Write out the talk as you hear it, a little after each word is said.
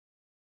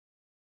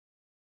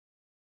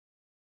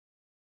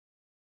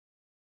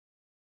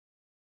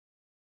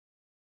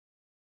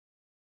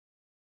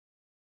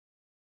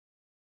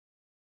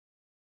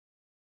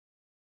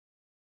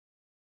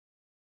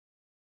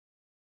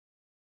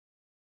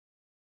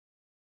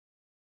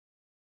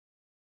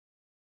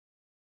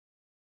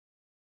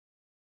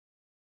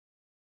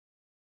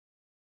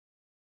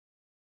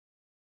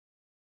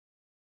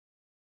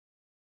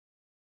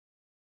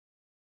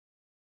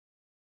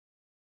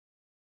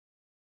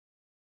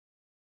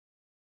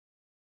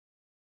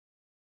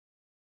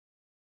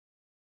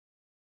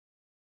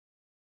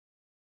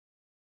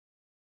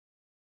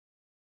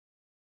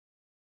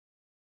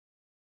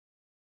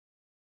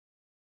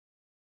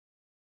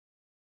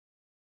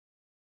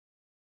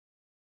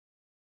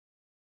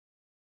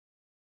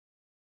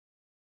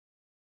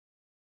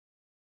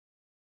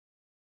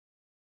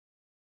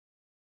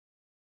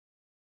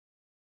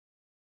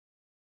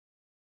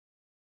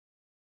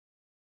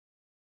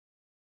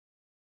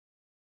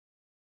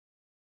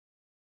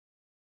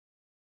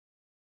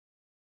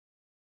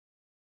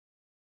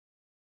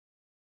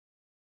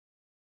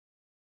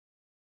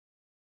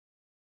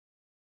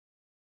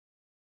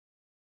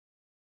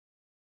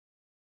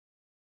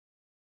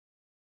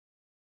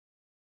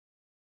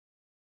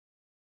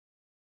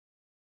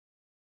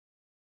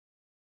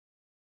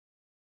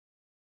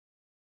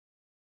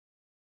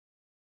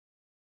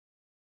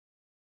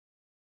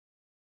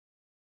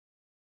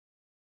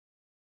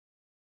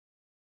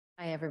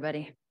Hi,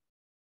 everybody.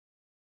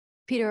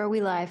 Peter, are we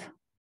live?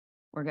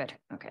 We're good.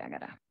 Okay, I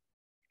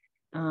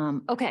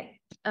gotta. Okay.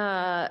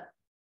 Hi,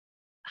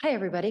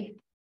 everybody.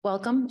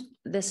 Welcome.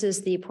 This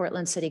is the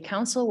Portland City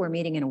Council. We're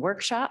meeting in a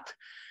workshop.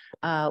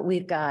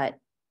 We've got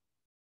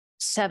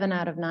 7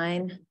 out of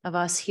 9 of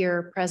us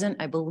here present.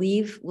 I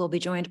believe we'll be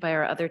joined by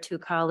our other 2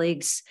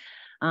 colleagues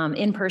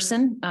in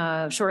person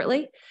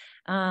shortly.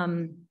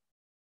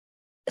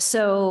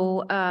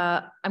 So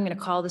I'm going to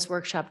call this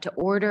workshop to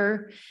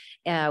order.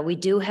 We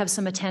do have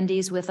some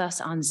attendees with us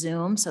on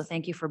Zoom, so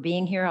thank you for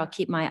being here. I'll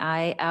keep my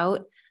eye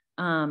out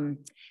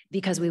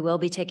because we will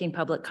be taking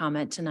public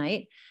comment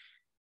tonight.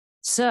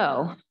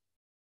 So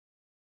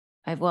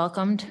I've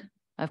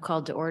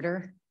called to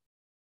order,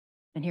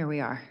 and here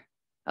we are.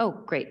 Oh,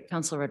 great.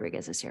 Councilor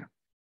Rodriguez is here.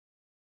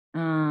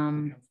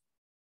 Councilor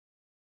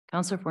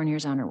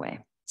Fournier's on her way.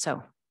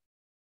 So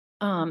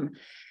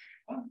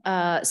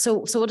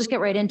we'll just get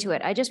right into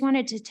it. I just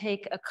wanted to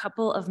take a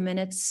couple of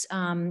minutes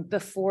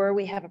before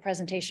we have a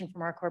presentation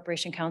from our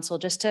Corporation Counsel,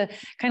 just to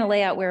kind of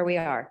lay out where we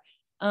are.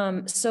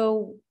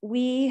 So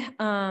we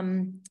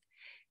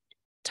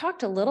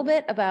talked a little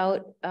bit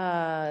about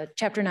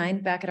Chapter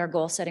 9 back at our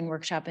goal setting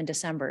workshop in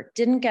December.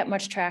 Didn't get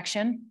much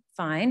traction.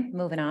 Fine,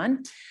 moving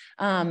on.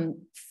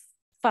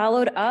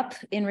 Followed up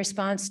in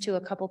response to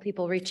a couple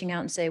people reaching out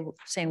and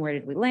saying, where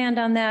did we land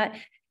on that?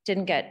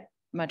 Didn't get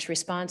much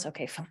response.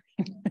 Okay, fine.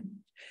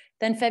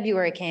 Then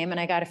February came and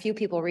I got a few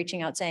people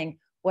reaching out saying,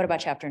 what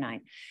about Chapter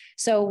 9?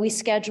 So we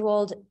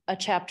scheduled a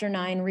Chapter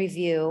 9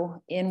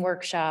 review in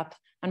workshop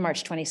on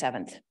March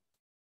 27th.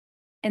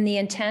 And the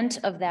intent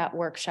of that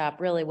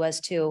workshop really was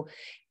to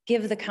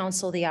give the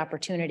council the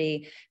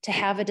opportunity to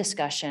have a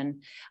discussion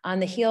on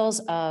the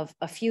heels of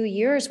a few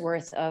years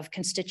worth of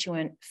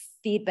constituent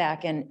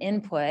feedback and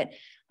input,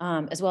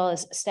 as well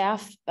as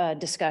staff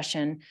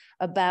discussion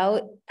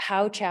about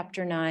how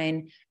Chapter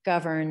 9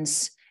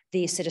 governs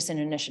the citizen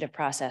initiative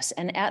process.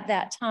 And at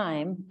that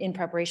time, in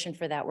preparation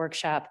for that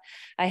workshop,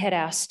 I had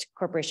asked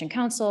Corporation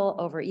Counsel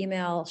over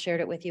email,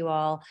 shared it with you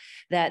all,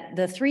 that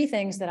the 3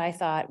 things that I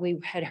thought we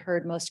had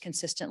heard most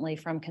consistently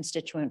from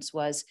constituents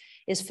was,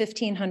 is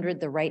 1,500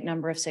 the right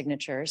number of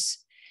signatures?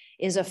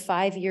 Is a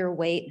 5-year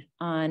wait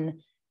on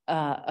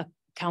a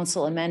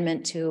council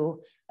amendment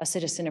to a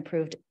citizen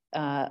approved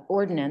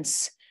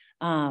ordinance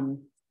the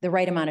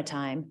right amount of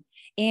time?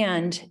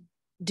 And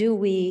do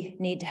we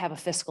need to have a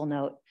fiscal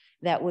note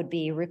that would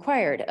be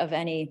required of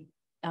any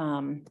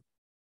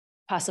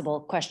possible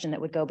question that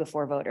would go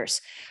before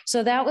voters?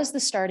 So that was the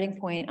starting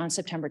point on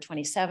September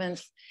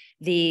 27th.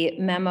 The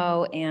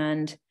memo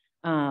and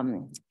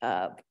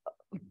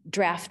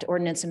draft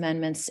ordinance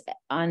amendments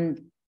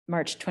on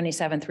March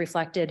 27th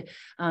reflected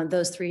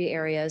those 3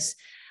 areas.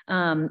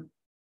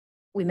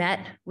 We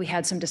met, we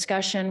had some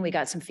discussion, we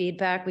got some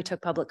feedback, we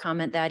took public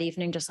comment that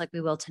evening, just like we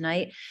will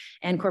tonight.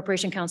 And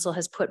Corporation Counsel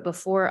has put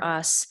before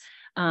us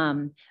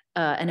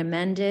an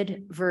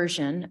amended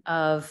version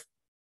of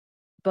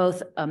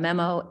both a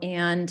memo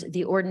and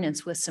the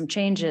ordinance with some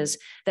changes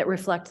that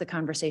reflect the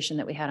conversation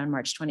that we had on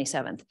March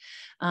 27th.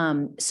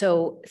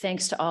 So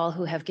thanks to all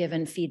who have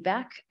given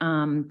feedback,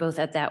 both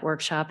at that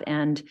workshop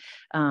and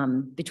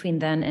between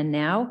then and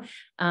now.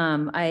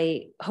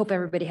 I hope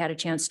everybody had a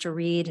chance to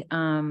read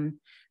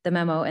the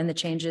memo and the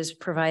changes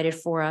provided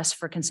for us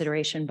for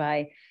consideration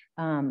by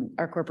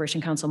our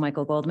Corporation Counsel,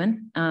 Michael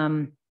Goldman.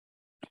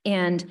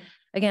 And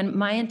again,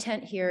 my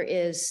intent here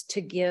is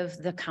to give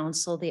the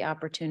council the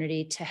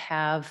opportunity to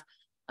have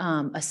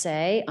a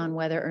say on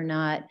whether or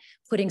not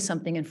putting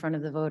something in front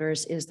of the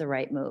voters is the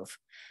right move.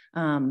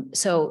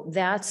 So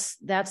that's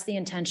the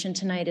intention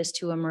tonight, is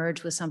to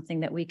emerge with something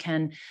that we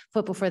can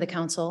put before the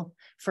council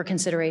for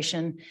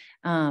consideration.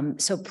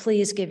 So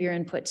please give your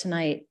input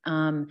tonight,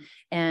 and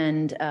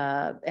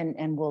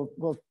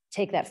we'll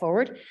take that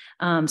forward.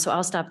 So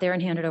I'll stop there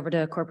and hand it over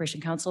to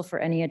Corporation Counsel for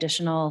any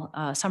additional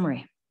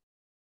summary.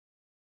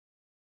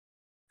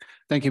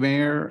 Thank you,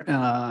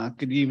 Mayor.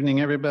 Good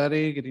evening,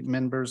 everybody. Good evening,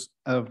 members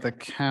of the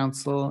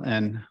council.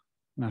 And I'm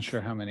not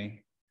sure how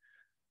many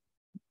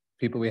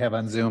people we have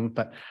on Zoom,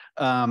 but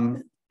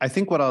I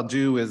think what I'll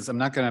do is I'm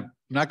not going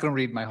to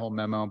read my whole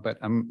memo, but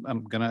I'm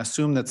going to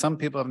assume that some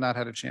people have not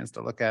had a chance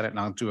to look at it, and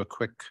I'll do a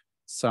quick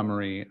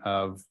summary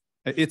of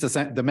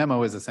the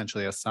memo is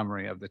essentially a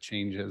summary of the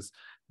changes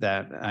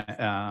that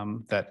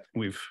that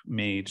we've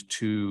made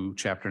to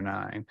Chapter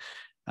 9,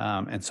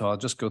 and so I'll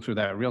just go through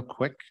that real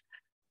quick.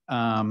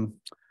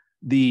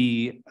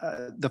 The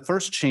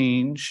first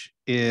change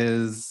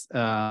is,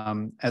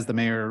 as the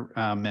mayor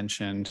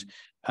mentioned,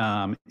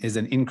 is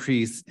an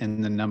increase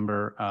in the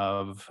number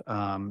of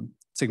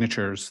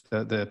signatures,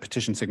 the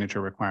petition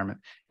signature requirement,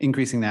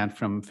 increasing that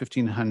from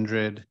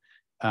 1,500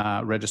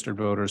 registered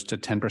voters to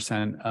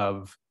 10%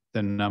 of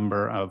the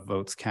number of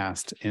votes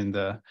cast in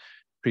the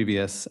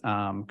previous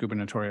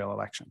gubernatorial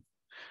election.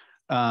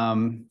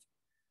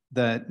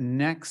 The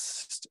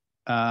next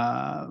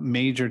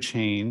major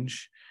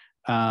change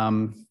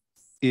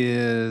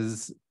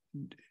is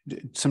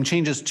some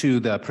changes to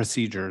the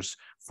procedures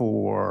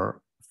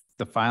for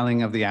the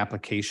filing of the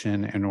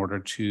application in order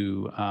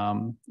to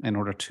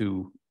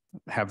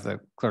have the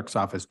clerk's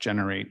office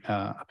generate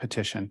a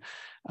petition,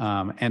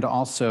 and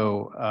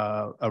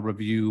also a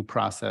review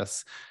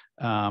process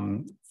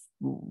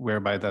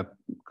whereby the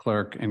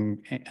clerk,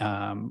 in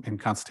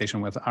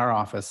consultation with our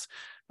office,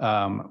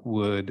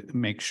 would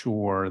make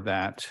sure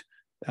that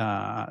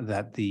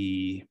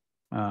the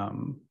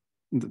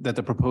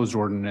proposed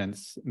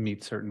ordinance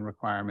meets certain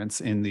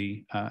requirements in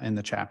the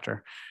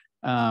chapter.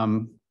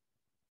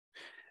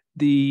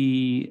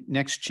 The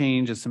next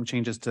change is some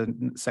changes to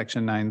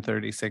section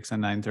 936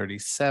 and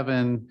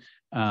 937,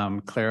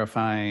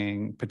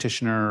 clarifying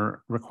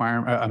petitioner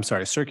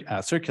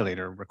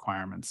circulator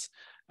requirements,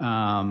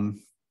 and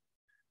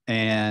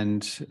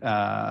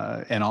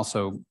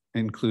also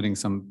including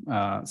some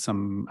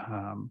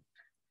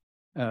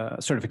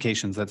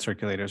certifications that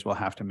circulators will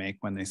have to make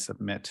when they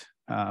submit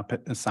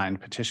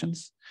signed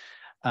petitions.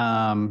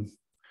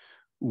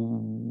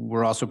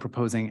 We're also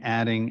proposing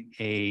adding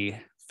a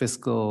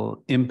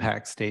fiscal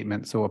impact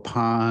statement. So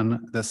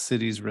upon the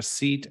city's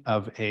receipt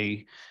of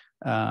an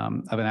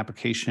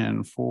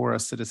application for a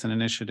citizen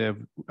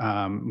initiative,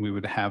 we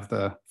would have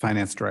the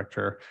finance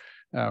director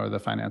or the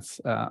finance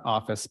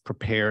office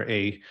prepare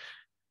a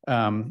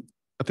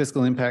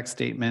fiscal impact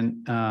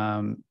statement,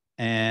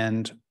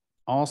 and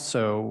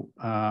also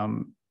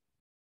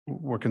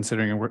we're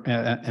considering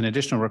an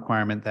additional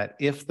requirement that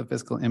if the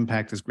fiscal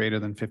impact is greater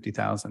than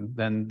 50,000,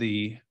 then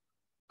the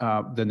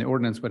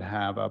ordinance would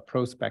have a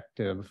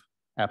prospective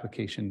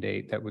application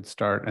date that would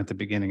start at the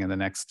beginning of the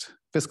next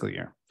fiscal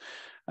year,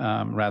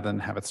 rather than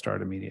have it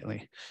start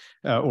immediately.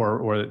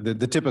 Or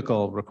the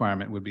typical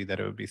requirement would be that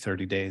it would be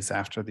 30 days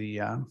after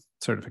the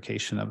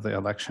certification of the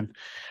election.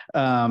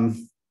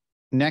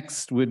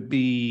 Next would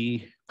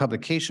be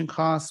publication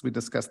costs. We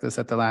discussed this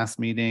at the last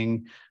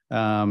meeting.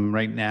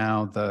 Right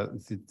now,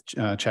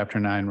 the Chapter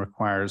 9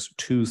 requires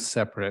 2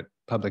 separate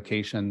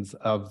publications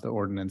of the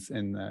ordinance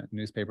in the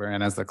newspaper.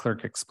 And as the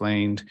clerk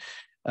explained,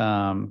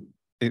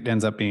 it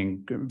ends up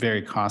being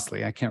very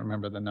costly. I can't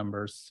remember the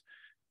numbers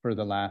for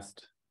the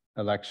last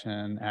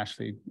election.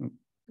 Ashley.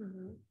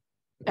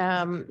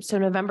 So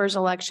November's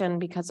election,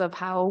 because of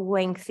how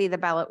lengthy the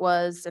ballot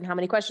was and how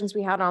many questions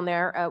we had on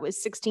there,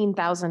 was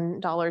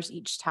 $16,000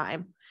 each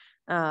time.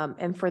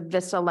 And for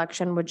this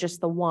election with just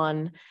the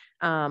one,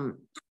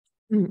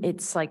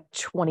 it's like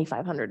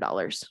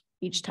 $2,500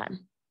 each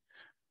time.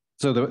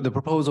 So the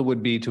proposal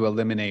would be to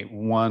eliminate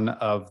one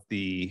of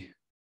the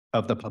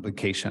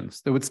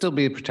publications. There would still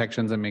be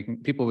protections,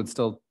 and people would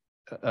still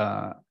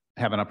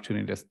have an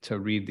opportunity to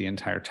read the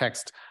entire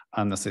text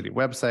on the city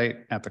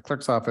website, at the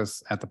clerk's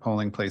office, at the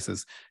polling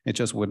places. It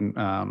just wouldn't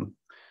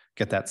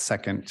get that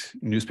second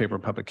newspaper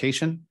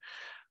publication.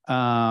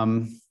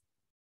 The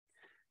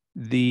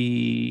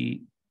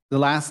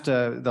last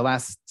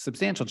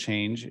substantial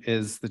change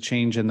is the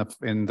change in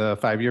the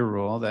 5-year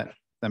rule that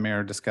the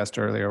mayor discussed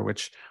earlier,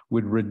 which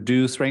would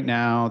reduce. Right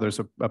now, there's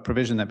a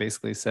provision that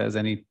basically says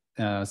any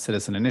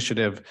citizen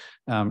initiative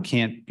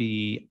can't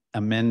be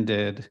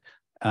amended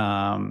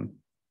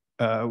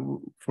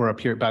for a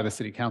period by the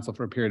city council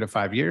for a period of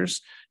 5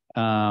 years.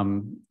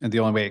 And the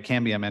only way it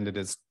can be amended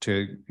is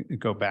to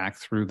go back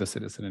through the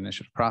citizen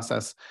initiative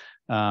process,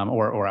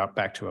 or out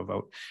back to a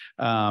vote.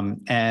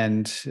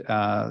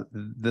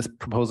 This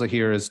proposal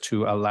here is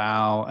to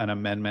allow an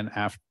amendment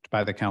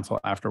by the council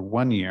after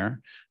 1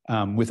 year,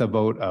 with a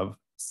vote of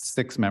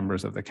 6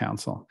 members of the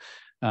council.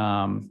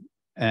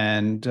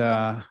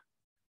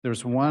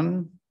 There's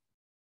one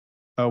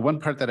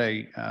part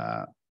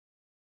that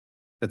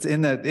that's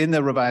in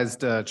the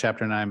revised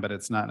Chapter 9, but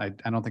it's not. I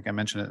don't think I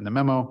mentioned it in the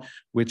memo,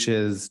 which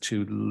is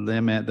to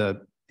limit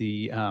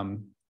the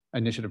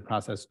initiative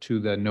process to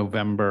the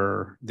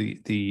November,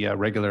 the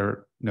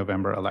regular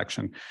November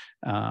election,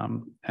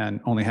 and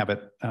only have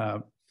it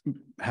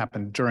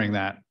happen during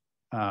that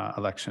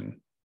election,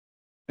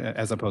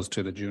 as opposed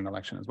to the June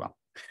election as well.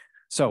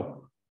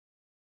 So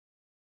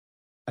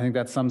I think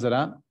that sums it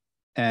up.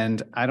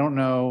 And I don't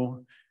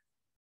know,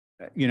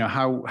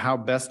 how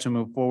best to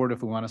move forward,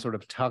 if we want to sort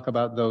of talk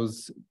about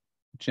those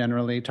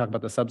generally, talk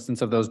about the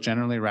substance of those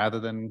generally, rather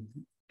than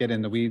get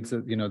in the weeds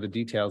of, the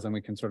details, and we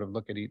can sort of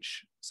look at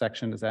each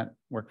section. Does that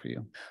work for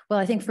you? Well,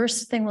 I think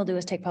first thing we'll do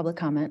is take public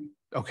comment.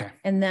 Okay.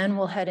 And then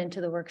we'll head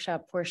into the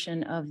workshop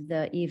portion of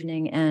the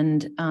evening.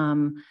 And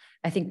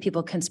I think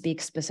people can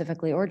speak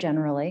specifically or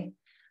generally.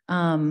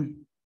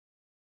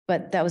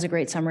 But that was a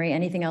great summary.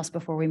 Anything else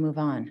before we move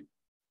on?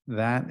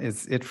 That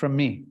is it from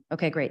me.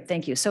 Okay, great.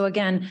 Thank you. So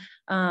again,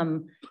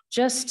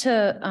 just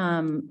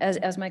to,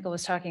 as Michael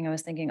was talking, I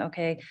was thinking,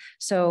 okay,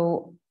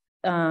 so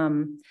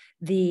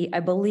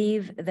I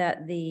believe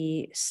that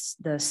the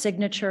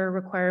signature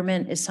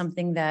requirement is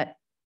something that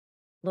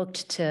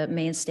looked to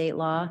Maine state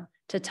law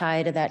to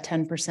tie to that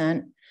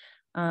 10%.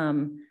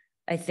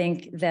 I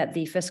think that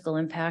the fiscal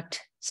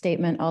impact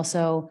statement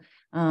also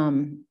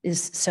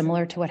is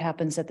similar to what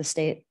happens at the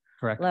state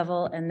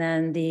level. And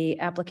then the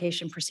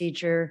application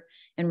procedure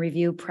and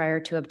review prior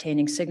to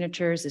obtaining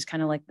signatures is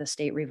kind of like the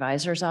state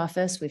revisor's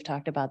office. We've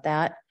talked about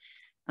that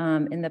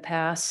in the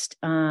past.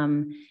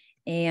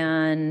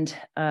 And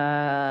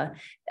I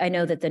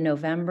know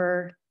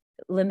that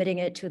limiting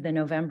it to the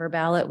November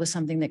ballot was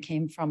something that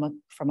came from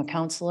a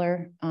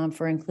counselor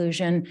for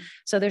inclusion.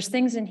 So there's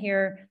things in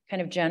here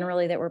kind of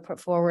generally that were put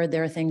forward.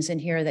 There are things in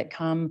here that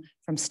come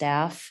from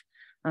staff.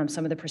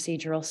 Some of the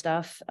procedural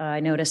stuff. I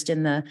noticed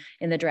in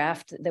the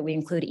draft that we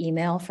include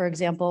email, for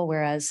example,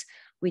 whereas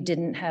we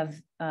didn't have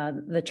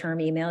the term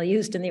email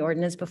used in the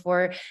ordinance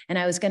before. And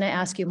I was going to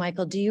ask you,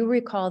 Michael, do you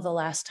recall the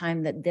last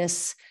time that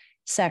this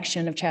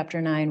section of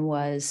Chapter 9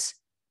 was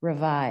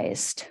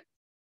revised?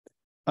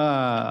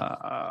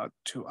 I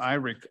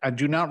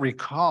do not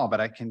recall,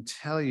 but I can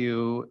tell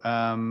you,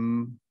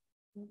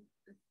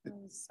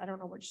 I don't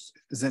know which.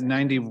 is it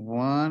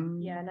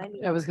 91? Yeah,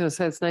 90. I was going to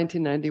say it's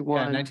 1991.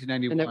 Yeah,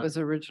 1991. And it was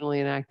originally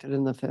enacted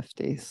in the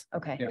 50s.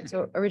 Okay, Yeah.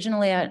 so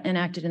originally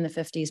enacted in the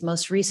 50s,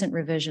 most recent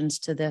revisions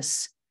to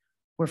this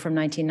were from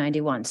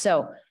 1991.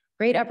 So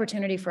great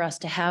opportunity for us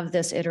to have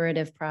this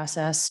iterative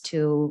process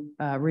to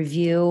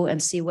review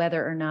and see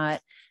whether or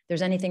not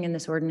there's anything in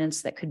this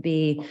ordinance that could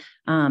be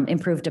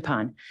improved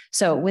upon.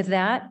 So with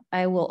that,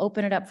 I will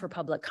open it up for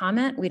public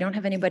comment. We don't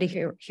have anybody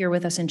here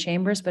with us in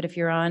chambers, but if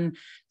you're on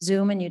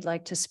Zoom and you'd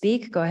like to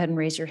speak, go ahead and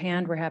raise your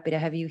hand. We're happy to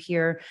have you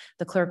here.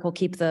 The clerk will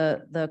keep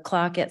the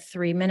clock at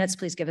 3 minutes.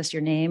 Please give us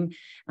your name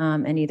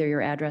and either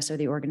your address or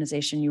the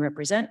organization you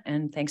represent.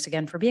 And thanks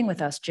again for being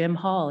with us. Jim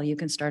Hall, you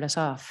can start us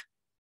off.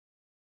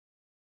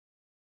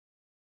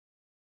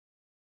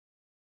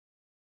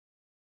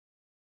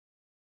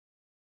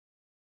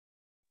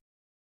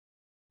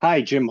 Hi,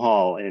 Jim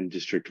Hall in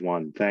District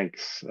 1.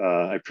 Thanks.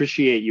 I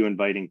appreciate you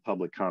inviting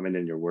public comment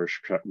in your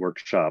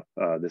workshop.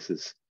 This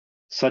is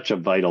such a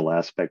vital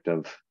aspect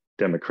of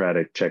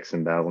democratic checks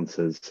and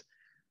balances.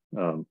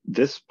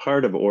 This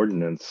part of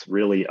ordinance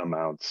really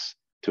amounts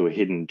to a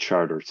hidden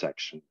charter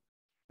section,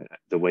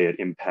 the way it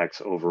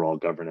impacts overall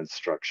governance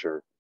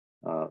structure.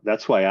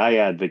 That's why I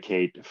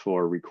advocate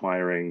for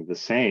requiring the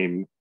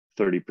same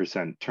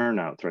 30%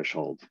 turnout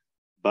threshold.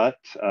 But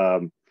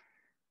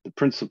the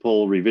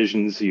principal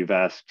revisions you've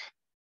asked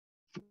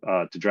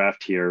to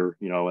draft here,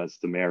 as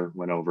the mayor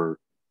went over,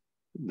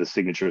 the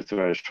signature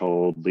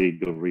threshold,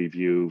 legal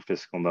review,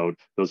 fiscal note,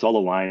 those all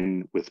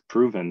align with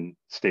proven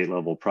state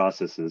level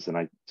processes. And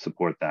I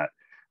support that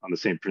on the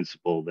same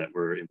principle that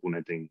we're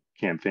implementing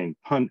campaign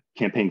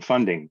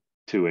funding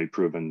to a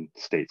proven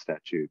state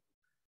statute.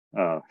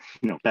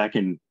 Back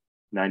in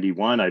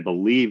 91, I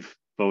believe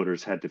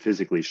voters had to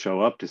physically show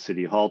up to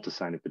City Hall to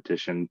sign a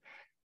petition.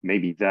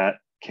 Maybe that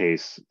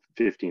case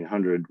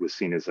 1500 was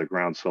seen as a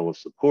groundswell of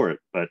support,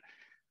 but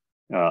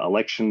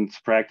elections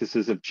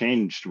practices have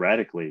changed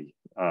radically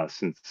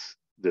since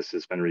this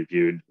has been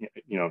reviewed.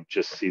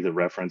 Just see the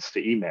reference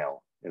to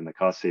email in the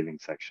cost saving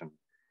section.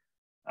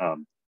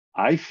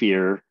 I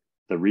fear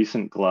the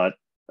recent glut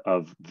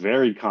of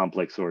very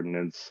complex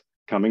ordinance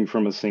coming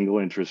from a single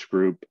interest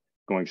group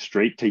going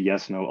straight to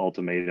yes, no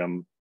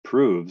ultimatum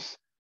proves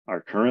our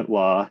current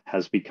law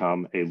has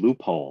become a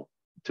loophole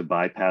to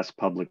bypass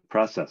public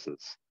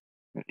processes,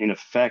 in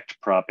effect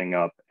propping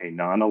up a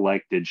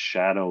non-elected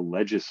shadow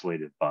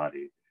legislative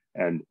body.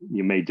 And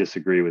you may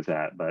disagree with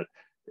that, but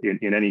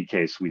in any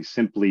case, we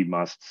simply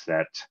must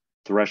set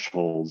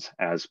thresholds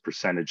as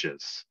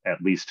percentages,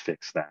 at least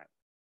fix that,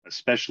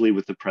 especially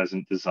with the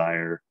present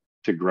desire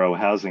to grow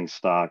housing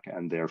stock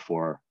and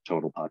therefore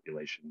total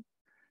population.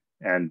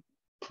 And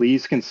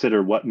please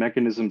consider what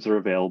mechanisms are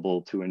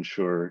available to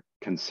ensure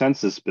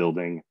consensus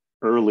building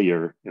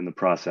earlier in the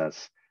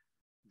process.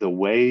 The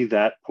way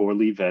that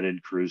poorly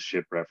vetted cruise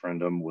ship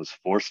referendum was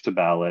forced to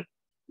ballot,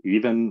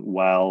 even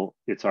while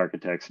its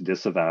architects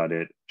disavowed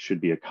it,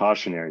 should be a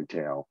cautionary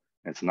tale.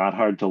 It's not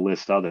hard to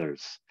list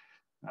others.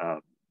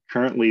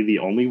 Currently, the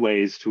only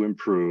ways to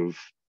improve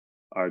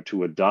are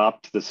to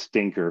adopt the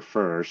stinker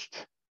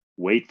first,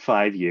 wait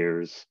 5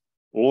 years,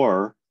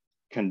 or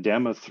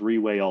condemn a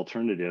three-way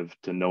alternative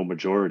to no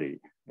majority.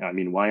 I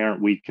mean, why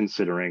aren't we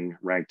considering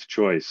ranked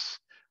choice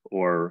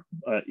or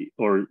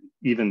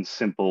even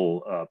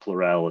simple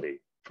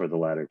plurality for the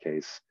latter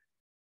case?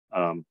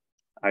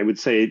 I would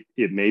say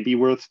it may be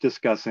worth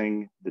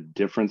discussing the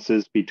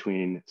differences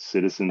between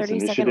citizens'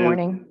 30-second initiative.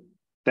 warning.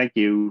 Thank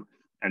you,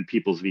 and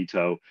people's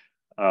veto.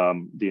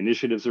 The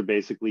initiatives are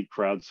basically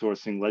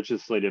crowdsourcing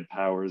legislative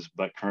powers,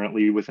 but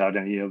currently without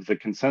any of the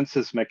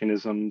consensus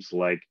mechanisms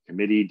like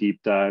committee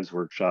deep dives,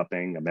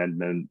 workshopping,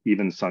 amendment,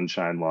 even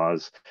sunshine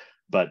laws.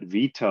 But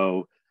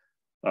veto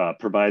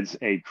provides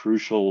a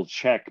crucial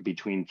check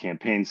between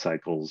campaign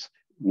cycles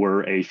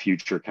were a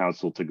future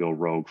council to go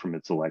rogue from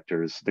its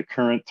electors. The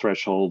current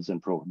thresholds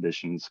and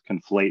prohibitions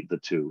conflate the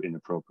two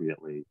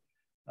inappropriately.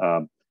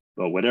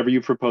 But whatever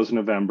you propose in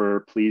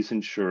November, please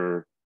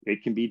ensure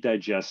it can be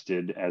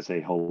digested as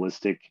a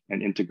holistic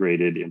and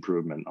integrated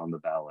improvement on the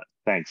ballot.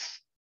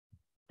 Thanks.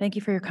 Thank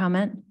you for your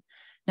comment.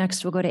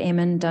 Next, we'll go to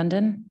Eamon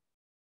Dundon.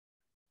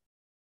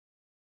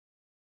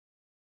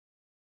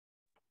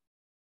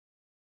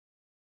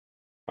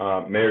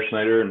 Mayor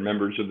Schneider and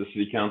members of the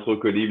City Council,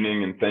 good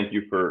evening, and thank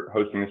you for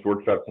hosting this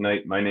workshop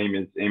tonight. My name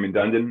is Eamon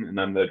Dundon, and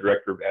I'm the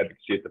Director of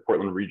Advocacy at the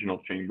Portland Regional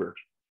Chamber.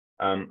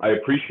 I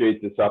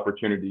appreciate this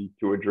opportunity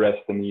to address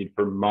the need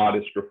for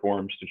modest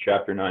reforms to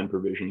Chapter 9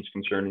 provisions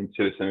concerning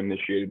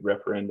citizen-initiated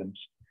referendums.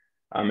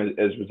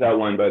 As was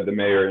outlined by the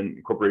mayor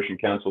and Corporation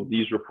Council,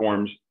 these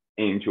reforms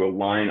aim to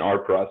align our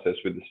process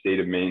with the state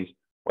of Maine's,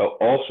 while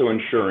also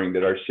ensuring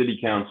that our city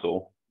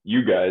council,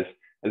 you guys,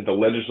 as the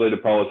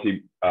legislative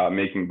policy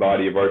making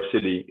body of our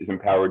city, is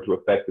empowered to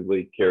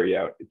effectively carry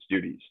out its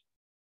duties.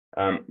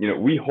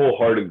 We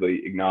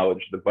wholeheartedly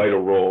acknowledge the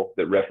vital role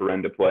that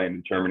referenda play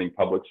in determining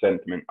public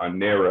sentiment on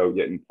narrow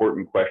yet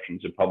important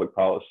questions of public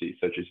policy,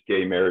 such as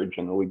gay marriage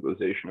and the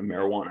legalization of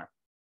marijuana.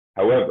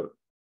 However,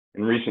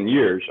 in recent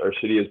years, our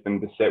city has been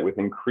beset with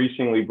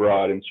increasingly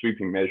broad and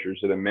sweeping measures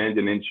that amend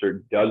and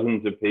insert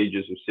dozens of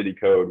pages of city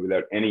code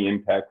without any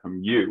impact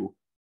from you,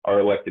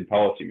 our elected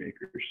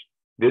policymakers.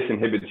 This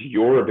inhibits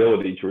your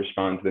ability to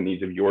respond to the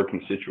needs of your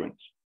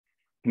constituents.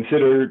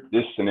 Consider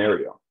this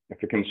scenario.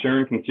 If a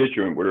concerned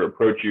constituent were to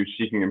approach you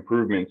seeking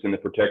improvements in the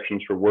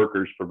protections for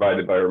workers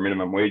provided by our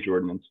minimum wage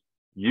ordinance,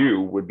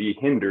 you would be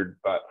hindered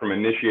from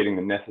initiating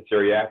the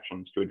necessary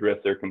actions to address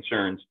their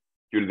concerns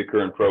due to the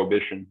current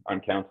prohibition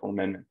on council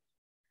amendments.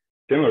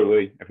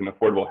 Similarly, if an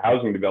affordable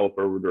housing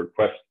developer were to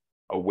request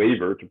a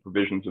waiver to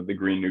provisions of the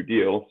Green New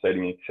Deal,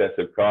 citing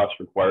excessive costs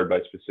required by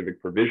specific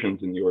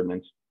provisions in the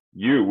ordinance,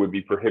 you would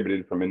be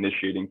prohibited from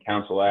initiating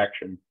council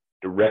action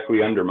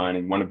directly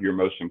undermining one of your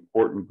most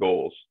important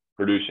goals,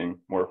 producing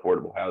more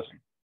affordable housing.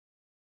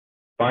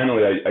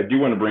 Finally, I do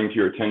want to bring to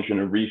your attention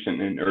a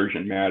recent and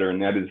urgent matter,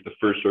 and that is the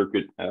First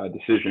Circuit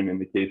decision in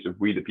the case of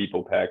We the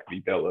People PAC v.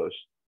 Bellows.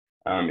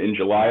 In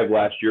July of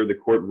last year, the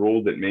court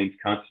ruled that Maine's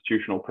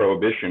constitutional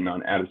prohibition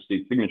on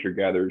out-of-state signature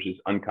gatherers is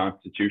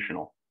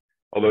unconstitutional.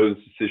 Although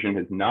this decision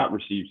has not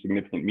received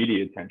significant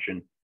media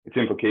attention, its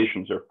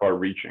implications are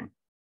far-reaching.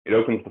 It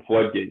opens the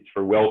floodgates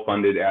for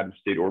well-funded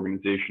out-of-state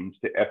organizations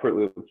to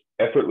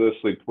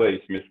effortlessly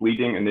place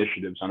misleading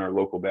initiatives on our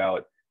local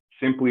ballot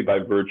simply by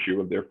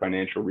virtue of their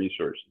financial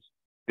resources.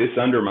 This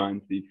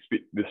undermines the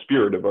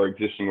spirit of our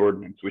existing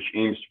ordinance, which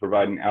aims to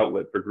provide an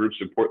outlet for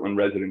groups of Portland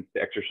residents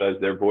to exercise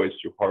their voice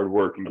through hard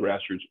work and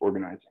grassroots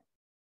organizing.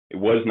 It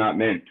was not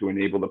meant to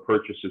enable the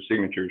purchase of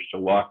signatures to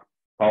lock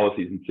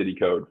policies in city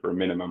code for a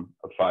minimum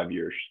of 5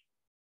 years.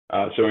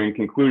 So in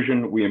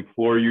conclusion, we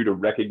implore you to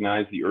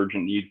recognize the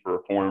urgent need for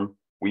reform.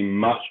 We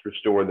must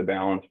restore the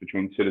balance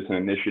between citizen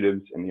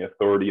initiatives and the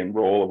authority and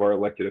role of our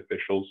elected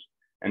officials.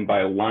 And by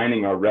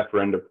aligning our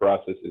referenda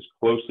process as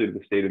closely to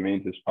the state of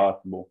Maine as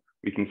possible,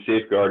 we can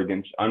safeguard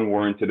against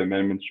unwarranted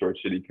amendments to our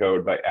city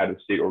code by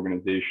out-of-state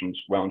organizations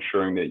while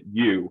ensuring that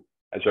you,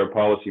 as our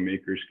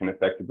policymakers, can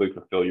effectively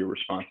fulfill your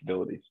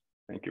responsibilities.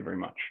 Thank you very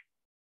much.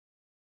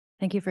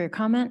 Thank you for your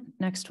comment.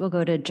 Next, we'll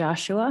go to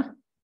Joshua.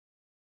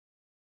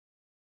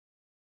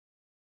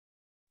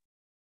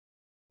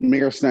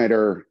 Mayor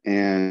Snyder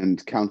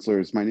and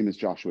councilors, my name is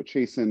Joshua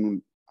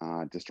Chasen,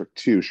 District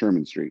 2,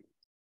 Sherman Street.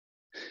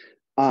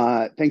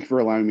 Thank you for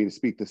allowing me to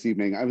speak this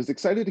evening. I was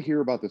excited to hear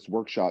about this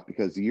workshop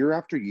because year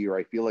after year,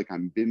 I feel like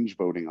I'm binge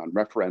voting on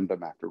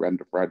referendum after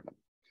referendum.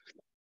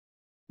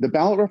 The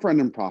ballot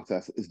referendum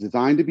process is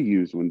designed to be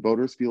used when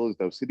voters feel as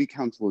though city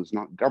council is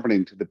not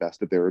governing to the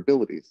best of their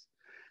abilities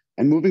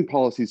and moving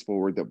policies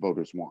forward that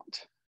voters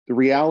want. The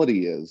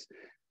reality is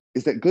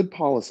that good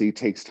policy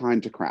takes time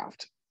to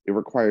craft. It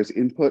requires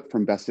input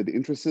from vested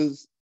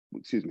interests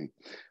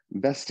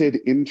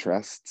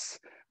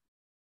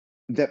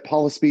that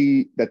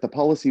the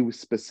policy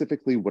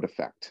specifically would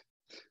affect,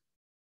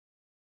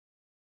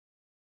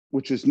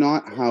 which is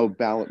not how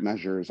ballot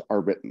measures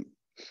are written.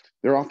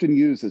 They're often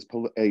used as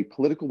a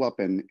political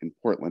weapon in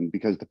Portland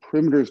because the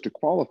perimeters to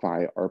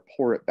qualify are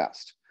poor at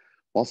best,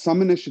 while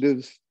some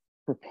initiatives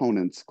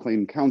proponents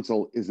claim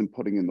council isn't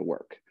putting in the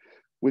work,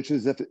 which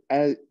is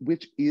as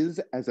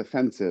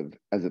offensive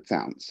as it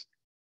sounds.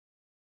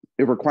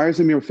 It requires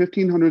a mere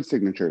 1,500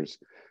 signatures,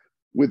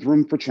 with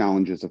room for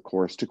challenges, of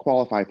course, to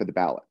qualify for the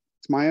ballot.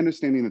 It's my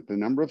understanding that the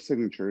number of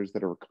signatures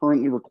that are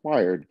currently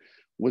required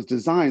was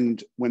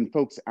designed when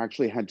folks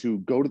actually had to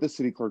go to the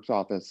city clerk's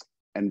office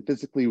and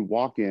physically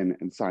walk in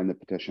and sign the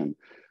petition,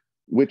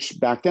 which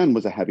back then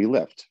was a heavy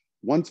lift.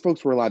 Once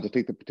folks were allowed to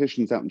take the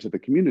petitions out into the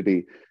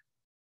community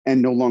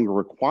and no longer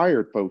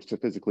required folks to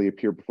physically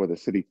appear before the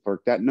city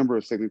clerk, that number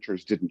of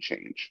signatures didn't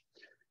change.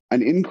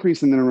 An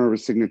increase in the number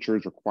of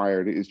signatures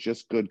required is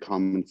just good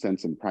common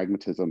sense and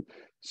pragmatism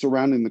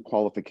surrounding the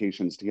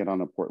qualifications to get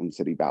on a Portland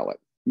City ballot.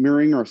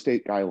 Mirroring our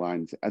state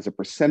guidelines as a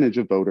percentage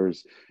of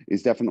voters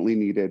is definitely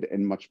needed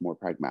and much more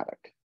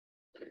pragmatic.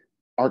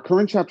 Our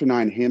current Chapter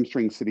 9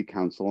 hamstrings City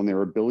Council and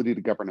their ability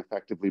to govern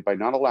effectively by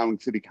not allowing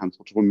City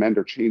Council to amend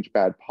or change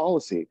bad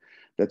policy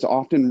that's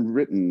often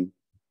written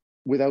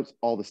without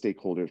all the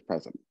stakeholders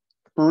present.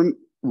 Current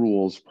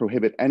rules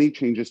prohibit any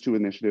changes to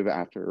initiative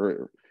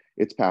after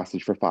its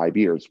passage for 5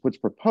 years. What's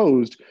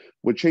proposed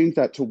would change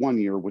that to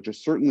 1 year, which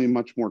is certainly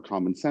much more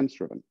common sense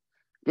driven.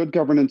 Good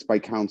governance by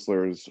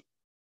councilors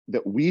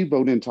that we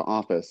vote into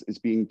office is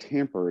being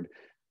tampered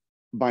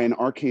by an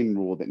arcane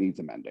rule that needs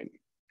amending.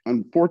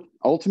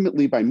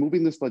 Ultimately, by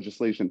moving this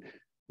legislation,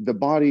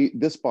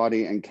 this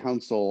body and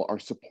council are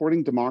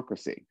supporting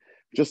democracy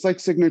Just like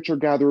signature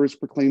gatherers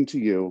proclaim to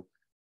you,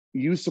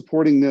 you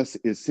supporting this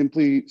is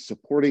simply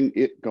supporting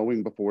it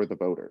going before the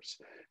voters.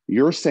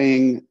 You're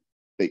saying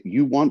that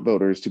you want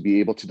voters to be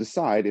able to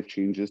decide if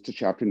changes to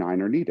Chapter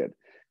 9 are needed.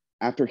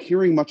 After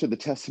hearing much of the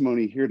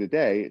testimony here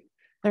today,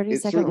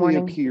 30-second certainly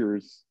warning.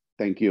 appears,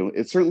 thank you,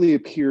 it certainly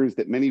appears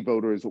that many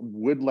voters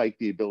would like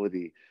the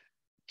ability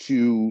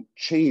to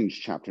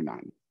change Chapter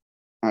 9.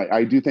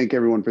 I do thank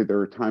everyone for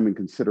their time and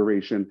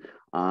consideration,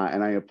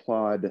 and I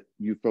applaud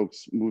you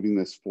folks moving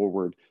this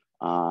forward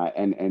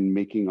and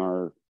making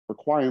our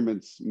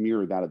requirements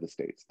mirror that of the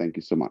states. Thank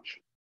you so much.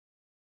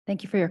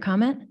 Thank you for your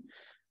comment.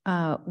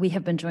 We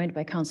have been joined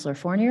by Councillor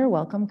Fournier.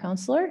 Welcome,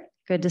 Councillor.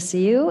 Good to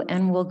see you.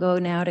 And we'll go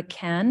now to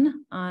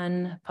Ken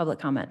on public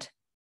comment.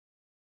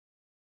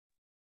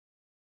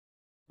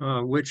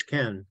 Which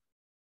Ken?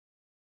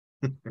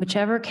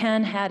 Whichever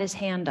Ken had his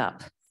hand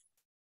up.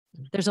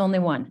 There's only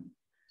one.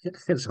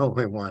 There's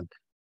only one.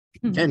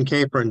 Ken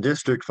Capron,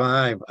 District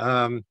 5.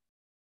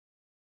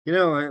 You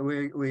know,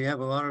 we have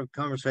a lot of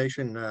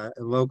conversation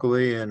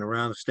locally and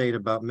around the state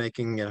about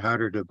making it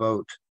harder to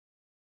vote.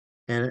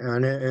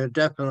 And it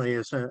definitely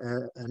is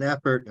an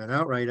effort, an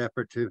outright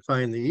effort to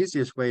find the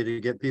easiest way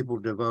to get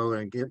people to vote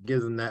and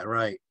give them that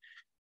right.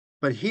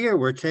 But here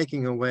we're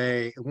taking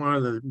away one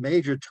of the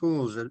major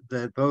tools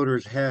that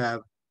voters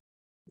have,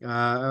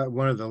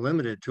 one of the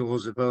limited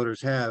tools that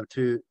voters have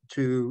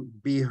to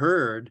be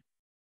heard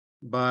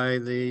by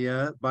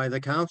the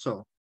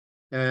council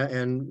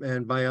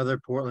and by other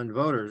Portland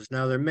voters.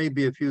 Now, there may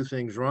be a few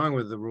things wrong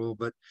with the rule,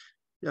 but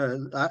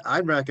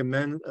I'd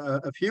recommend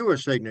fewer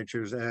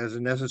signatures as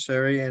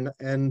necessary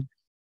and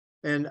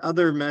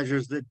other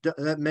measures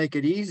that make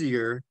it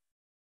easier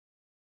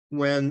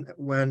when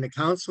the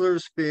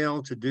councilors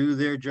fail to do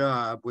their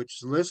job,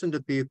 which is listen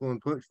to people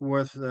and put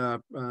forth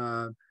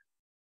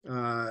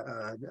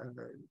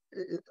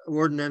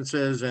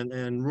ordinances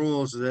and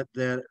rules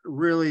that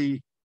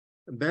really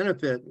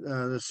benefit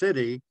the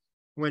city.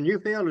 When you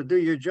fail to do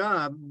your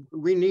job,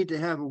 we need to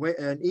have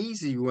an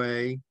easy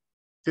way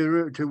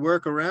to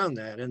work around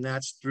that, and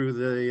that's through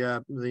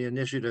the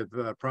initiative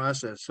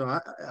process. So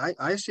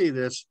I see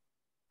this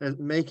as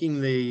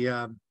making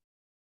the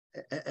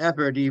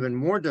effort even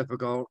more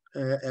difficult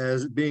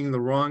as being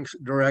the wrong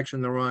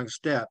direction, the wrong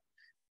step.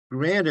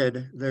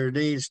 Granted, there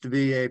needs to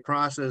be a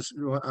process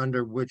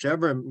under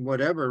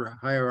whatever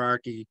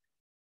hierarchy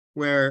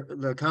where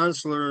the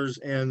councilors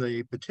and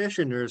the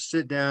petitioners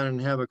sit down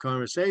and have a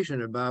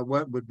conversation about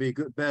what would be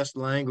best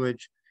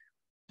language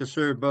to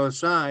serve both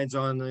sides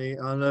on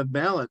the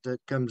ballot that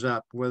comes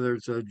up. Whether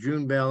it's a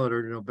June ballot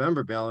or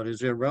November ballot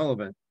is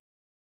irrelevant.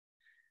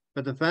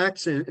 But the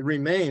fact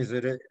remains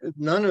that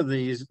none of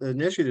these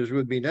initiatives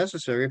would be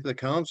necessary if the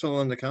council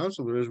and the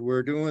councilors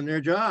were doing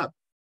their job.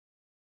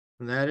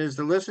 And that is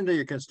to listen to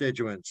your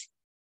constituents.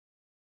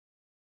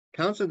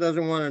 Council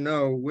doesn't want to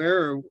know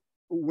where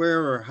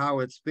or how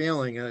it's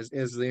failing is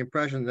the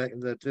impression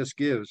that this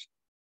gives.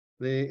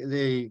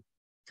 The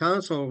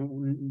council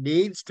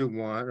needs to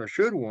want or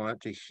should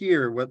want to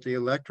hear what the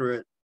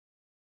electorate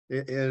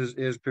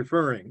is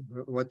preferring,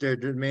 what they're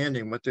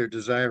demanding, what they're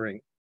desiring.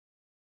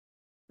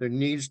 There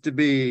needs to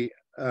be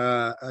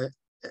a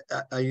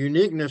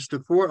uniqueness to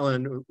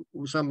Portland.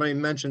 Somebody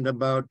mentioned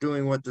about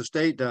doing what the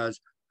state does.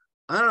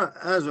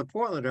 As a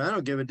Portlander, I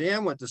don't give a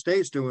damn what the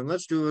state's doing.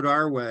 Let's do it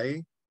our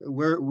way.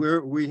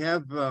 We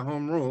have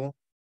home rule.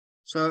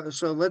 So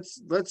let's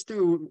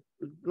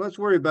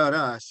worry about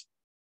us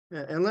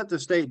and let the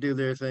state do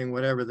their thing,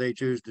 whatever they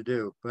choose to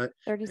do. But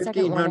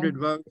 1,500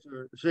 votes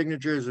or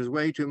signatures is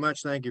way too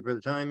much. Thank you for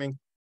the timing.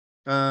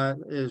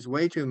 Is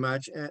way too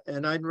much.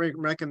 And I'd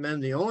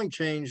recommend the only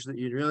change that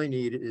you really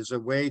need is a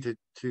way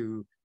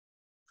to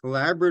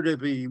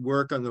collaboratively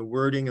work on the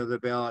wording of the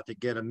ballot to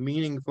get a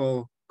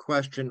meaningful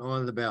question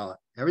on the ballot.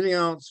 Everything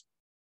else,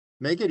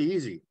 make it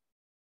easy.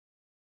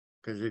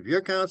 Because if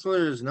your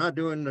counselor is not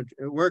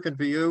working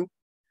for you,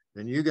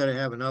 then you got to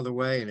have another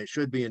way, and it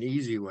should be an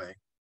easy way.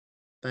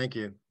 Thank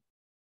you.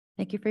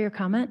 Thank you for your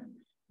comment.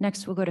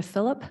 Next, we'll go to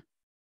Philip.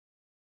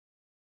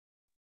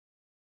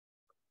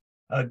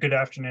 Good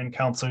afternoon,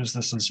 councilors.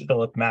 This is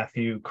Philip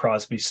Matthew,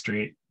 Crosby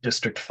Street,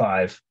 District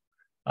 5.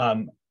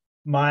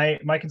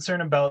 My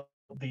concern about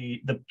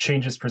the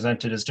changes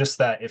presented is just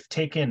that if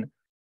taken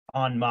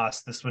en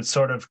masse, this would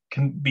sort of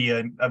be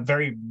a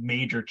very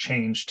major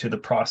change to the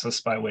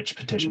process by which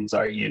petitions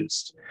are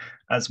used.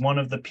 As one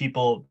of the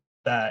people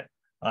that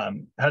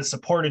has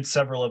supported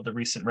several of the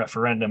recent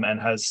referendum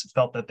and has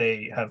felt that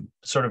they have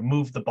sort of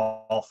moved the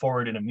ball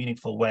forward in a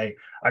meaningful way,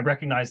 I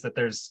recognize that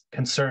there's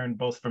concern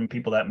both from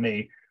people that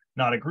may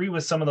not agree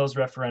with some of those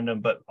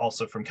referendum, but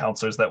also from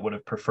councilors that would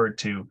have preferred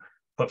to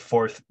put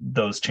forth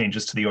those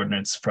changes to the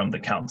ordinance from the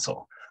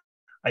council.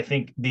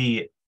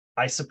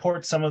 I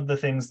support some of the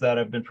things that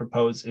have been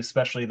proposed,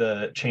 especially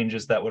the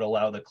changes that would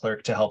allow the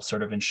clerk to help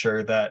sort of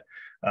ensure that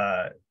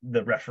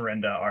the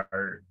referenda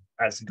are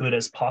as good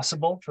as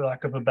possible, for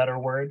lack of a better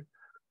word.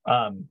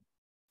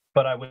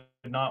 But I would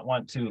not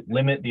want to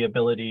limit the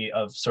ability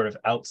of sort of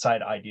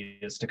outside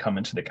ideas to come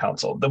into the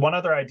council. The one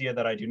other idea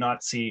that I do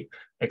not see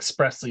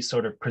expressly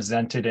sort of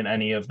presented in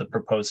any of the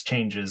proposed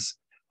changes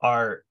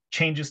are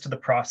changes to the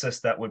process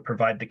that would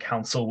provide the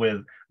council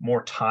with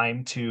more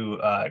time to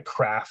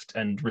craft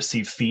and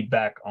receive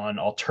feedback on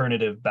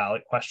alternative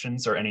ballot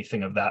questions or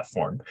anything of that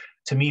form.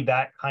 To me,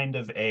 that kind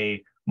of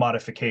a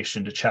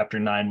modification to Chapter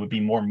 9 would be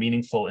more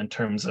meaningful in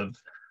terms of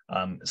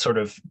sort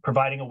of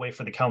providing a way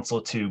for the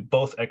council to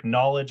both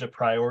acknowledge a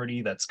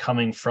priority that's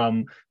coming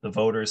from the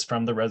voters,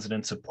 from the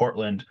residents of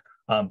Portland,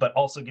 but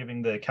also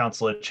giving the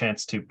council a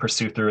chance to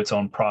pursue through its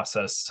own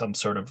process some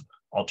sort of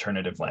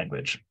alternative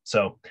language.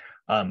 So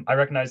I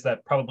recognize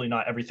that probably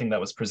not everything that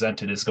was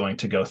presented is going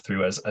to go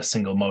through as a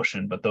single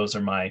motion, but those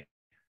are my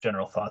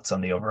general thoughts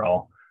on the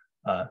overall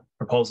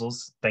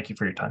proposals. Thank you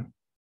for your time.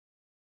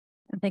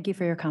 And thank you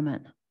for your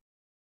comment.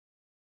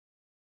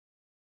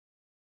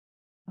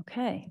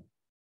 Okay.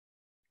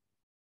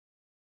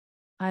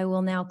 I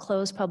will now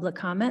close public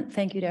comment.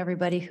 Thank you to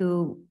everybody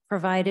who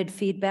provided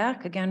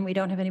feedback. Again, we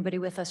don't have anybody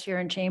with us here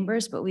in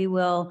chambers, but we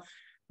will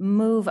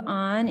move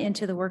on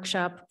into the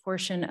workshop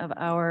portion of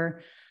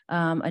our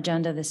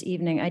agenda this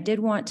evening. I did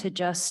want to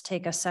just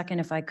take a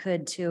second, if I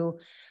could, to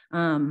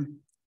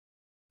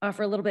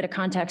offer a little bit of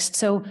context.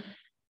 So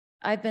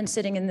I've been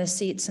sitting in this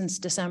seat since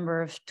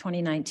December of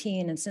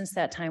 2019, and since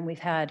that time, we've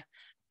had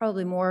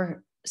probably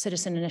more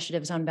citizen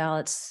initiatives on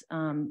ballots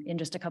in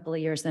just a couple of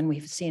years than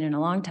we've seen in a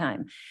long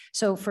time.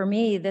 So for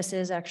me, this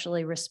is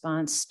actually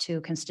response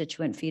to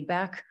constituent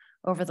feedback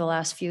over the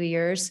last few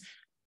years.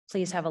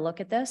 Please have a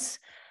look at this.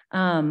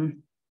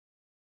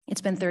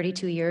 It's been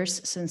 32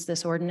 years since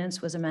this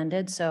ordinance was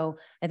amended, so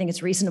I think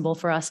it's reasonable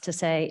for us to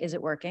say, is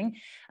it working?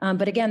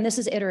 But again, this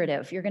is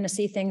iterative. You're going to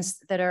see things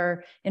that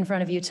are in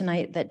front of you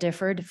tonight that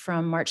differed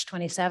from March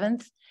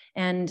 27th,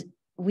 and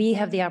we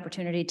have the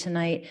opportunity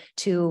tonight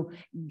to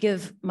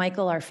give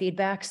Michael our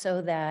feedback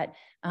so that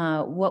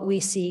what we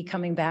see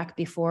coming back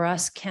before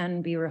us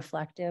can be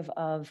reflective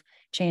of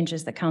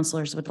changes that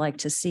councilors would like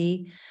to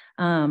see.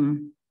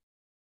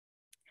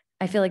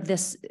 I feel like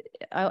this,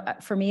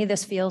 for me,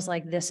 this feels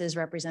like this is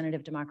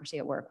representative democracy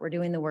at work. We're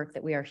doing the work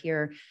that we are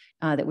here,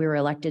 that we were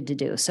elected to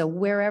do. So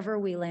wherever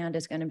we land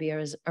is going to be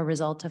a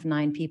result of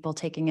 9 people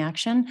taking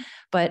action.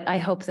 But I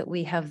hope that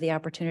we have the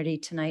opportunity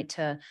tonight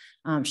to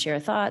share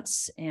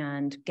thoughts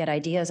and get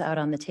ideas out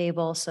on the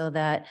table so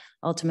that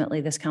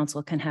ultimately this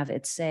council can have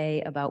its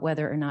say about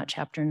whether or not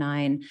Chapter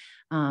 9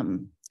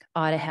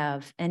 ought to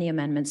have any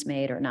amendments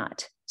made or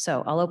not.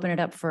 So I'll open it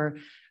up for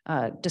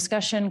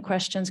discussion,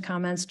 questions,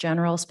 comments,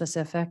 general,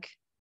 specific.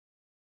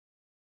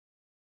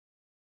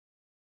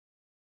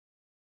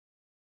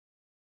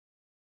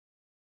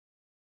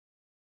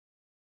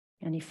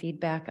 Any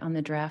feedback on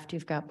the draft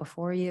you've got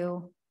before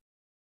you?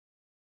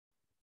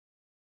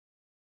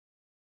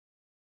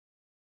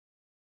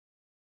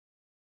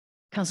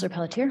 Councilor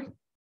Pelletier.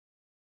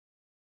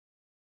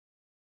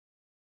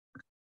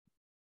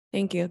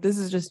 Thank you. This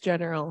is just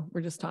general.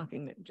 We're just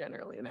talking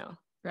generally now,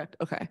 correct?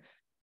 Okay.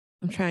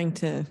 I'm trying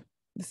to,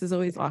 this is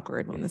always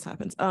awkward when this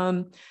happens.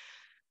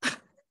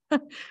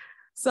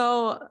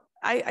 So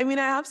I mean,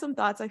 I have some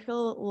thoughts. I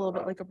feel a little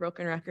bit like a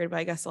broken record, but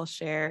I guess I'll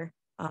share.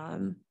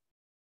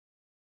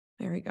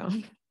 There we go.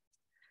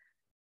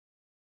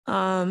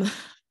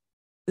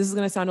 This is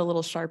going to sound a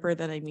little sharper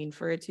than I mean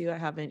for it to. I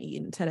haven't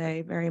eaten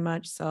today very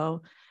much.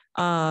 So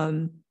I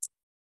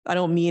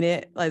don't mean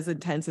it as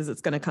intense as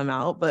it's going to come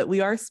out, but we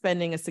are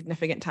spending a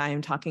significant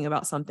time talking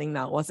about something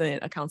that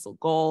wasn't a council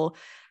goal.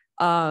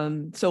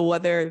 So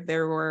whether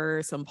there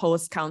were some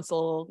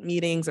post-council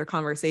meetings or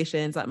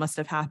conversations that must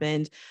have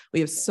happened, we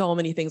have so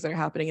many things that are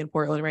happening in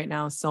Portland right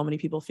now, so many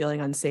people feeling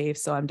unsafe.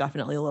 So I'm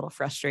definitely a little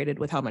frustrated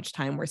with how much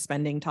time we're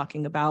spending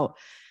talking about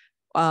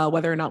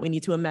whether or not we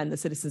need to amend the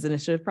Citizens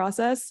Initiative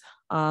process.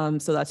 So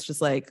that's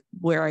just like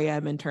where I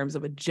am in terms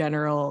of a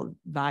general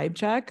vibe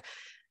check.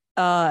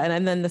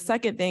 And then the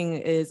second thing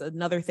is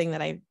another thing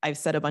that I've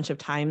said a bunch of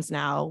times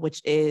now,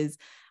 which is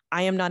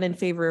I am not in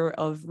favor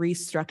of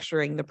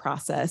restructuring the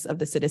process of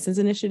the Citizens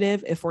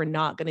Initiative if we're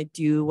not going to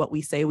do what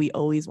we say we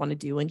always want to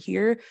do in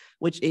here,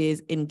 which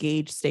is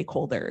engage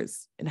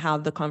stakeholders and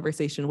have the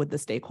conversation with the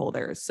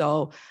stakeholders.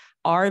 So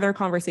are there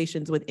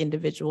conversations with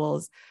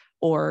individuals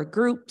or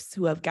groups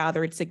who have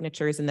gathered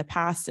signatures in the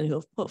past and who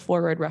have put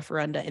forward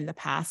referenda in the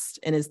past?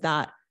 And is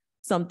that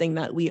something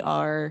that we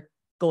are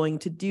going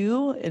to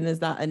do? And is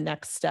that a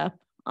next step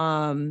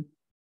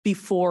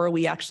before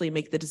we actually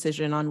make the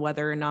decision on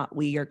whether or not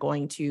we are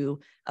going to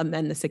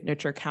amend the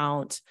signature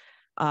count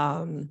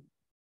and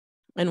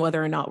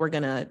whether or not we're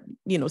going to,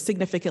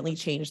 significantly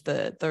change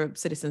the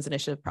Citizens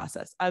Initiative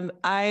process?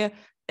 I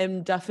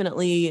am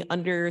definitely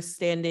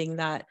understanding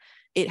that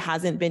it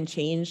hasn't been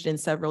changed in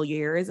several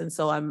years. And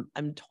so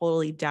I'm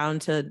totally down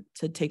to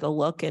take a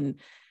look and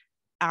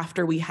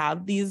after we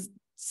have these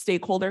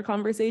stakeholder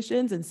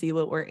conversations and see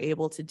what we're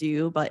able to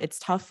do. But it's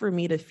tough for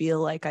me to feel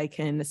like I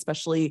can,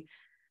 especially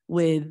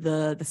with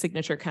the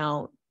signature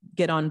count,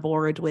 get on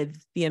board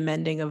with the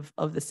amending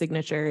of the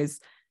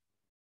signatures,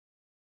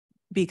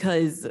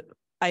 because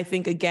I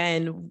think,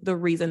 again, the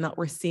reason that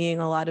we're seeing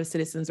a lot of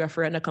citizens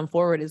referenda come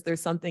forward is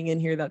there's something in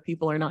here that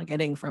people are not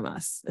getting from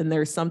us. And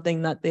there's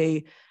something that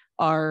they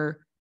are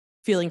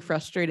feeling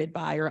frustrated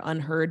by or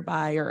unheard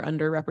by or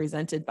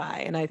underrepresented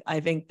by. And I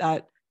think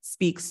that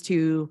speaks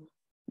to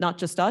not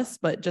just us,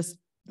 but just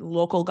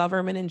local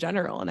government in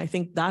general. And I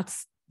think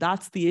that's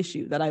the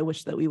issue that I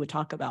wish that we would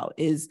talk about,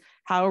 is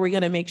how are we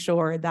going to make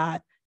sure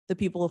that the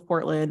people of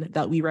Portland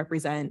that we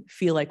represent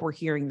feel like we're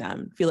hearing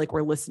them, feel like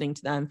we're listening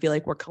to them, feel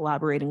like we're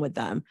collaborating with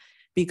them,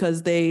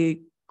 because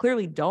they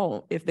clearly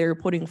don't if they're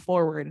putting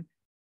forward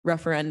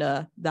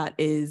referenda that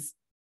is,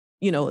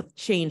 you know,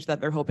 change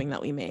that they're hoping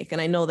that we make. And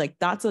I know like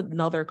that's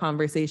another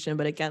conversation,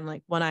 but again,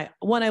 like one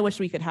I wish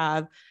we could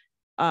have.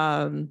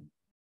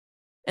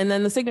 And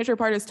then the signature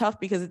part is tough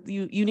because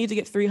you need to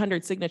get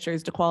 300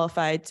 signatures to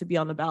qualify to be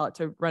on the ballot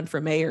to run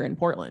for mayor in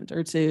Portland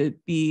or to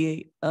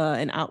be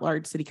an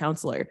at-large city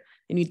councilor.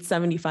 You need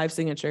 75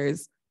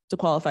 signatures to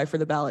qualify for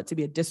the ballot to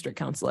be a district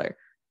councilor.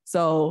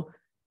 So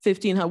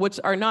 1,500,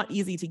 which are not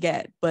easy to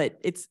get, but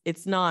it's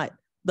not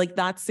like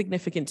that's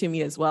significant to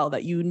me as well,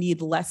 that you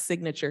need less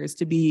signatures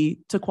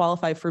to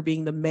qualify for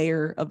being the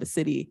mayor of a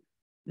city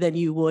than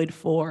you would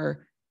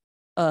for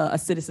a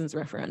citizens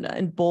referenda,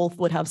 and both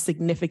would have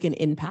significant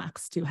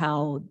impacts to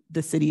how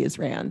the city is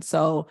ran.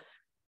 So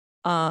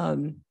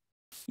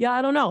yeah,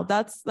 I don't know.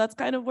 That's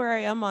kind of where I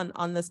am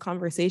on this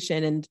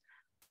conversation. And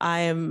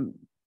I am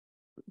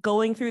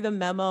going through the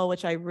memo,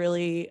 which I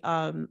really,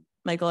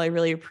 Michael, I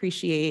really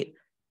appreciate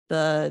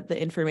the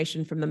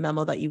information from the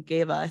memo that you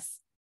gave us.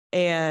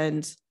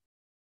 And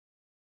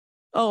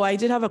oh, I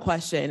did have a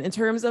question in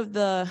terms of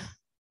the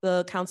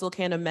council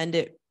can amend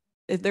it.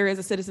 If there is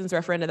a citizens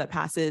referenda that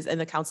passes and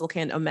the council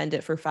can amend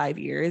it for 5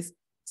 years,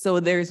 so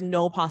there's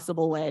no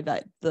possible way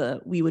that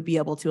we would be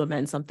able to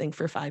amend something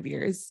for 5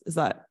 years. Is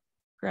that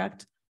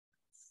correct?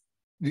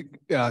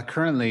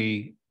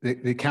 Currently,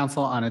 the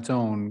council on its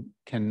own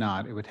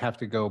cannot. It would have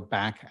to go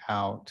back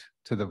out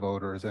to the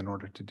voters in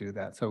order to do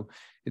that. So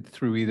it's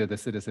through either the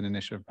citizen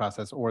initiative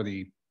process or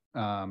the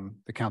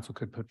council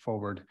could put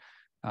forward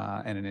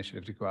an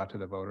initiative to go out to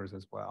the voters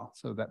as well.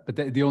 So that,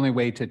 but the only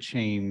way to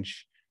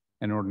change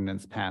an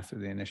ordinance passed through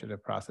the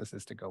initiative process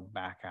is to go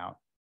back out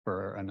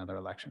for another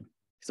election.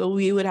 So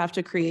we would have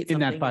to create in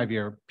something that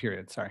 5-year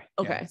period. Sorry.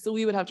 Okay, Yeah. so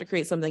we would have to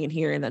create something in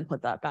here and then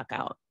put that back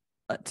out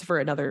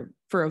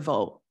for a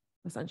vote,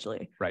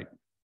 essentially. Right.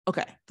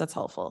 Okay, that's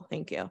helpful.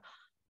 Thank you.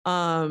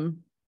 Yeah,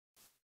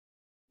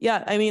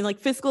 I mean, like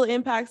fiscal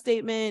impact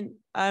statement,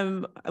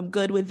 I'm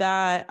good with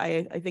that.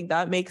 I think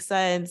that makes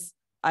sense.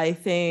 I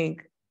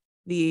think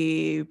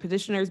the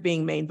petitioners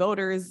being main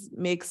voters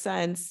makes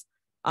sense.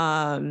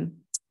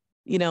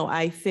 You know,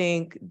 I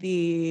think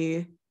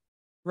the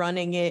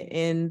running it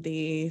in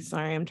the,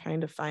 sorry, I'm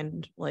trying to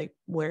find like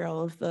where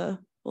all of the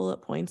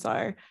bullet points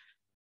are.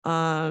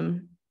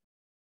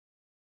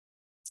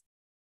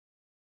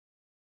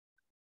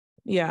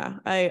 Yeah,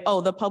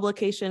 the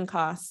publication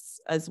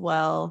costs as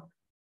well,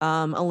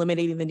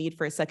 eliminating the need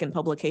for a second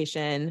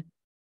publication.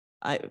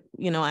 I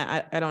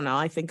don't know.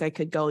 I think I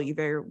could go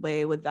either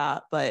way with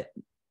that, but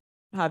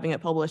having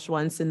it published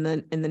once in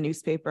the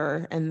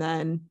newspaper and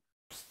then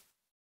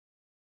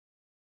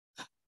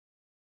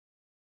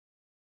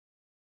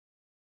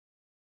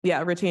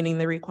retaining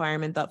the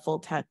requirement that full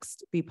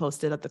text be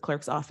posted at the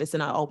clerk's office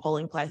and at all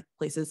polling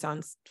places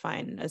sounds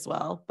fine as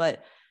well.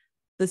 But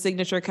the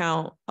signature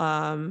count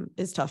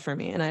is tough for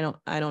me, and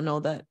I don't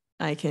know that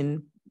I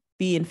can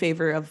be in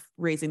favor of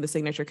raising the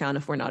signature count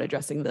if we're not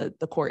addressing the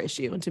core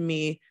issue. And to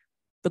me,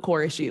 the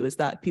core issue is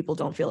that people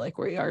don't feel like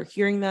we are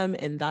hearing them,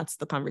 and that's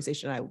the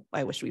conversation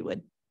I wish we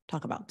would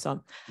talk about. So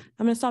I'm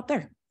going to stop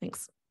there.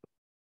 Thanks.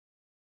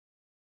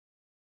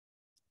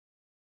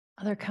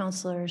 Other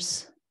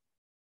counselors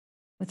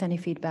with any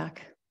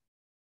feedback?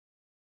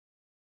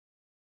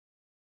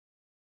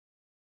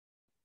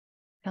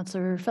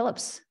 Councilor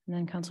Phillips and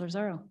then Councilor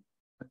Zarrow.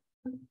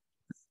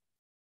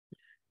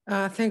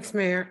 Thanks,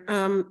 Mayor.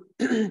 I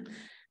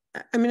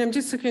mean, I'm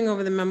just looking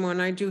over the memo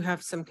and I do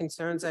have some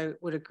concerns. I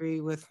would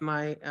agree with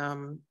my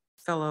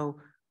fellow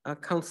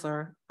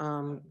Councilor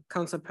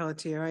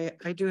Pelletier.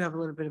 I do have a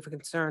little bit of a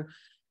concern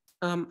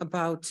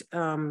about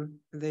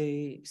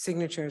the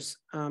signatures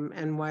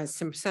and why it's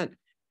 10%.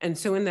 And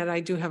so in that,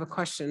 I do have a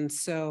question.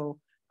 So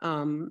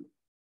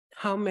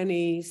how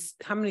many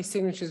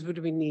signatures would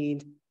we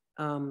need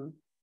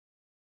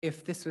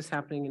if this was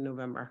happening in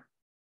November?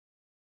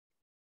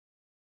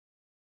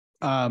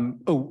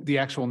 The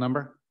actual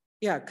number?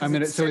 Yeah. I'm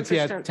gonna, so it's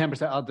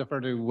 10%. I'll defer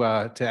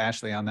to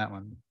Ashley on that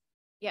one.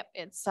 Yep,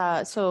 it's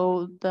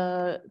so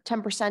the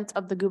 10%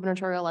 of the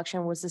gubernatorial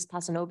election was this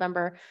past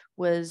November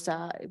was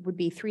would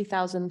be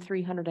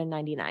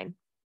 3,399.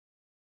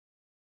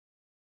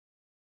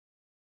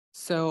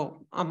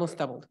 So almost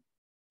doubled,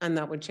 and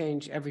that would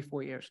change every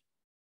 4 years.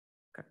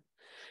 Okay.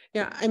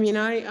 Yeah, I mean,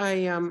 I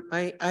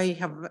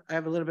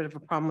have a little bit of a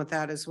problem with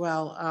that as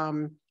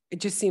well. It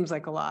just seems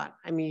like a lot.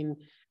 I mean,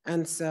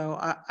 and so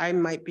I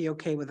might be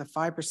okay with a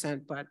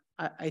 5%, but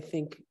I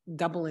think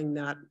doubling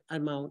that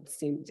amount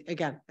seems,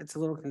 again, it's a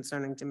little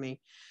concerning to me.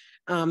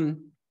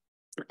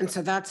 And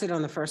so that's it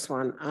on the first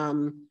one.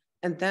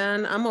 And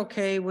then I'm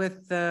okay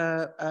with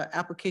the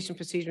application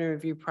procedure and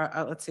review.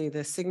 Let's see,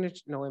 the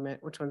signature, no, wait a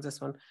minute, which one's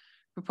this one?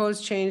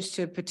 Proposed change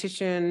to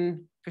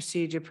petition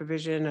procedure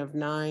provision of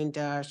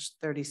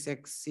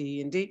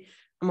 9-36C and D.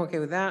 I'm okay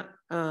with that.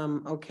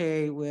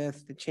 Okay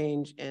with the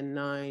change in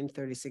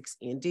 9-36E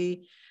and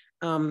D.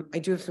 I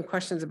do have some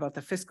questions about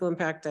the fiscal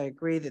impact. I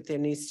agree that there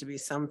needs to be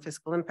some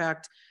fiscal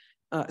impact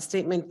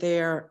statement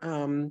there.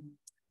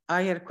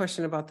 I had a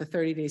question about the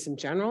 30 days in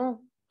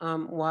general.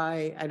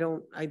 Why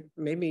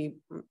maybe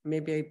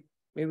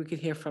we could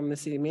hear from the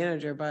city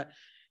manager, but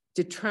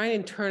to try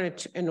and turn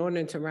an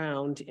ordinance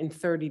around in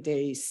 30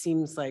 days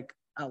seems like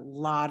a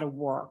lot of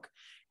work.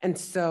 And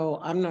so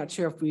I'm not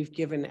sure if we've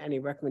given any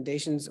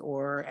recommendations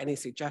or any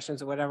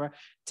suggestions or whatever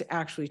to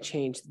actually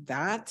change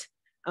that.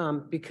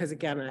 Because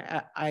again,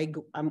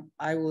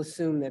 I will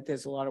assume that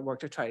there's a lot of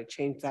work to try to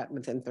change that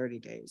within 30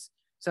 days.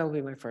 So that'll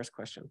be my first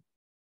question.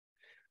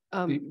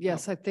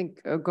 Yes, I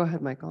think, go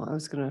ahead, Michael. I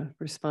was going to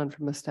respond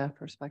from a staff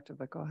perspective,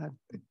 but go ahead.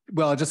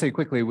 Well, I'll just say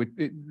quickly,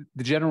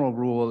 the general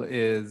rule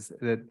is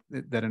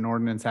that an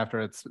ordinance, after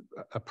it's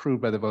approved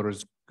by the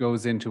voters,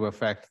 goes into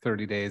effect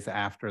 30 days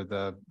after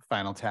the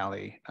final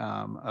tally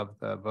of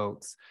the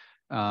votes.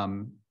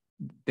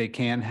 They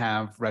can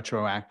have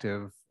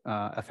retroactive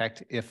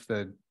effect if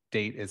the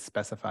date is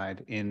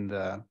specified in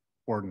the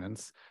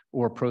ordinance,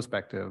 or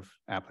prospective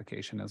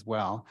application as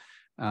well.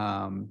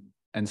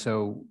 And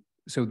so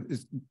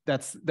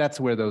that's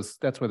where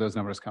those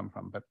numbers come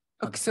from. But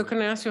okay, so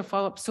can I ask you a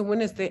follow-up? So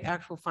when is the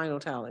actual final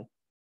tally?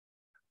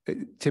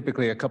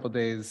 Typically a couple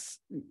days.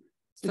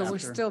 So we're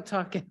still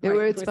talking.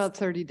 It's about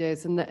 30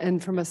 days.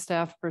 And from a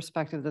staff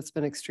perspective, that's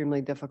been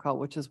extremely difficult,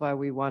 which is why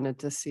we wanted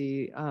to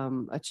see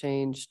a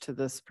change to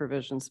this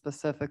provision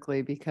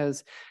specifically,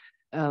 because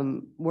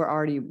we're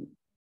already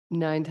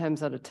 9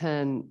 times out of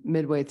 10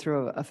 midway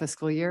through a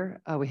fiscal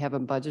year. We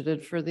haven't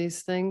budgeted for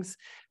these things.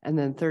 And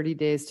then 30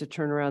 days to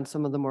turn around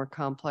some of the more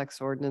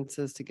complex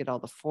ordinances to get all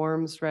the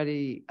forms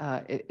ready.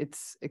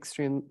 It's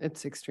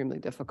extremely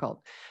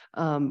difficult,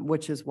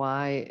 which is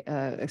why,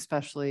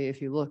 especially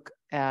if you look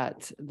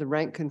at the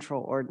rent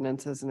control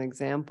ordinance as an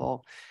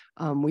example,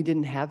 we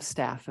didn't have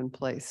staff in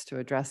place to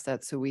address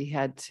that. So we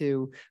had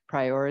to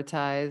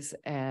prioritize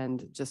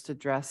and just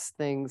address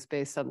things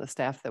based on the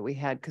staff that we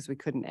had, because we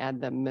couldn't add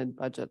them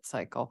mid-budget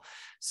cycle.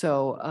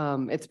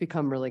 So it's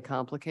become really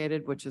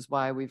complicated, which is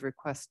why we've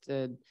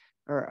requested,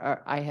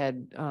 or I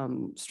had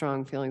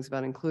strong feelings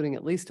about including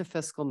at least a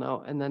fiscal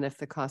note. And then if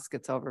the cost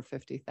gets over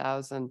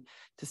 50,000,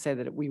 to say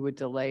that we would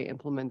delay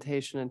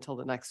implementation until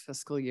the next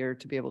fiscal year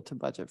to be able to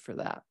budget for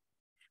that.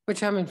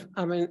 Which I'm in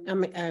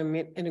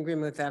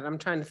agreement with that. I'm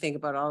trying to think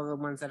about all the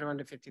ones that are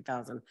under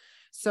 50,000.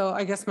 So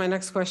I guess my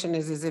next question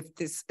is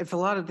if a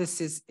lot of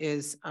this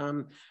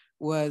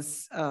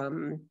was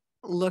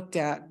looked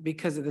at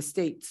because of the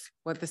states,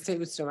 what the state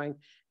was doing.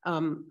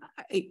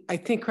 I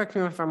think, correct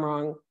me if I'm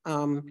wrong,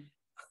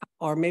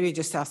 or maybe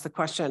just ask the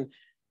question,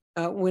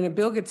 when a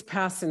bill gets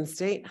passed in the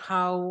state,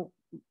 how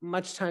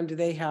much time do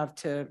they have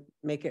to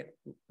make it,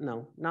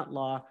 no, not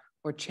law,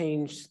 or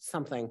change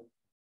something?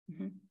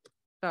 Mm-hmm.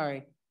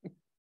 Sorry.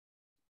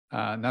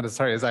 Not as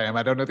sorry as I am.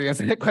 I don't know the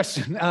answer to that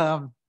question.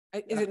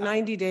 Is it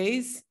 90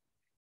 days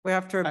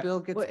after a bill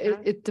gets passed?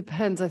 It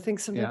depends. I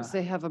think sometimes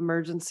they have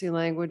emergency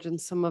language in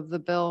some of the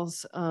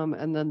bills.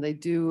 And then they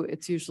do,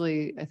 it's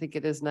usually, I think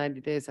it is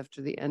 90 days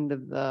after the end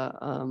of the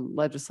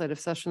legislative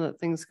session that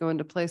things go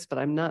into place, but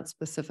I'm not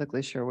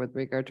specifically sure with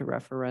regard to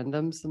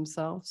referendums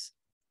themselves.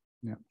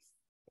 Yeah.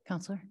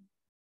 Counselor,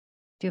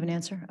 do you have an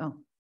answer? Oh.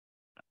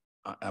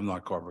 I'm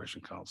not Corporation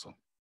Counsel.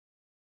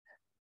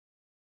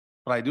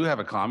 But I do have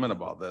a comment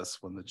about this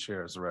when the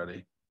chair is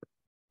ready.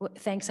 Well,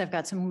 thanks. I've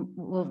got some,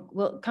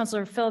 well,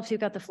 Councilor Phillips,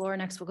 you've got the floor.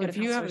 Next, we'll go to. If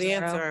you have the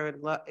answer, I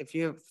would love, if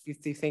you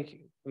think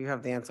you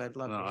have the answer, I'd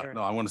love to hear it.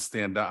 No, I want to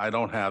stand down. I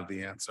don't have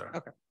the answer.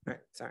 Okay, all right,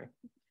 sorry.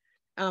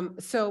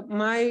 So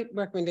my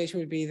recommendation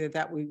would be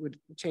that we would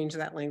change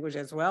that language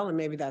as well, and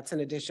maybe that's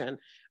an addition.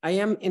 I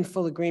am in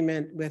full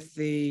agreement with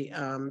the,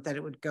 that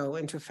it would go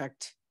into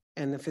effect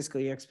in the fiscal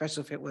year,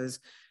 especially if it was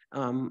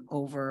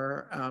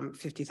over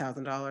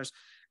 $50,000.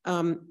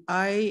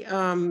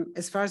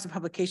 As far as the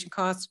publication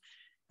cost,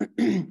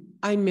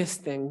 I miss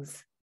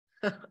things.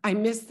 I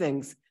miss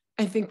things.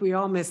 I think we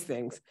all miss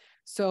things.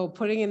 So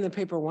putting in the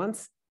paper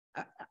once,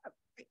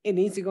 it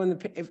needs to go in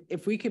the,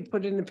 if we could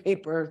put it in the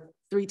paper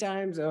 3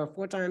 times or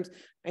 4 times,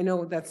 I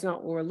know that's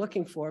not what we're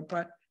looking for,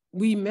 but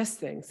we miss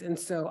things. And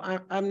so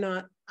I'm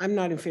not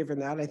in favor of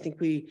that. I think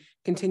we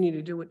continue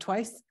to do it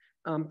twice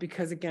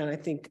because again, I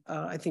think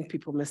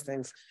people miss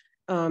things.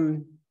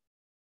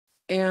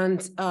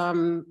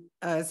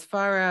 As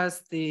far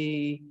as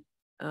the,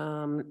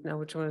 now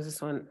which one is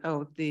this one?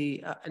 Oh,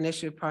 the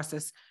initiative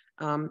process,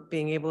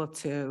 being able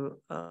to,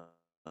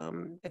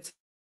 it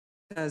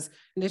says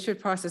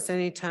initiative process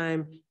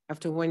anytime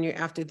after 1 year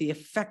after the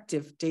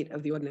effective date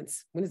of the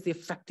ordinance. When is the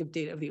effective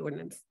date of the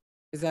ordinance?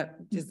 Does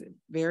it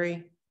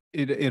vary?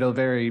 It'll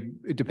vary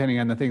depending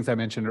on the things I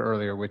mentioned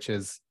earlier, which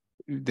is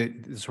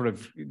the sort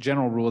of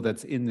general rule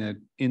that's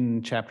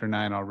in chapter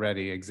 9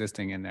 already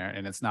existing in there,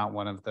 and it's not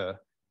one of the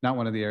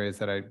areas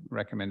that I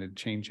recommended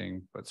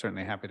changing, but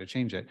certainly happy to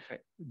change it.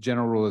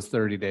 General rule is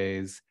 30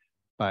 days,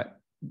 but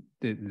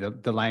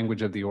the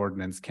language of the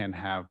ordinance can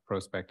have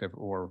prospective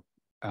or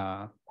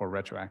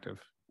retroactive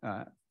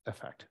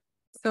effect.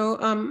 So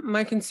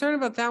my concern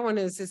about that one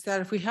is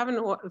that if we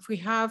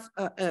have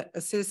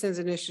a citizens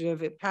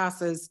initiative, it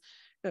passes,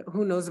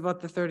 who knows about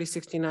the 30,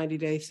 60, 90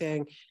 day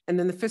thing, and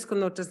then the fiscal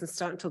note doesn't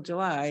start until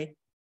July,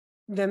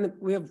 then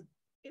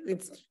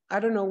I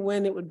don't know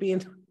when it would be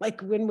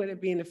when would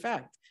it be in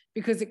effect?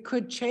 Because it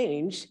could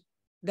change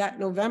that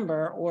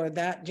November or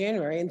that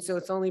January. And so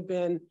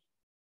the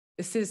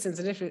citizens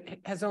initiative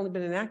has only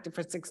been enacted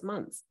for 6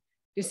 months.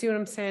 Do you see what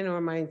I'm saying, or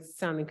am I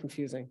sounding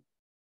confusing?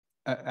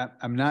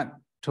 I'm not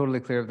totally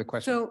clear of the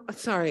question. So,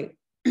 sorry,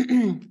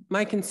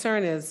 my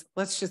concern is,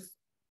 let's just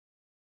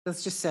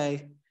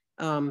say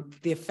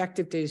the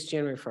effective date is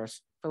January 1st,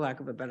 for lack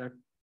of a better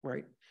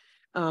word.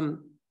 Wait a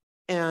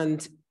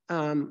minute,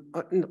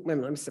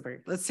 let me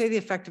separate. Let's say the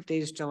effective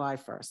date is July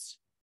 1st,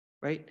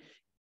 right?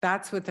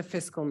 That's with the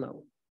fiscal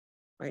note.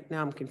 Right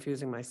now I'm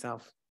confusing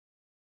myself.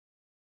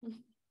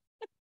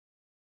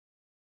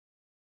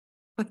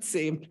 Let's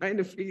see, I'm trying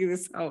to figure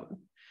this out.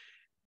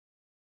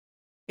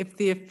 If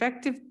the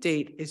effective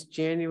date is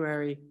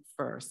January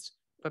 1st,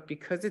 but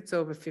because it's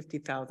over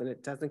 50,000,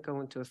 it doesn't go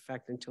into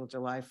effect until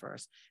July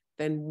 1st,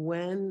 then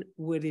when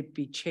would it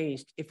be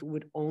changed if it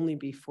would only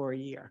be for a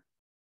year?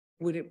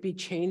 Would it be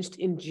changed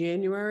in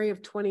January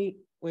of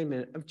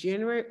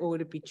January, or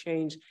would it be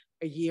changed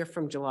a year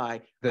from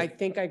July? I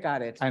think I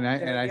got it. I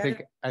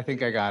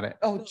think I got it.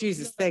 Oh,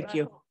 Jesus, thank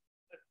you.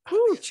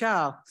 Ooh,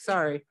 child,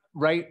 sorry.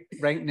 Right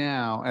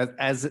now,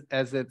 as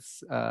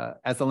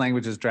the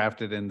language is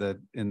drafted in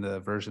the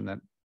version that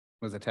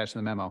was attached to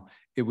the memo,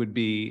 it would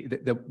be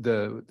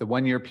the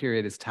 1 year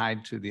period is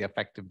tied to the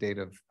effective date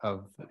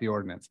of the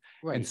ordinance.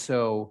 Right. And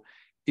so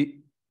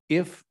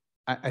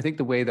I think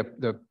the way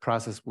the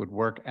process would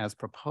work as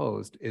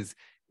proposed is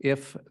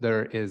if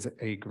there is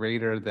a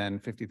greater than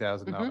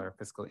 $50,000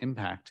 fiscal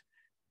impact,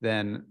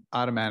 then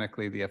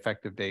automatically the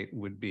effective date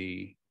would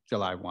be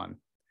July 1.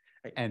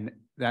 Right. And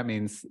that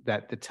means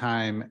that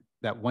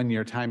that 1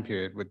 year time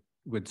period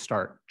would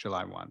start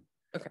July 1.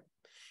 Okay.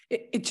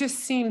 It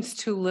just seems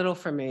too little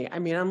for me. I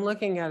mean, I'm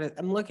looking at it.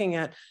 I'm looking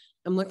at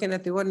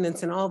the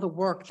ordinance and all the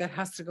work that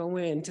has to go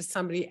into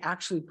somebody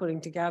actually putting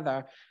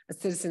together a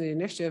citizen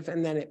initiative,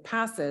 and then it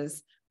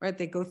passes, right?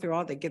 They go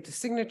through they get the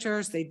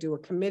signatures, they do a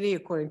committee.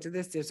 According to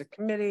this, there's a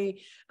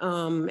committee,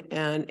 and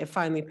it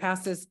finally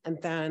passes.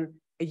 And then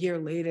a year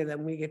later,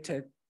 then we get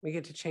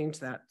to change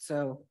that.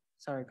 So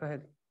sorry, go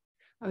ahead.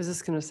 I was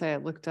just going to say, I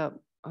looked up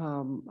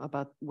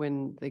about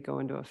when they go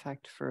into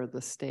effect for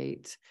the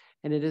state,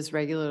 and it is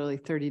regularly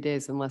 30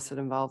 days unless it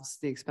involves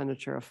the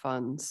expenditure of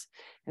funds.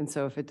 And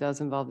so if it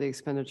does involve the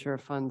expenditure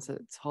of funds,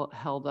 it's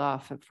held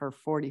off for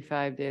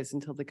 45 days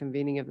until the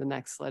convening of the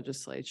next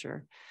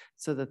legislature,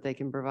 so that they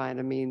can provide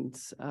a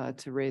means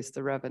to raise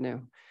the revenue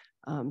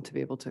to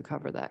be able to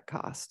cover that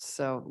cost.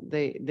 So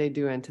they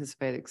do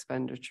anticipate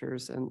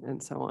expenditures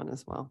and so on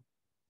as well.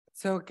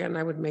 So again,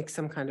 I would make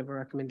some kind of a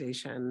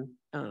recommendation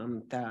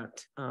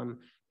that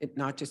it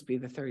not just be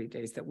the 30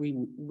 days, that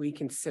we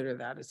consider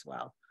that as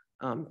well,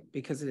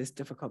 because it is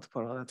difficult to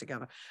put all that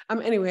together.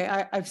 Anyway,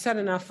 I've said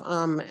enough,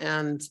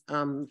 and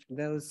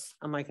those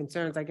are my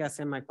concerns, I guess,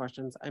 and my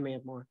questions. I may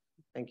have more.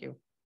 Thank you.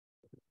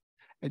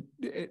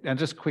 I'll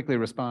just quickly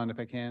respond if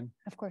I can.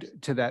 Of course.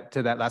 To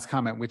that last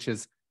comment, which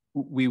is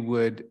we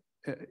would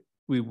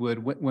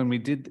when we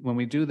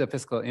do the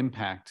fiscal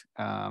impact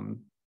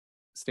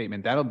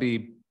statement, that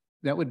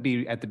would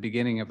be at the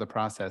beginning of the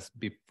process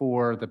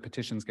before the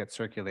petitions get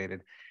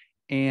circulated.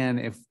 And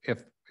if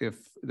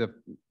the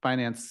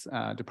finance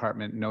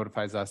department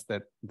notifies us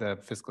that the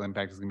fiscal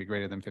impact is going to be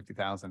greater than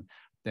 50,000,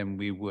 then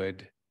we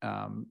would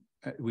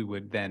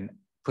then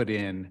put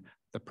in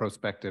the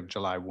prospective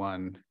July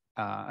 1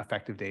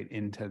 effective date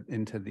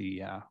into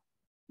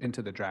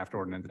the draft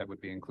ordinance that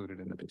would be included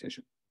in the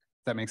petition.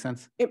 Does that make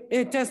sense?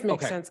 It does make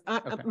Okay. sense.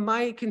 Okay.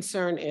 My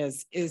concern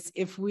is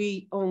if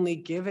we only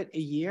give it a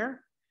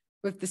year,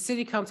 if the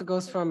city council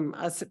goes from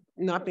us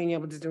not being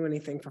able to do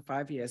anything for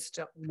 5 years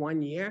to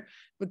 1 year,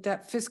 with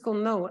that fiscal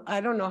note, I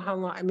don't know how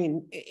long, I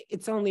mean,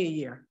 it's only a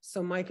year.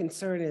 So my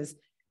concern is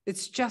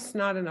it's just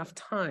not enough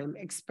time,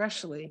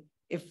 especially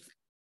if,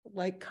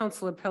 like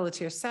Councilor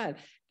Pelletier said,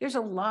 there's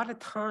a lot of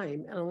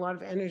time and a lot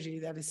of energy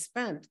that is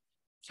spent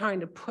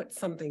trying to put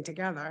something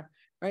together,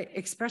 right?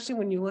 Especially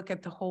when you look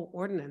at the whole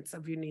ordinance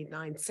of you need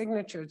 9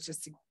 signatures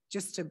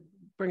just to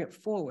bring it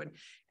forward.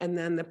 And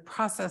then the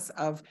process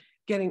of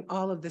getting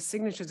all of the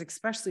signatures,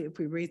 especially if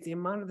we raise the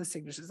amount of the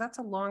signatures, that's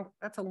a long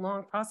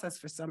process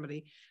for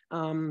somebody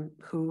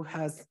who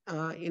has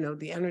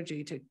the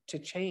energy to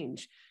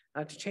change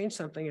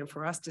something. And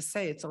for us to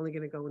say it's only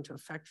going to go into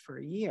effect for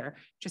a year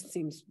just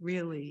seems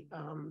really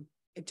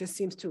it just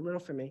seems too little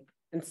for me.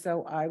 And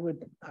so I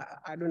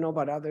don't know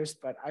about others,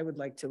 but I would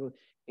like to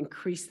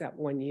increase that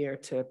 1 year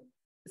to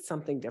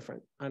something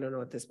different. I don't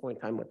know at this point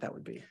in time what that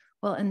would be.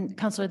 Well, and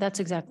Counselor, that's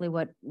exactly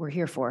what we're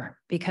here for,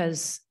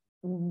 because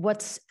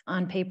what's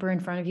on paper in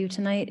front of you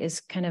tonight is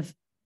kind of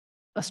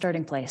a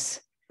starting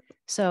place.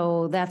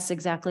 So that's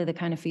exactly the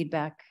kind of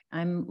feedback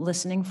I'm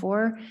listening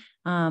for.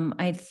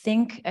 I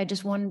think I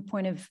just one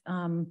point of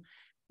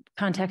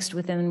context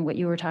within what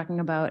you were talking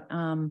about.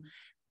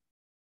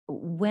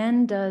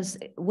 When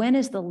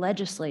is the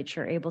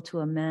legislature able to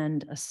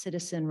amend a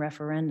citizen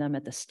referendum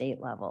at the state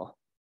level?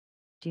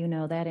 Do you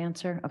know that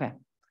answer? Okay.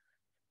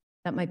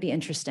 That might be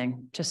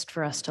interesting just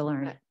for us to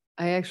learn.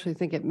 I actually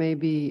think it may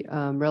be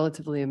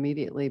relatively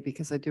immediately,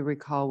 because I do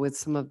recall with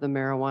some of the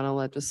marijuana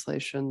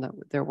legislation that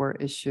there were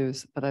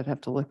issues, but I'd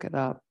have to look it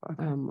up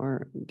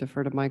or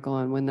defer to Michael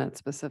on when that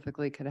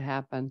specifically could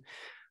happen.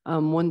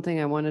 One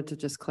thing I wanted to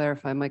just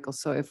clarify, Michael,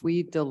 so if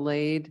we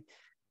delayed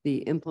the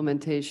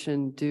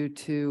implementation due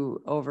to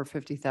over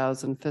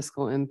 50,000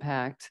 fiscal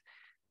impact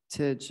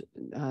to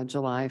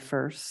July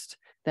 1st,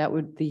 that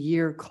would, the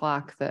year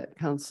clock that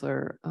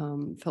Councillor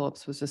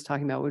Phillips was just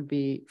talking about would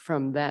be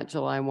from that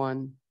July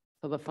 1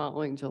 to the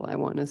following July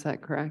 1. Is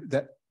that correct?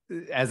 That,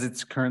 as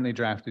it's currently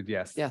drafted,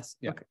 yes. Yes.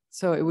 Yeah. Okay.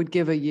 So it would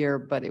give a year,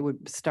 but it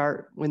would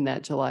start when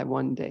that July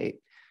 1 date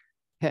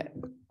hit.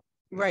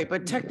 Right,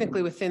 but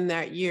technically within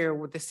that year,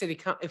 with the city,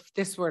 if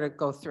this were to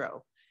go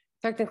through,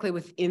 technically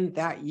within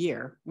that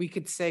year, we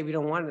could say we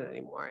don't want it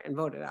anymore and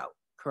vote it out,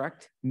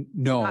 correct?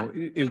 No, Not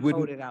it vote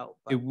wouldn't. it out.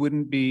 It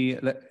wouldn't be,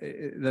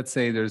 let's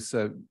say there's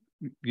a,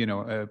 you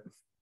know,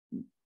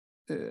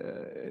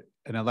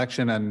 an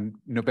election on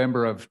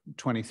November of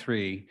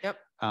 23. Yep.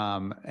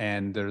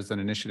 And there's an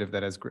initiative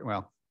that has,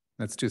 well,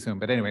 that's too soon,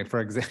 but anyway,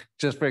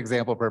 just for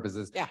example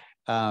purposes. Yeah.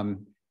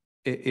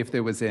 If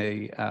there was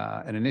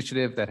an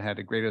initiative that had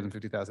a greater than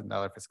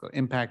 $50,000 fiscal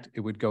impact, it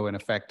would go in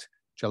effect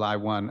July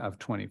 1 of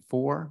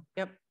 24.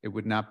 Yep. It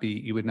would not be,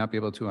 you would not be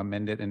able to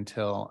amend it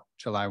until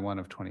July 1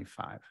 of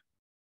 25.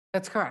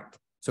 That's correct.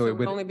 So it would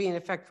would only be in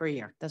effect for a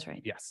year. That's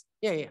right. Yes.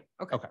 Yeah, yeah,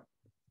 okay. Okay.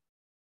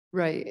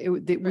 Right.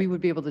 We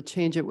would be able to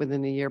change it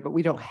within a year, but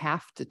we don't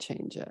have to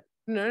change it.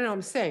 No,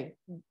 I'm saying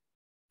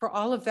for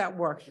all of that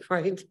work,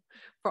 right?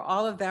 For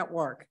all of that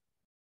work.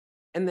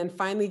 And then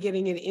finally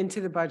getting it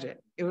into the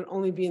budget, it would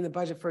only be in the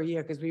budget for a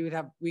year because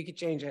we could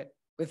change it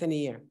within a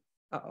year.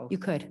 Uh-oh. You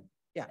could.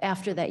 Yeah.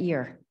 After that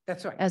year.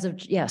 That's right. As of,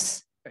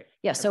 yes. Right.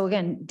 Yeah. So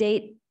again,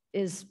 date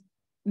is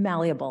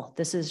malleable.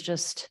 This is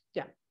just.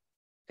 Yeah.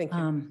 Thank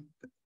you.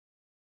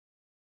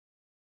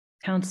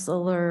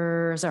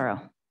 Councilor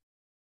Zarro.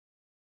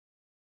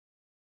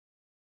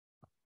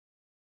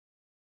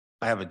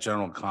 I have a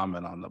general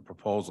comment on the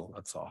proposal,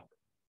 that's all.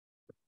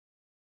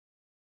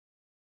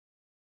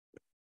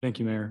 Thank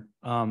you, Mayor.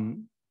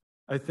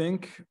 I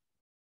think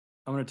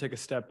I'm going to take a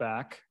step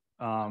back.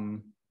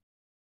 I'm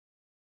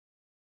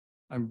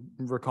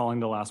recalling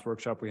the last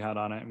workshop we had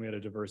on it, and we had a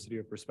diversity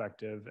of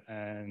perspective.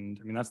 And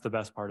I mean, that's the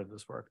best part of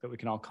this work, that we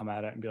can all come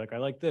at it and be like, I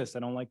like this, I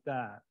don't like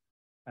that.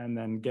 And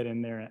then get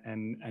in there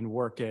and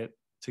work it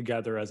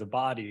together as a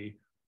body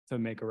to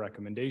make a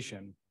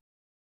recommendation,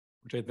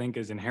 which I think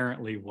is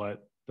inherently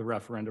what the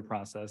referenda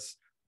process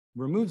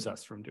removes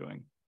us from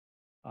doing,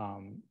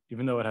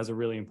 even though it has a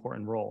really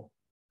important role.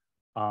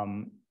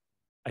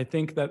 I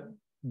think that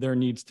there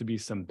needs to be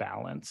some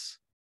balance.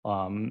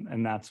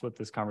 And that's what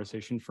this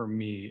conversation for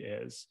me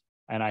is.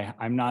 And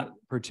I'm not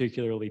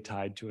particularly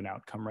tied to an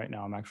outcome right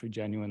now. I'm actually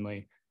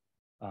genuinely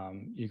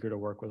eager to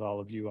work with all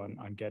of you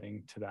on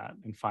getting to that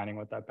and finding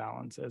what that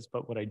balance is.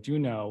 But what I do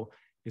know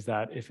is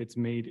that if it's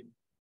made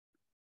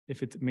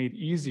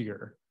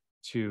easier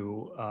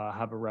to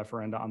have a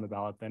referenda on the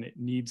ballot, then it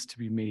needs to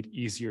be made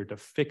easier to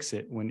fix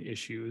it when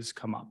issues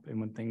come up and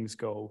when things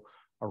go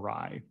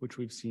awry, which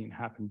we've seen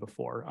happen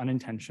before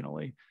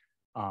unintentionally.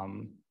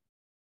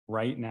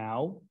 Right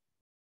now,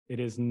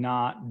 it is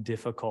not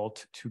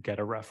difficult to get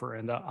a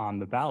referenda on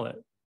the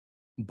ballot,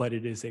 but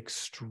it is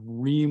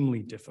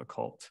extremely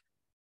difficult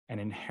and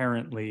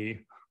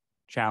inherently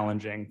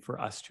challenging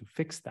for us to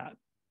fix that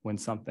when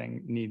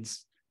something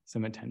needs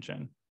some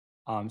attention.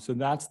 So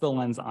that's the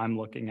lens I'm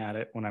looking at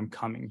it when I'm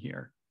coming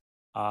here.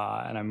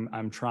 And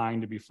I'm trying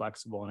to be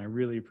flexible, and I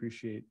really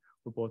appreciate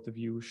what both of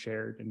you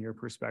shared in your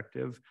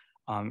perspective.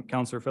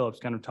 Councillor Phillips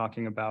kind of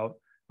talking about,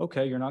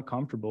 okay, you're not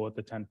comfortable with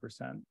the 10%.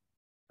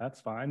 That's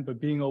fine, but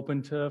being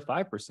open to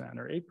 5%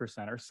 or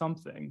 8% or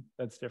something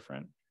that's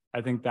different.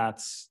 I think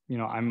that's,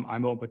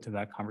 I'm open to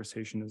that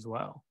conversation as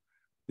well.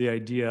 The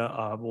idea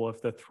of, well,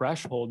 if the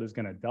threshold is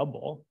going to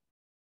double,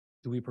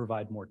 do we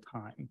provide more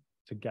time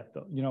to get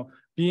the,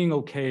 being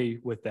okay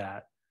with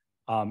that.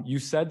 You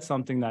said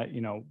something that,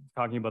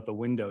 talking about the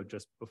window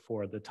just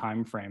before the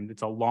time frame,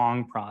 it's a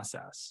long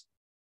process.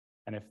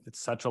 And if it's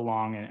such a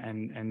long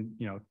and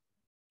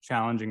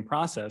challenging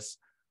process,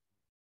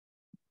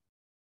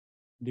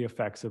 the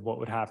effects of what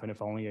would happen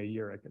if only a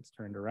year it gets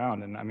turned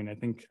around. And I mean, I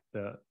think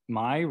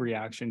my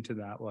reaction to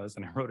that was,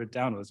 and I wrote it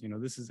down, was,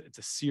 it's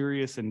a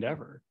serious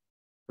endeavor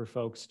for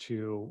folks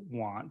to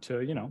want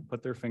to,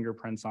 put their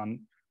fingerprints on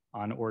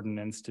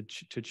ordinance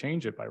to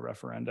change it by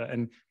referenda.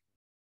 And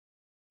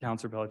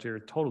Councilor Pelletier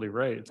is totally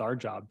right. It's our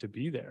job to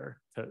be there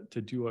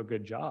to do a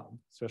good job,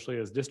 especially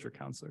as district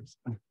councilors,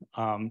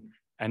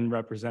 and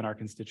represent our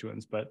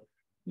constituents. But,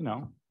 you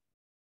know,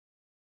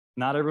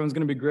 not everyone's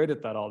going to be great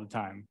at that all the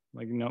time.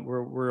 Like, you know,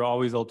 we're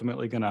always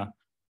ultimately going to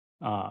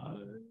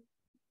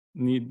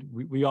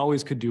we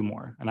always could do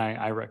more. And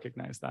I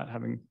recognize that,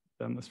 having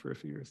done this for a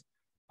few years.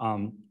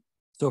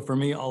 So for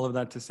me, all of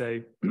that to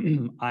say,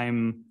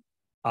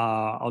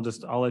 I'll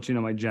let you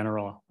know my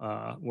general,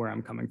 where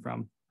I'm coming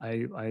from.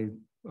 I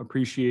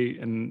appreciate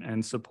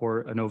and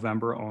support a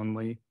November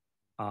only,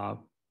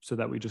 so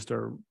that we just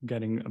are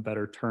getting a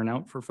better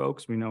turnout for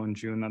folks. We know in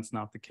June that's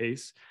not the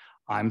case.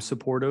 I'm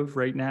supportive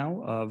right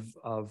now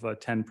of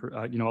 10,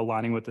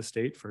 aligning with the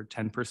state for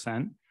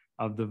 10%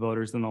 of the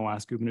voters in the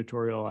last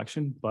gubernatorial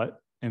election,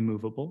 but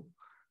immovable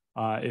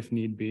if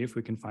need be, if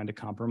we can find a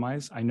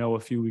compromise. I know a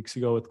few weeks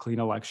ago with clean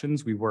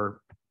elections, we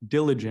were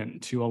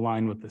diligent to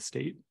align with the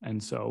state.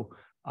 And so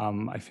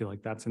I feel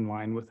like that's in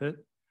line with it.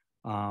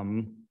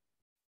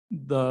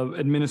 The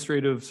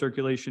administrative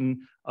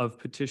circulation of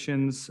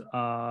petitions,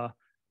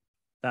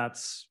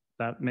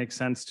 that makes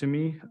sense to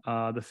me.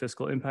 The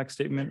fiscal impact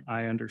statement,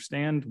 I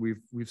understand.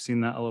 We've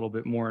seen that a little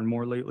bit more and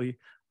more lately.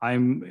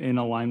 I'm in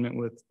alignment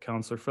with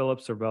Councilor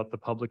Phillips about the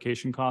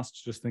publication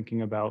costs, just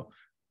thinking about,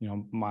 you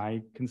know,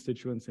 my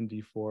constituents in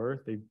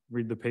D4, they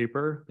read the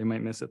paper, they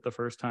might miss it the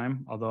first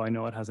time, although I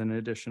know it has an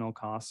additional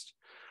cost.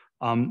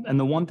 And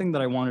the one thing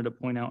that I wanted to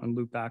point out and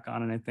loop back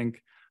on, and I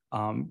think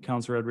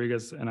Councilor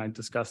Rodriguez and I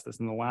discussed this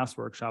in the last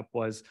workshop,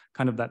 was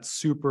kind of that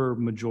super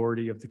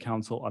majority of the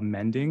council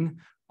amending.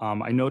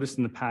 I noticed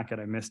in the packet,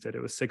 I missed it.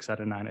 It was 6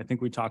 out of 9. I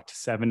think we talked to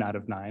 7 out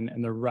of 9.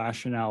 And the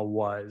rationale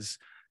was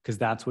because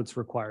that's what's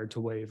required to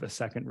waive a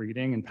second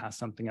reading and pass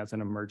something as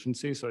an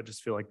emergency. So I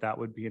just feel like that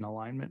would be in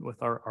alignment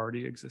with our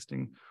already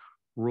existing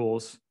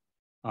rules.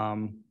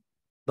 The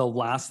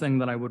last thing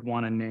that I would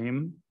want to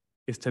name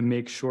is to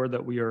make sure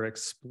that we are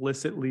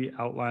explicitly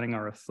outlining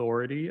our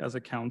authority as a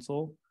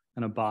council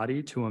and a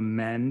body to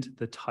amend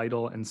the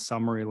title and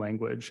summary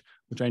language,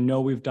 which I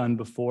know we've done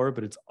before,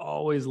 but it's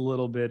always a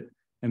little bit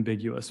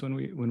ambiguous when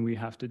we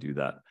have to do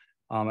that.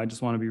 I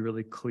just want to be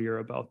really clear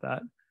about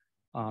that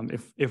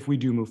if we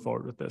do move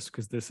forward with this,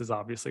 because this is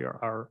obviously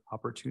our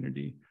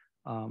opportunity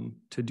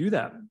to do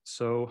that.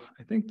 So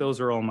I think those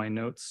are all my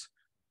notes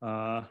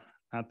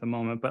at the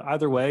moment. But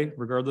either way,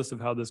 regardless of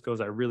how this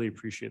goes, I really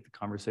appreciate the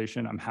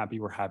conversation. I'm happy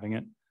we're having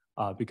it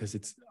because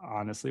it's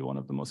honestly one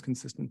of the most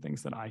consistent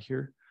things that I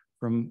hear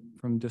from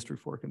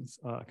District 4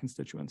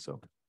 constituents. So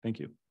thank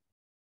you.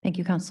 Thank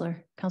you,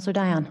 Councilor. Councilor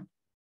Dion.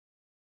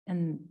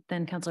 And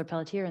then Councilor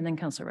Pelletier, and then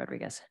Councilor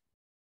Rodriguez.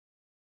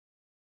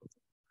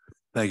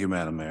 Thank you,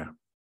 Madam Mayor.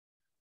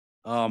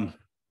 I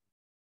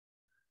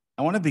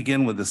want to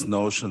begin with this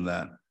notion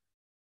that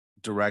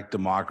direct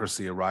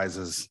democracy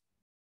arises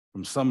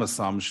from some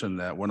assumption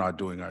that we're not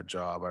doing our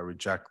job. I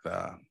reject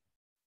that.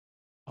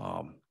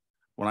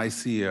 When I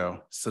see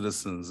a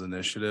citizens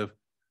initiative,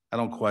 I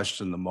don't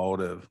question the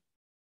motive.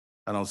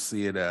 I don't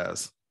see it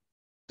as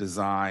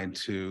designed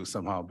to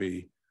somehow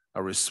be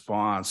a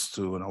response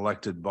to an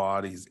elected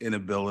body's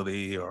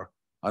inability or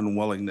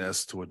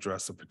unwillingness to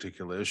address a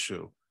particular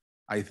issue.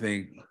 I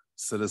think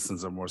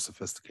citizens are more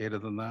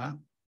sophisticated than that.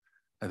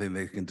 I think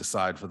they can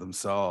decide for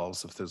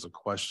themselves if there's a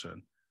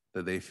question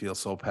that they feel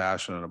so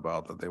passionate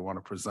about that they want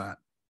to present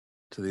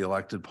to the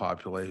elected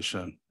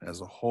population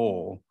as a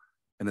whole.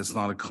 And it's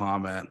not a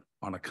comment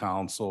on a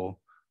council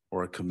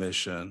or a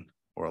commission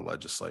or a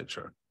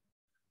legislature.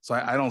 So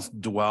I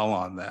don't dwell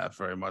on that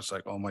very much,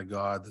 like, oh my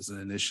God, there's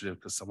an initiative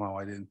because somehow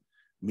I didn't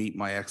meet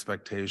my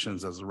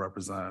expectations as a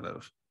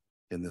representative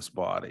in this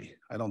body.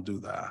 I don't do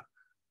that.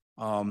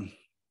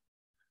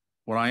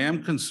 What I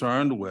am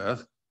concerned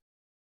with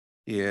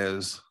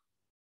is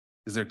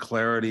there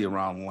clarity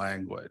around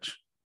language?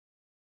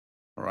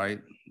 All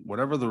right,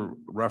 whatever the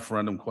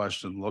referendum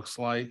question looks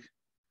like,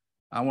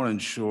 I want to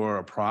ensure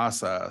a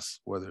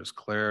process where there's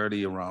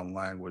clarity around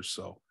language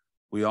so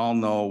we all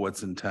know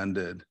what's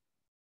intended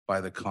by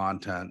the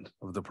content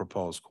of the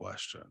proposed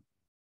question.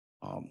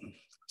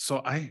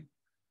 So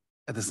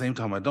at the same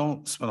time, I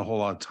don't spend a whole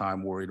lot of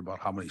time worried about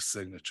how many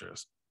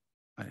signatures.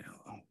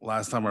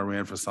 Last time I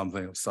ran for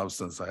something of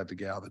substance, I had to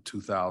gather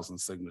 2,000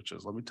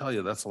 signatures. Let me tell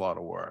you, that's a lot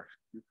of work.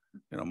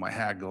 You know, my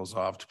hat goes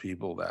off to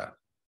people that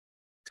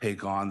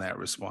take on that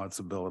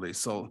responsibility.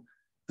 So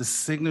the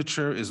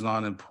signature is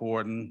not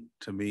important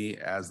to me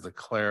as the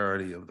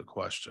clarity of the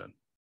question.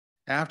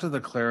 After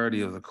the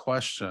clarity of the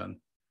question,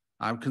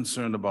 I'm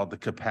concerned about the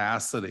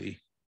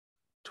capacity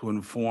to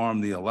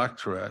inform the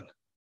electorate,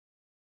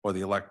 or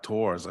the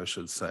electors, I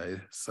should say,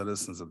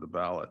 citizens of the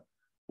ballot.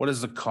 What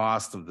is the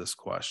cost of this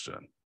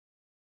question?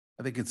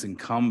 I think it's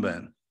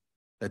incumbent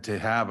that to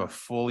have a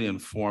fully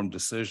informed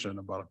decision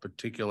about a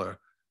particular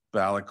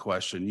ballot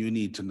question, you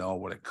need to know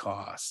what it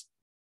costs.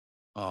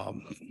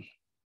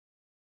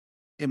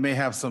 It may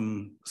have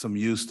some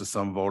use to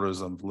some voters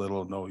and little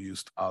or no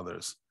use to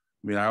others.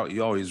 I mean,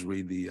 you always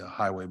read the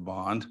highway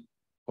bond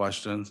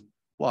questions,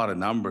 a lot of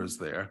numbers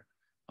there.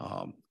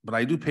 But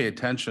I do pay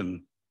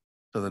attention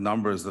to the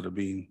numbers that are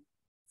being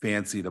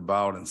fancied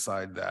about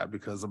inside that,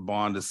 because a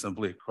bond is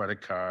simply a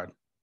credit card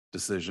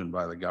decision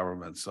by the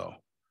government. So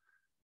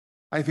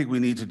I think we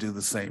need to do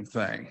the same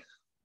thing.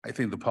 I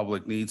think the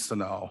public needs to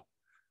know,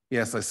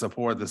 yes, I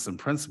support this in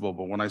principle,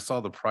 but when I saw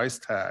the price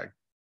tag,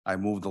 I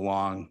moved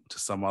along to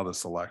some other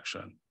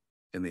selection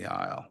in the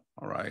aisle,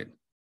 all right?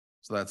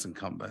 So that's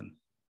incumbent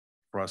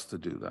for us to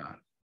do that.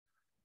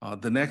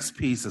 The next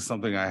piece is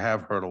something I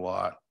have heard a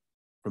lot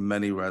from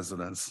many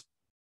residents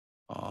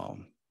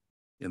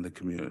in the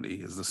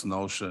community, is this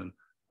notion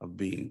of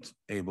being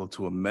able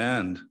to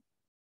amend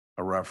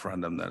a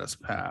referendum that has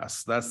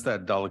passed. That's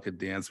that delicate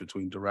dance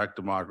between direct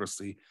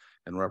democracy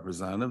and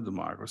representative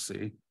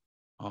democracy.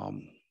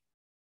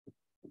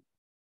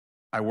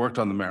 I worked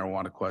on the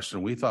marijuana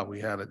question. We thought we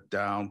had it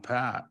down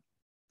pat.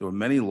 There were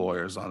many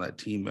lawyers on that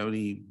team,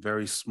 many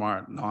very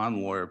smart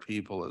non-lawyer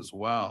people as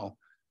well.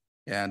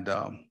 And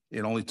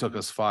it only took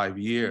us 5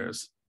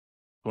 years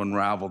to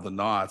unravel the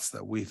knots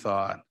that we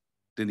thought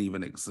didn't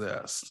even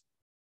exist.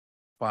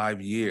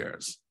 5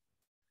 years.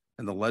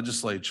 And the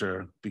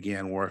legislature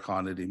began work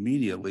on it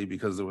immediately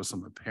because there was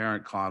some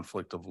apparent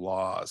conflict of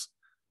laws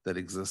that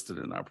existed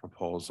in our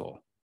proposal.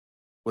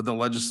 What the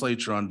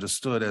legislature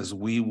understood, as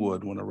we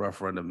would when a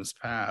referendum is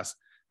passed,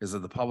 is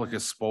that the public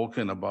has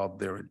spoken about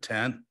their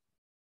intent,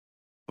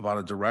 about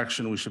a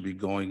direction we should be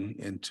going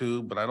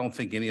into, but I don't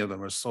think any of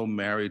them are so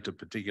married to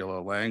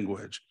particular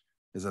language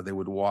is that they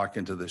would walk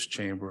into this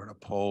chamber and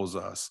oppose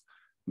us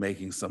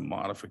making some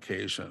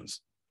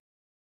modifications.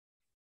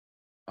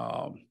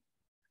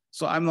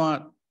 So I'm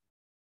not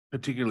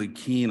particularly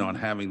keen on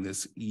having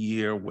this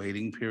year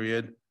waiting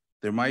period.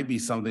 There might be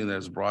something that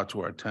is brought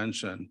to our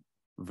attention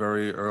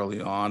very early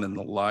on in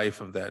the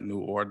life of that new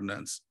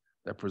ordinance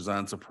that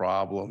presents a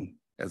problem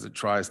as it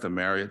tries to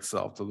marry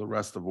itself to the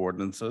rest of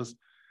ordinances.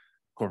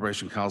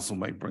 Corporation Council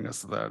might bring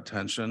us to that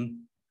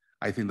attention.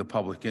 I think the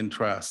public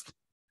interest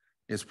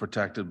is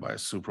protected by a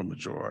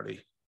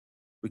supermajority.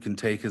 We can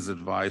take his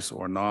advice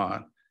or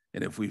not,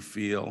 and if we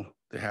feel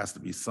there has to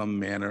be some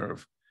manner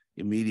of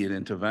immediate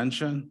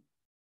intervention,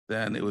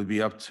 then it would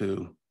be up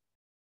to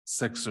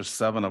 6 or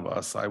 7 of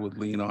us. I would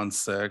lean on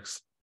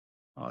 6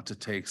 to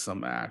take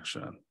some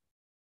action.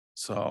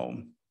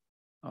 So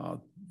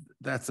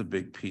that's a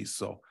big piece.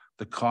 So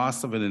the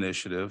cost of an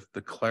initiative,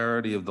 the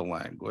clarity of the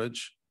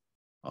language,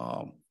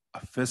 a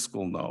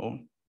fiscal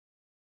note.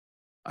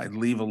 I'd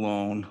leave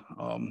alone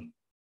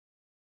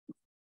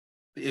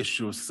the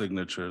issue of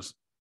signatures.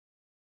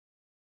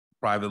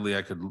 Privately,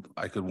 I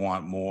could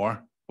want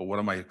more, but what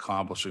am I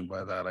accomplishing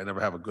by that? I never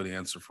have a good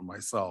answer for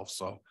myself.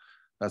 So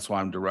that's why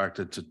I'm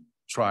directed to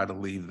try to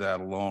leave that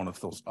alone if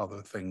those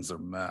other things are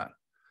met.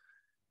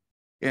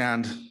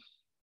 And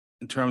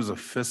in terms of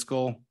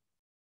fiscal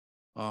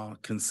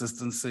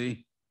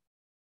consistency,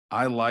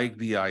 I like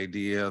the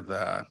idea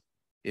that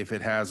if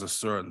it has a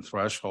certain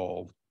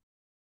threshold,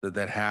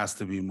 that has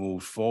to be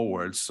moved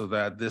forward so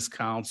that this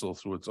council,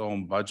 through its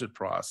own budget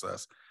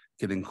process,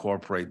 can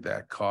incorporate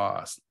that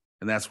cost.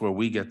 And that's where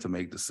we get to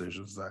make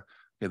decisions that,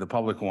 okay, the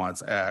public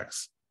wants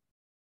X.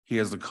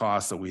 Here's the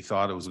cost that we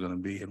thought it was going to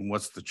be, and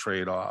what's the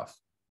trade-off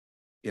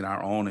in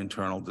our own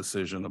internal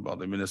decision about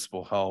the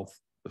municipal health,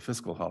 the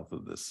fiscal health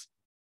of this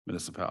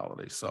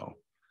municipality. So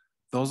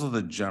those are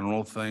the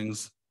general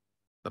things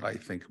that I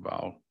think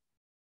about.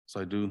 So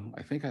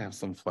I think I have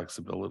some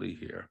flexibility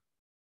here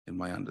in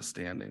my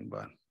understanding,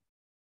 but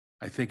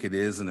I think it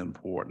is an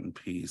important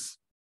piece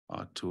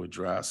to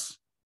address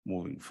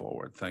moving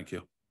forward. Thank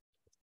you.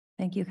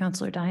 Thank you,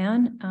 Councillor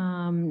Dion.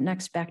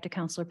 Next, back to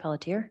Councillor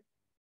Pelletier.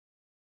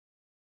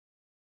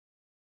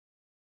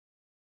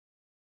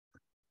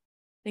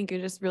 Thank you.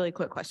 Just really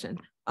quick question.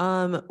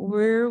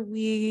 Were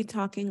we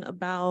talking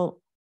about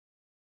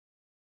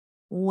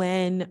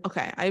when,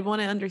 okay, I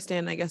want to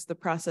understand, I guess, the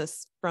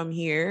process from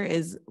here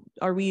is,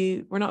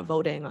 we're not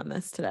voting on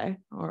this today?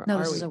 Or no,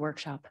 this is a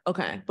workshop.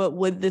 Okay, but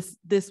would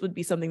this would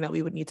be something that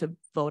we would need to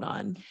vote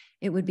on?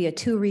 It would be a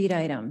 2-read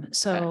item.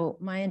 So okay.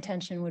 My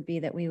intention would be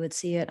that we would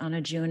see it on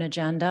a June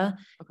agenda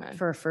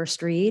for a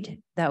first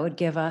read. That would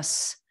give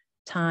us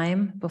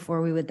time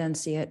before we would then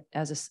see it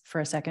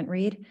for a second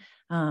read.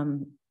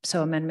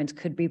 So amendments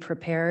could be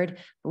prepared,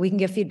 but we can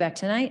give feedback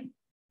tonight.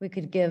 We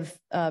could give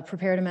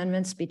prepared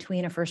amendments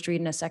between a first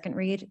read and a second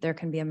read. There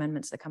can be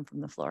amendments that come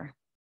from the floor.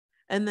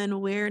 And then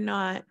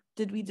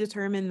did we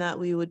determine that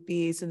we would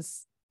be,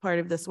 since part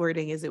of this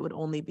wording is it would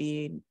only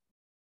be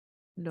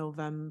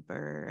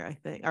November, I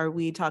think. Are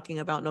we talking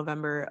about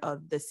November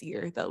of this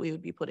year that we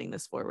would be putting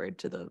this forward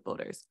to the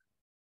voters?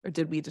 Or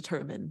did we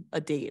determine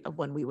a date of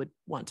when we would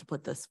want to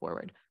put this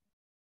forward?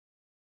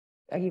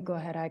 You go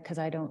ahead, because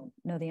I don't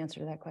know the answer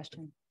to that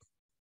question.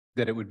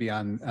 That it would be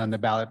on the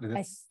ballot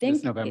this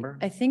November?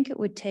 I think it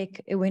would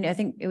take, I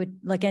think it would,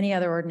 like any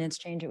other ordinance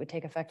change, it would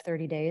take effect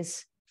 30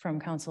 days from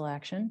council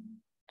action.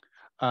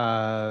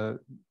 So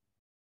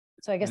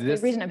I guess the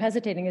reason I'm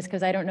hesitating is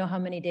because I don't know how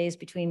many days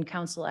between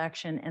council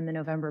action and the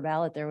November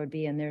ballot there would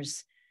be, and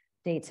there's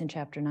dates in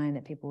Chapter 9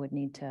 that people would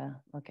need to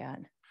look at.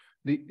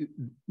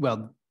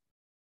 Well,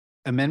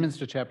 amendments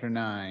to Chapter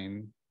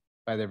 9,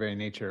 by their very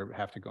nature,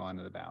 have to go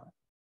onto the ballot.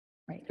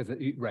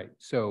 Right. Right.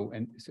 So,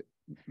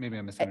 maybe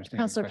I'm misunderstanding.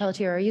 Councillor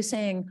Pelletier, are you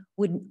saying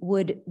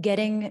would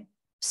getting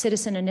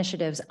citizen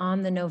initiatives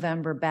on the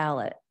November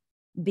ballot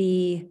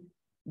be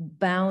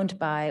bound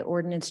by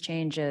ordinance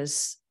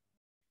changes?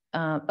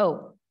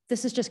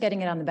 This is just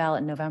getting it on the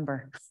ballot in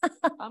November.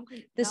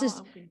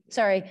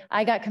 Sorry,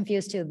 I got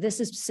confused too. This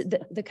is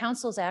the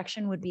council's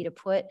action would be to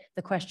put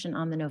the question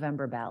on the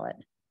November ballot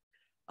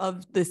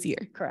of this year.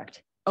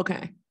 Correct.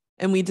 Okay.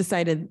 And we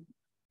decided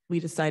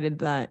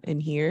that in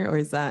here, or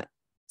is that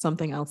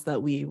something else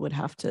that we would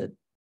have to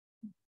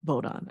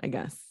vote on, I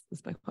guess,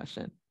 is my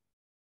question.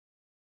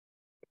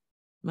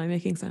 Am I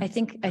making sense? I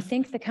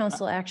think the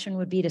council action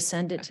would be to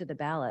send it to the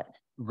ballot.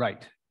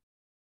 Right.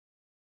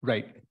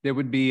 Right. There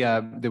would be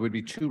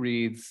 2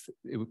 reads,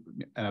 and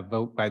a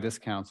vote by this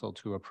council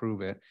to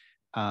approve it.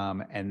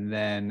 And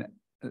then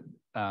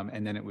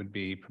it would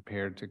be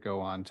prepared to go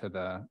onto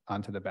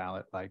the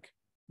ballot like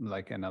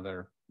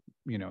another,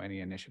 any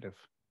initiative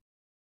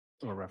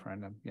or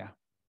referendum. Yeah.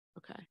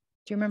 Okay.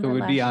 Do you remember? So it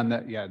would be on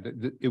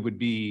the, it would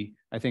be,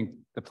 I think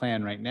the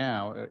plan right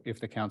now, if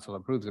the council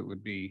approves, it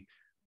would be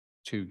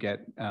to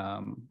get,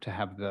 to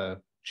have the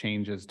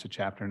changes to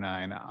Chapter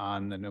 9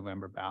 on the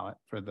November ballot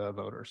for the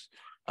voters.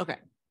 Okay.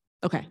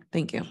 Okay.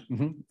 Thank you.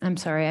 I'm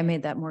sorry, I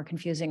made that more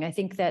confusing. I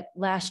think that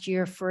last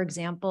year, for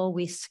example,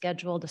 we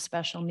scheduled a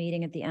special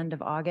meeting at the end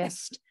of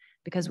August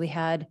because we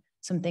had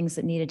some things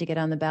that needed to get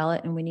on the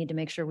ballot, and we need to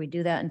make sure we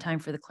do that in time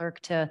for the clerk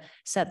to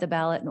set the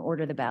ballot and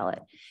order the ballot.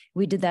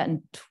 We did that,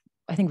 and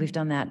I think we've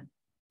done that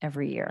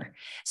every year.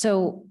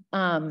 So,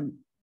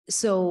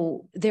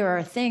 so there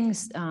are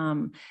things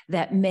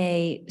that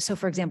may, so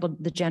for example,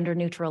 the gender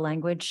neutral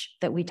language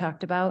that we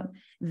talked about,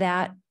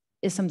 that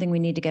is something we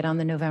need to get on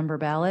the November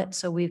ballot.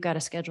 So we've got to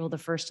schedule the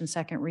first and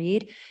second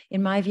read.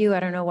 In my view, I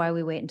don't know why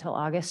we wait until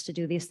August to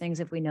do these things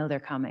if we know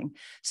they're coming.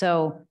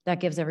 So that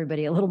gives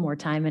everybody a little more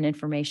time and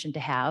information to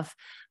have,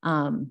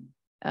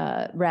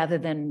 rather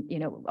than,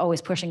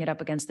 always pushing it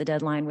up against the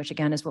deadline, which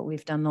again is what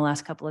we've done the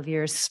last couple of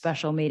years,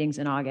 special meetings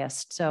in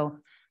August. So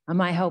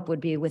my hope would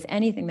be with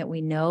anything that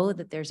we know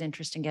that there's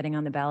interest in getting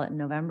on the ballot in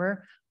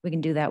November, we can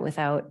do that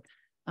without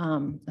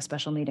a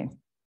special meeting.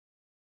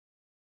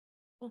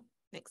 Cool.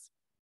 Thanks.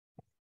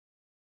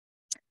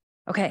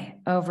 Okay,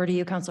 over to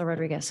you, Councilor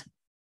Rodriguez.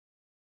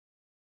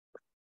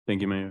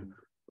 Thank you, Mayor.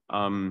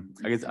 I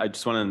guess I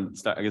just want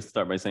to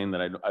start by saying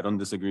that I don't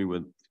disagree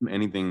with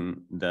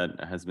anything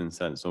that has been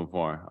said so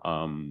far.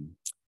 And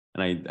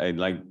I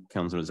like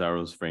Councilor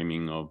Zaro's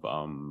framing of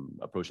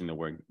approaching the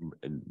work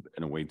in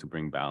a way to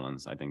bring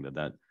balance. I think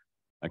that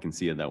I can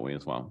see it that way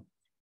as well.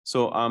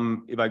 So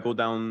if I go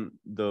down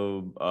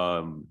the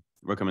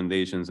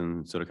recommendations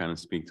and sort of kind of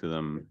speak to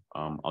them,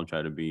 I'll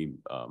try to be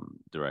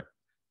direct.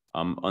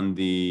 On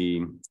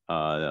the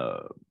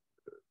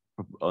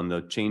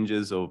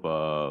changes of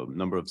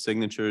number of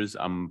signatures,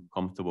 I'm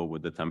comfortable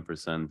with the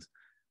 10%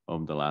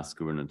 of the last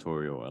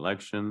gubernatorial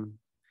election.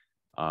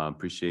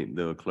 Appreciate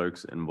the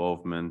clerk's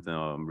involvement,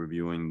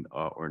 reviewing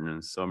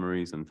ordinance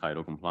summaries and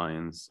title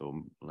compliance,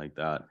 so like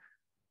that.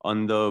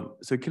 On the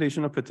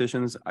circulation of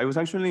petitions, I was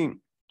actually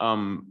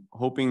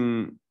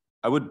hoping,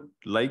 I would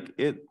like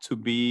it to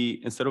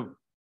be, instead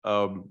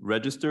of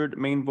registered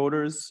Maine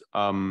voters,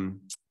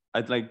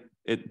 I'd like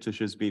it to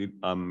just be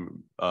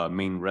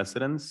Maine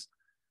residents.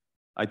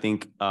 I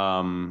think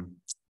I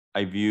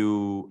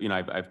view,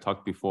 I've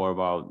talked before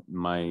about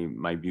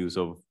my views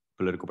of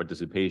political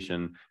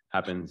participation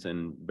happens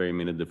in very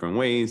many different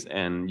ways,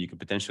 and you could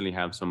potentially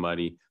have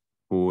somebody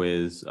who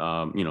is,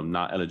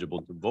 not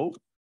eligible to vote,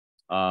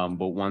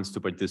 but wants to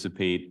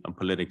participate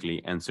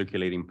politically and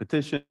circulating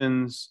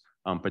petitions,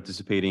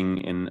 participating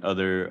in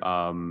other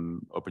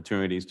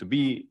opportunities to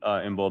be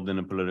involved in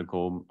a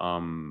political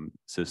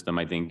system.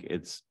 I think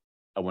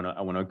I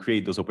want to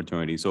create those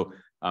opportunities. So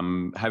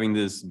having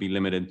this be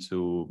limited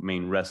to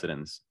Maine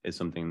residents is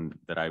something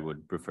that I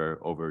would prefer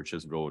over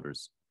just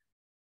voters.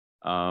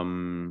 I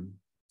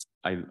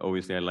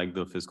like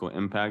the fiscal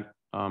impact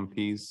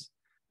piece,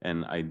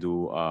 and I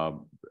do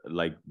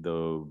like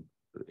the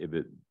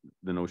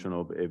notion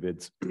of if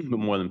it's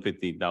more than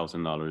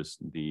 $50,000,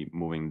 the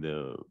moving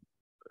the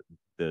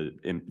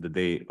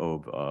date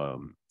of I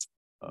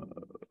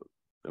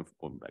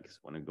guess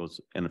when it goes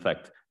in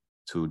effect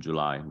to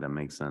July. That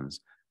makes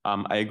sense.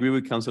 I agree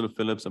with Councilor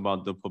Phillips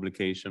about the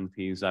publication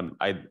piece.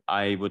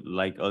 I would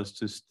like us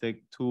to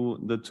stick to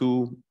the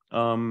 2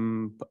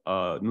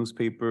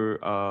 newspaper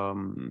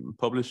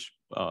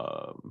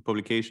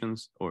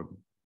publications, or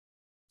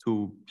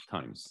 2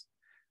 times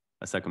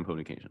a second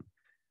publication.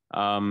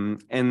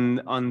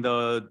 And on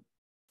the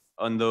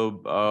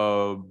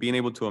being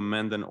able to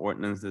amend an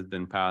ordinance that's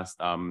been passed,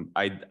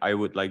 I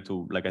would like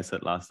to, like I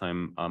said last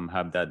time,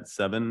 have that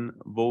 7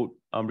 vote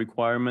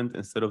requirement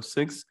instead of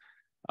 6.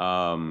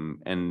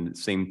 And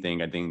same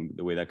thing, I think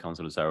the way that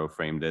Councilor Zaro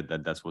framed it,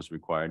 that's what's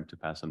required to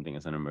pass something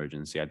as an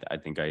emergency. I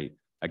think I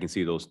can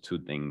see those 2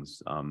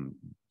 things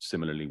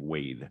similarly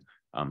weighed.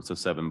 So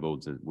 7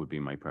 votes would be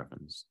my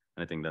preference.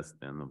 And I think that's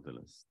the end of the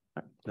list.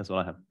 All right, that's all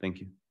I have. Thank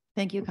you.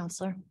 Thank you,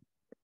 Councilor.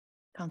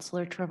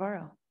 Councilor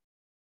Trevorrow.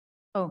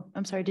 Oh,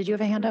 I'm sorry. Did you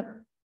have a hand up?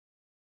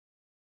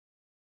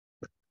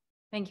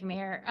 Thank you,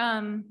 Mayor.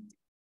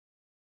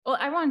 Well,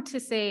 I want to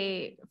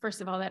say,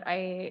 first of all, that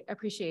I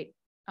appreciate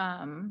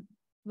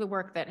the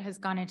work that has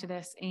gone into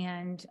this.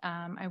 And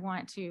I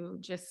want to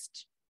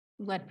just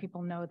let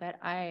people know that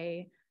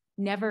I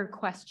never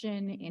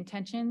question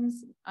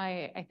intentions.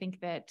 I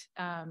think that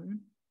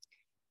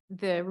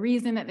the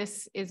reason that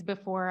this is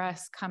before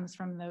us comes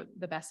from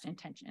the best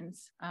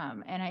intentions.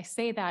 And I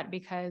say that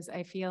because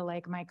I feel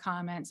like my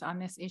comments on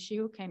this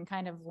issue can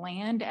kind of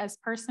land as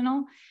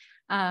personal.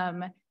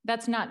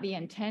 That's not the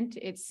intent.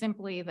 It's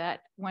simply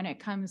that when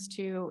it comes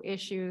to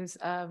issues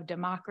of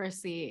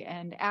democracy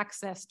and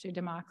access to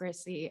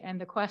democracy and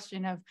the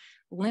question of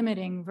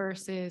limiting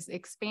versus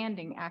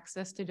expanding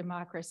access to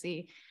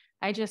democracy,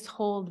 I just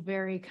hold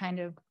very kind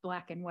of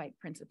black and white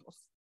principles.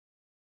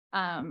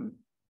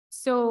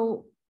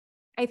 So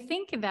I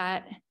think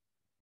that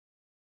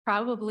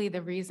probably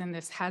the reason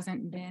this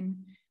hasn't been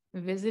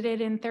visited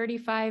in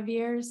 35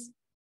 years,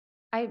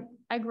 I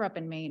grew up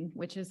in Maine,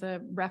 which is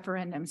a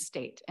referendum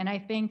state. And I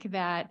think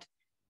that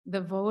the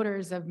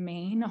voters of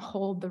Maine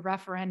hold the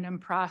referendum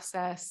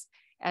process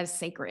as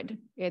sacred.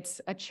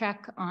 It's a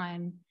check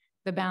on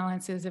the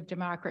balances of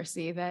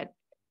democracy that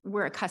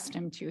we're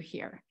accustomed to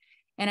here.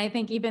 And I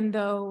think even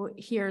though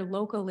here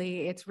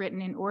locally, it's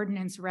written in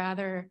ordinance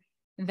rather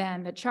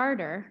than the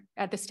charter,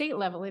 at the state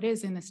level, it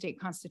is in the state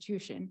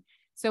constitution.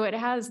 So it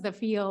has the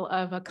feel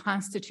of a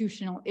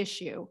constitutional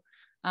issue.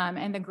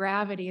 And the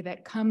gravity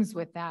that comes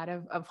with that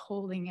of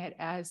holding it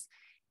as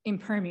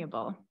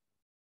impermeable.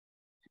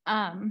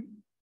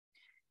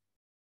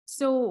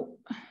 So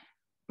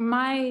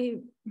my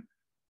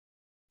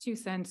 2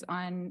 cents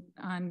on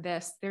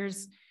this,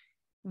 there's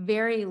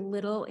very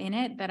little in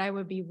it that I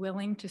would be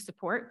willing to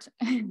support.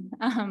 And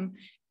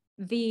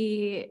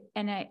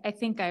I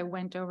think I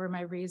went over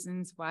my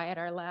reasons why at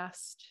our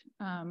last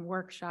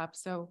workshop.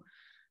 So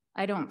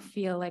I don't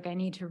feel like I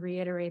need to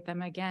reiterate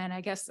them again.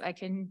 I guess I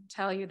can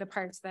tell you the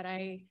parts that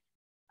I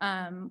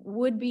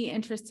would be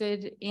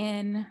interested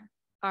in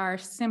are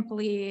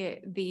simply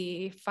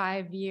the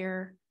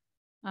 5-year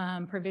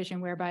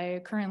provision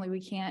whereby currently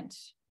we can't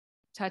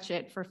touch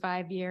it for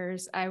 5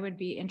 years. I would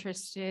be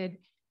interested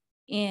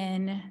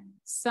in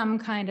some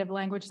kind of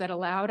language that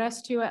allowed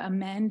us to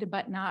amend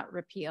but not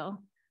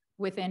repeal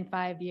within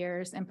 5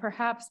 years, and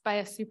perhaps by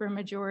a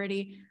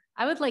supermajority.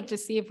 I would like to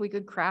see if we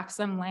could craft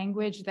some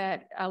language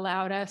that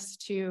allowed us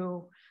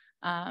to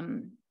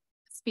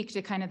speak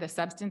to kind of the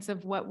substance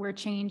of what we're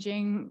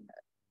changing.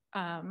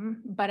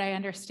 But I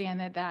understand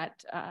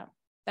that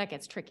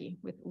gets tricky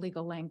with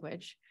legal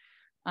language.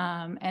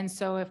 And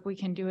so if we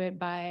can do it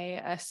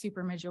by a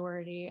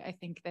supermajority, I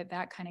think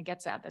that kind of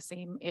gets at the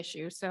same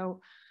issue.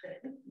 So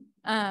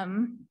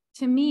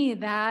to me,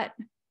 that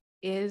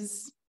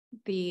is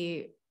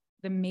the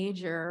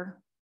major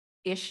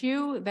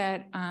issue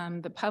that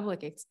the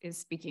public is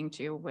speaking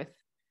to with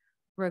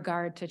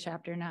regard to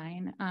Chapter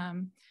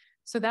 9.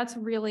 So that's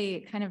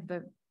really kind of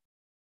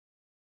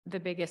the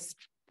biggest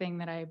thing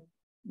that I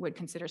would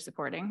consider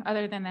supporting.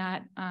 Other than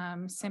that,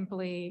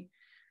 simply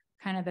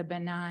kind of the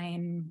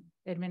benign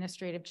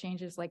administrative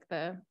changes like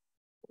the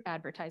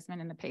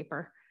advertisement in the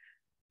paper.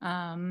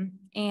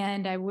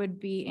 And I would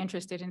be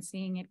interested in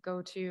seeing it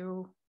go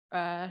to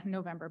a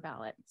November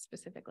ballot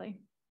specifically.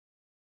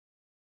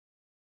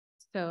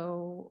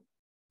 So,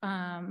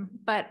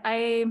 but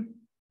I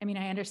mean,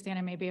 I understand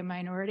I may be a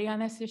minority on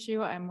this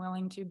issue. I'm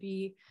willing to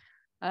be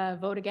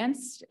vote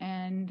against,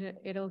 and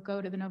it'll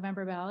go to the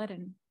November ballot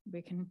and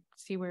we can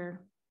see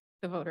where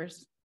the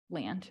voters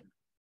land.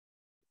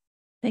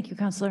 Thank you,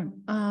 Councilor.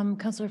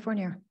 Councilor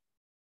Fournier.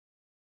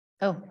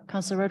 Oh,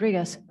 Councilor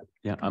Rodriguez.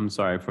 Yeah, I'm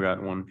sorry, I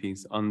forgot one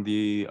piece. On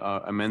the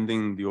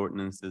amending the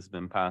ordinance that's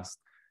been passed,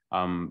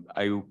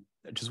 I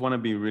just want to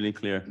be really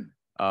clear.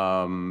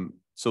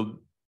 So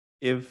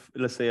if,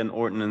 let's say, an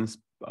ordinance,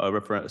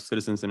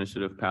 citizens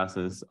initiative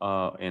passes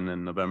in a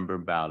November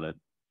ballot,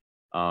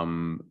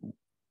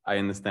 I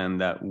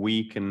understand that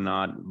we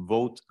cannot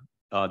vote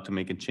to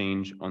make a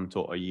change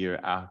until a year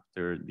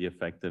after the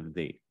effective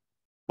date.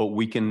 But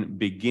we can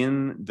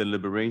begin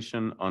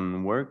deliberation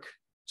on work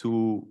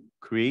to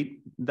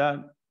create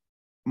that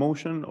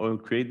motion or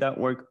create that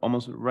work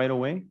almost right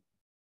away.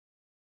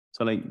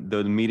 So like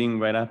the meeting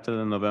right after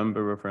the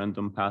November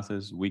referendum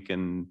passes, we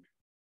can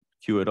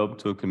queue it up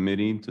to a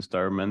committee to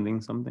start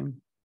amending something,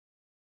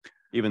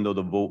 even though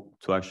the vote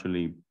to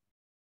actually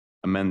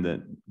amend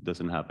it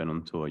doesn't happen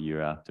until a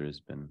year after it's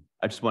been.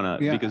 I just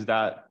want to, because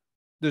that.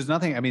 There's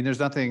nothing, I mean, there's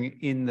nothing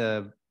in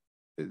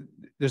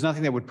there's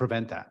nothing that would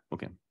prevent that.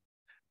 Okay.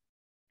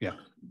 Yeah.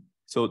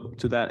 So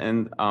to that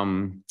end,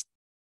 I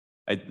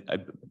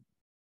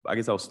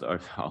guess I'll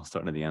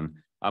start at the end.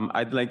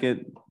 I'd like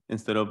it,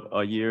 instead of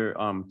a year,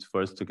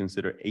 for us to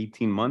consider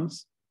 18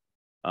 months.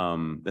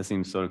 That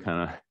seems sort of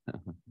kind of,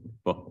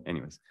 well,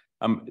 anyways.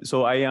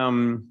 So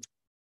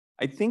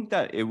I think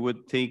that it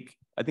would take,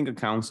 I think a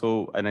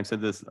council, and I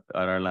said this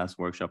at our last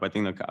workshop, I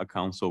think a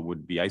council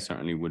would be, I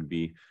certainly would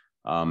be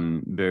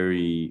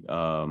very,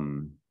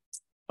 you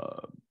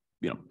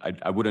know,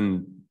 I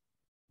wouldn't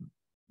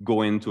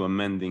go into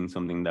amending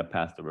something that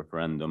passed a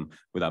referendum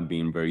without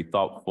being very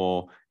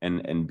thoughtful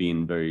and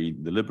being very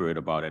deliberate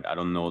about it. I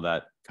don't know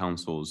that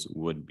councils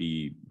would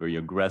be very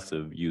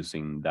aggressive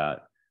using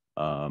that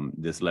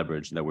this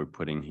leverage that we're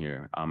putting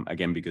here.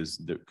 Again, because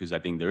I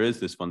think there is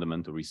this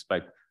fundamental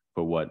respect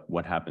for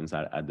what happens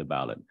at the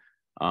ballot.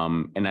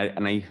 And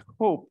I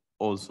hope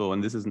also,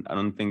 and this isn't, I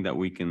don't think that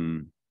we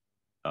can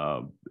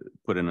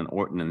put in an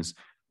ordinance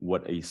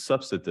what a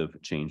substantive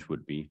change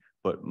would be,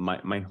 but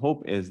my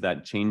hope is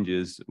that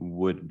changes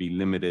would be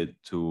limited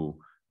to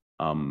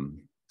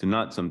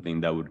not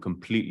something that would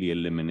completely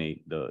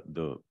eliminate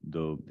the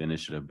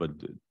initiative, but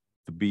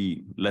to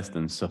be less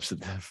than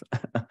substantive.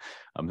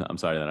 I'm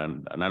sorry that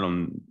and I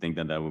don't think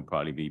that would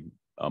probably be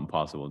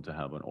possible to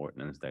have an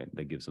ordinance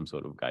that gives some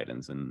sort of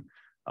guidance and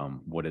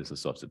what is a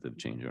substantive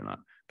change or not.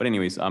 But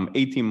anyways,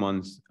 18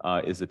 months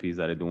is the piece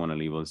that I do want to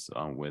leave us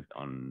with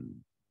on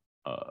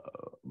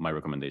my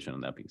recommendation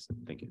on that piece.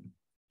 Thank you.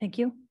 Thank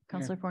you.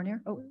 Councilor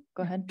Fournier. Oh,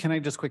 go ahead. Can I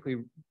just quickly,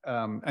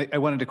 I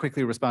wanted to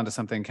quickly respond to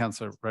something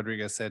Councilor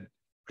Rodriguez said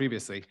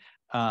previously.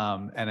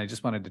 And I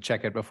just wanted to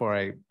check it before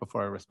I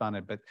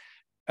responded, but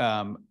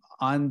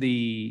on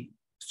the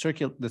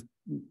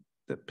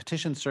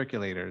petition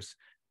circulators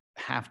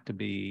have to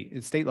be,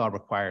 state law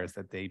requires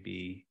that they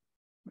be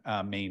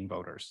main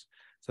voters.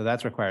 So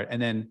that's required.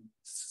 And then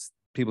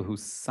people who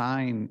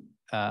sign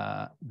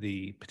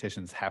the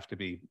petitions have to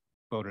be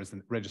voters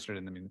and registered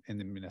in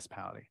the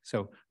municipality.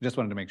 So just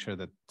wanted to make sure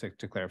that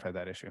to clarify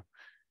that issue.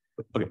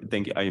 Okay,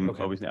 thank you.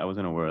 Okay. Obviously I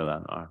wasn't aware of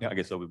that. Yeah. I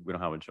guess so we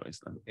don't have a choice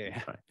then. Yeah.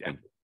 Right, Yeah.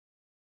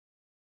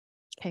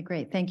 Okay,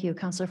 great. Thank you,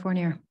 Councilor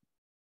Fournier.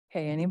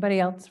 Okay, anybody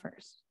else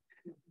first?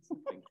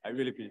 I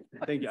really appreciate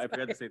it. Thank you. I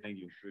forgot to say thank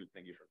you. Really,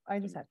 thank you. I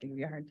just have to give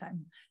you a hard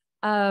time.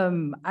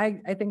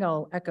 I think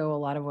I'll echo a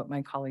lot of what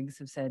my colleagues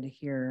have said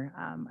here.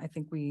 I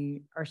think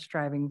we are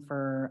striving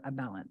for a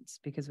balance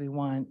because we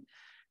want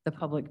the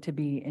public to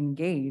be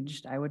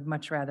engaged. I would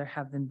much rather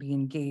have them be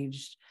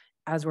engaged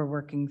as we're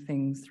working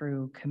things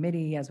through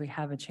committee, as we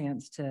have a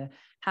chance to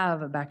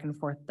have a back and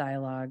forth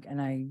dialogue.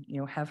 And I,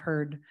 have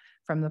heard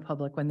from the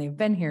public when they've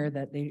been here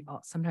that they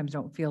sometimes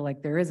don't feel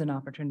like there is an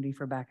opportunity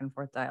for back and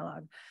forth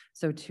dialogue.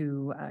 So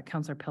to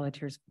Councilor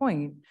Pelletier's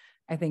point,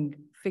 I think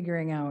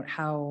figuring out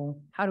how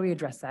do we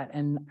address that?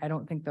 And I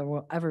don't think there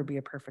will ever be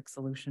a perfect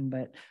solution,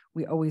 but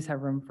we always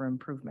have room for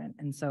improvement.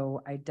 And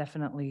so I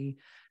definitely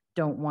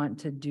don't want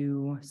to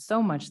do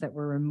so much that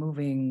we're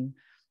removing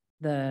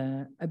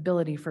the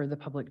ability for the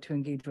public to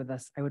engage with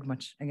us. I would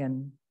much,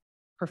 again,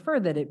 prefer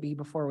that it be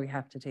before we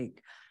have to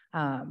take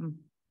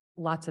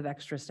lots of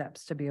extra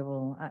steps to be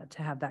able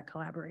to have that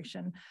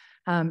collaboration.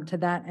 To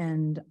that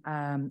end,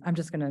 I'm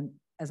just gonna,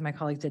 as my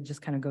colleagues did,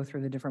 just kind of go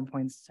through the different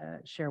points to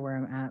share where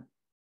I'm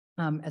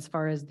at. As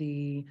far as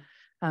the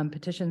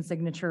petition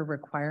signature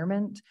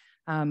requirement,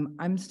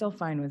 I'm still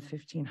fine with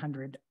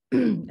 1,500.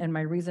 And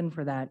my reason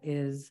for that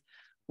is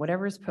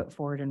whatever is put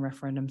forward in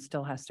referendum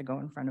still has to go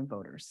in front of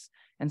voters.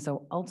 And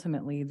so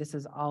ultimately, this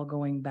is all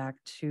going back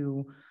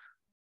to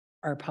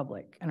our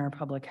public, and our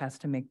public has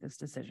to make this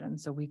decision.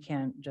 So we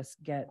can't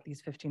just get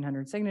these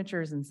 1,500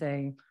 signatures and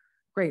say,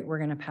 great, we're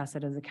going to pass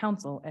it as a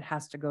council. It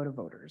has to go to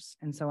voters.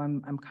 And so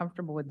I'm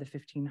comfortable with the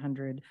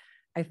 1,500.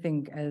 I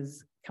think,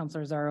 as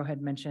Councilor Zarro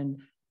had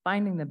mentioned,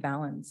 finding the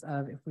balance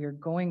of if we are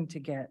going to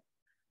get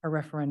a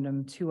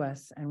referendum to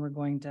us and we're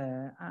going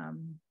to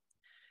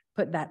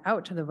put that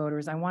out to the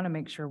voters, I want to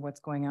make sure what's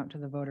going out to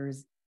the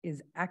voters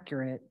is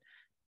accurate,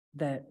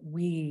 that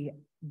we,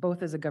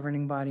 both as a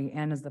governing body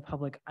and as the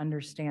public,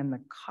 understand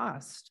the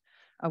cost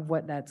of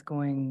what that's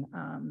going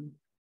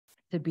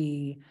to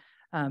be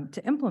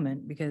to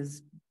implement,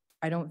 because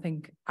I don't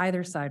think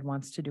either side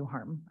wants to do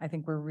harm. I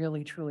think we're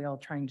really, truly all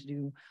trying to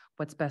do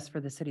what's best for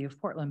the city of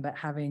Portland, but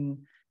having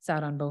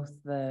sat on both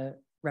the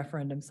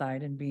referendum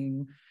side and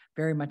being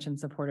very much in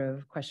support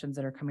of questions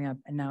that are coming up,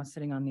 and now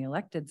sitting on the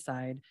elected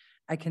side,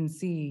 I can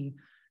see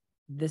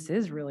this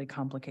is really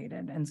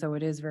complicated. And so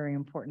it is very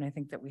important, I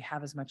think, that we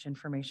have as much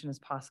information as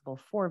possible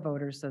for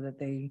voters so that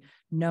they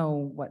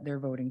know what they're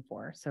voting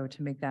for. So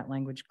to make that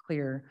language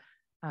clear,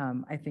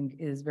 I think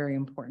is very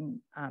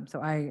important.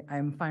 So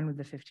I'm fine with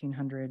the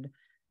 1,500.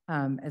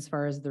 As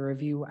far as the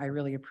review, I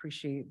really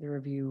appreciate the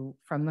review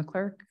from the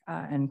clerk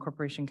and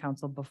Corporation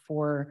Council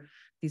before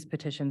these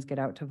petitions get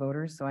out to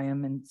voters. So I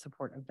am in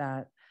support of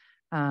that.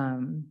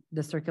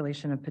 The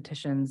circulation of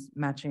petitions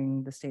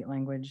matching the state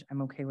language,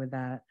 I'm okay with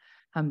that.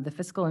 The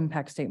fiscal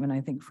impact statement,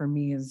 I think, for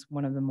me, is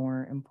one of the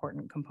more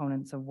important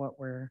components of what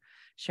we're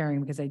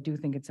sharing, because I do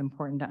think it's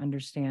important to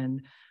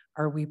understand,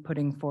 are we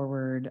putting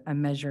forward a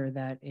measure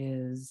that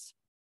is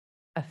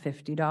a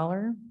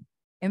 $50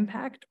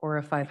 impact or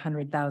a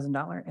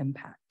 $500,000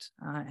 impact?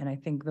 And I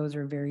think those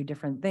are very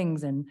different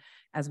things. And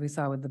as we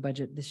saw with the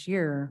budget this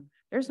year,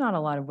 there's not a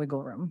lot of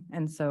wiggle room.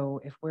 And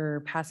so if we're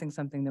passing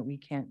something that we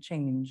can't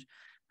change,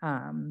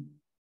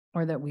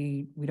 or that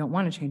we don't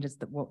want to change, it's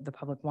what the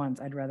public wants,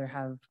 I'd rather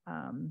have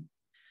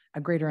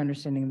a greater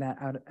understanding of that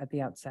out at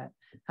the outset.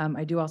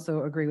 I do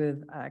also agree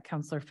with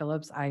Councilor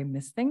Phillips. I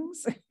miss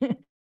things.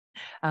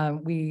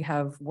 We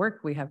have work,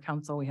 we have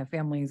counsel, we have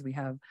families, we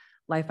have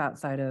life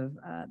outside of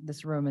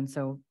this room. And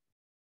so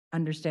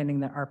understanding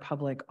that our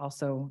public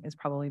also is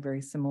probably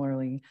very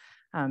similarly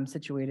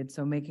situated.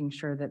 So making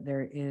sure that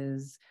there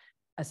is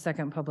a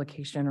second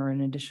publication or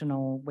an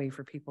additional way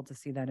for people to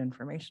see that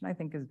information, I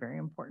think is very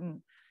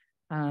important.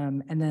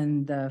 And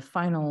then the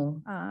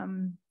final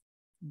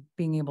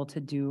being able to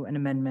do an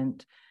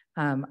amendment.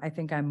 I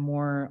think I'm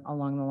more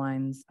along the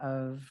lines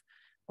of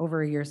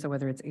over a year. So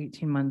whether it's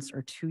 18 months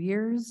or 2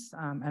 years,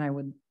 and I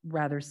would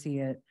rather see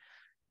it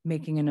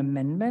making an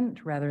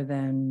amendment rather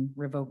than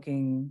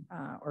revoking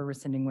or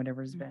rescinding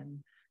whatever's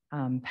been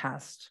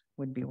passed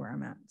would be where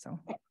I'm at. So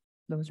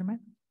those are my,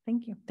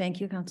 thank you. Thank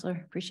you,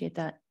 Councillor. Appreciate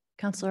that.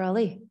 Councillor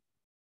Ali.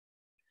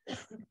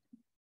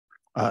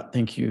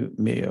 Thank you,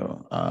 Mayor.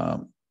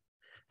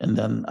 And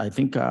then I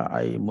think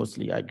I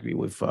mostly agree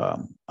with,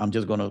 I'm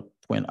just going to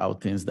point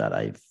out things that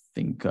I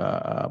think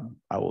I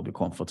will be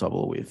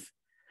comfortable with.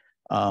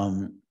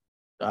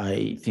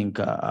 I think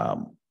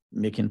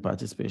making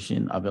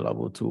participation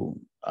available to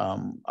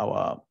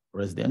our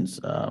residents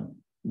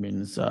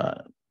means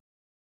a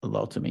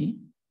lot to me.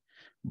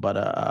 But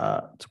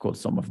to quote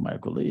some of my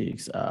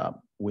colleagues,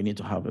 we need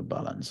to have a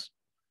balance.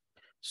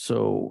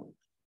 So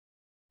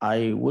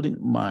I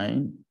wouldn't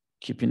mind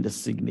keeping the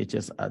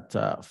signatures at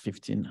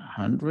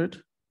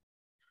 1,500,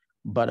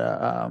 but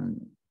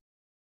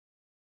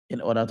in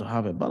order to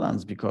have a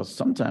balance, because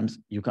sometimes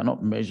you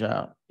cannot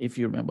measure, if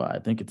you remember, I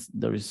think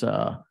there is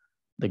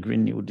the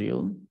Green New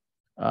Deal.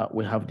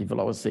 We have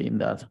developers saying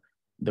that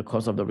the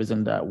cause of the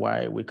reason that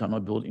why we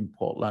cannot build in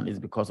Portland is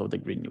because of the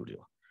Green New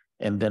Deal.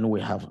 And then we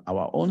have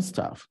our own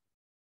staff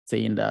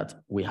saying that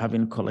we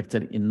haven't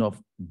collected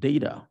enough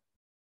data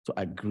to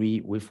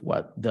agree with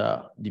what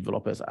the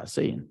developers are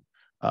saying.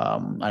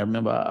 I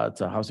remember at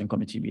a housing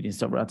committee meeting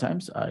several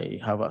times, I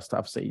have a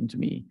staff saying to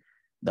me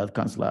that,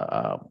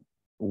 Councillor,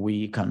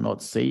 we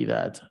cannot say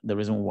that the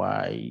reason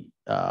why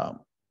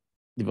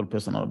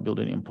developers are not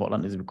building in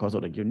Portland is because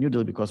of the Green New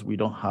Deal, because we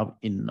don't have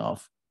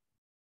enough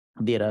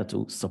data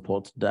to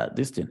support that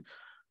distance.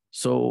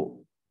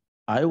 So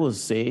I will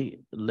say,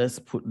 let's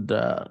put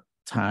the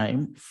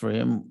time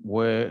frame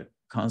where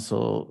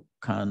council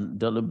can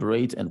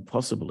deliberate and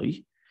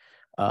possibly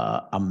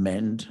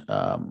amend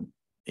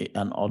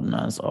an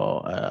ordinance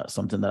or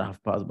something that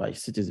have passed by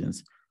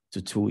citizens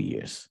to 2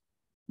 years.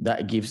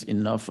 That gives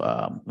enough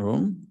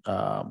room.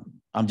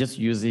 I'm just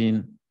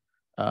using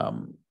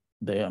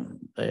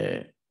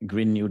the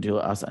Green New Deal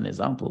as an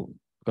example,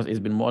 because it's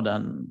been more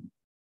than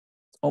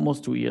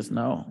almost 2 years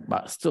now,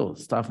 but still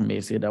staff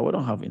may say that we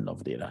don't have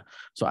enough data.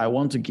 So I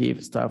want to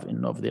give staff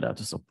enough data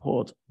to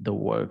support the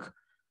work,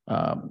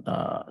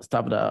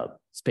 staff the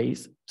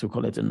space to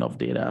collect enough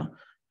data.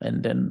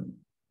 And then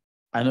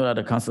I know that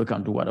the council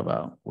can do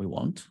whatever we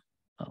want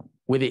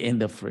within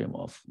the frame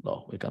of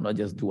law. We cannot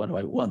just do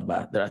whatever we want,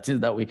 but there are things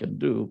that we can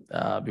do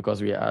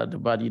because we are the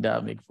body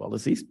that makes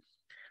policies.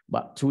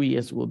 But 2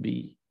 years will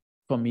be,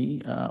 for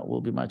me,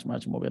 will be much,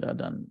 much more better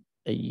than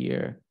a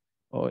year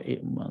or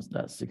 8 months.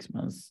 That's 6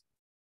 months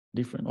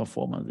different, or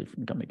 4 months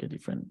different can make a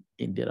difference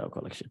in data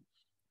collection.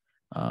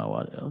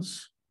 What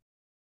else?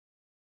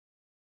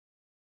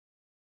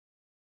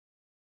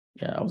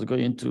 Yeah, I was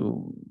going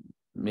to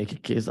make a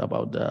case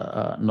about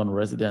the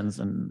non-residents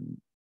and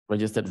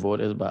registered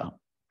voters, but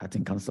I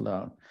think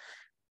Councillor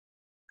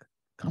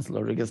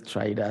Rodriguez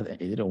tried that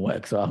and it didn't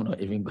work, so I'm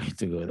not even going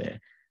to go there.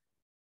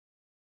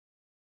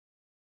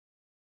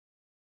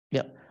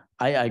 Yeah,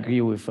 I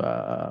agree with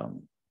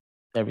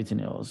everything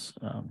else.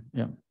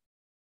 Yeah.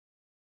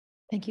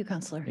 Thank you,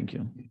 Councillor. Thank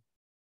you.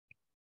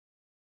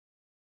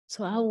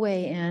 So I'll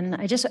weigh in.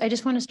 I just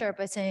want to start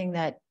by saying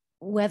that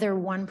whether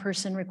one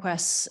person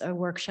requests a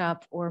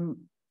workshop or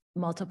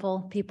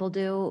multiple people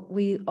do,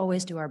 we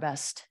always do our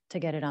best to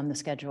get it on the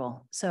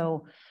schedule.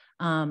 So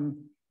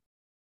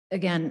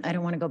again, I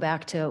don't want to go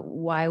back to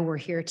why we're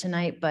here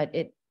tonight, but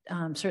it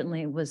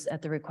certainly was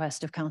at the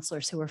request of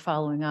councillors who were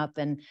following up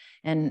and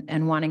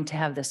wanting to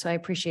have this. So I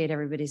appreciate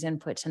everybody's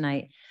input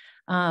tonight.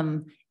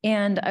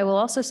 And I will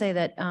also say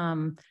that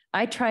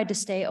I tried to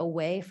stay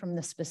away from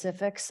the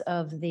specifics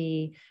of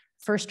the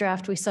first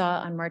draft we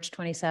saw on March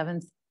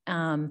 27th.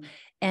 And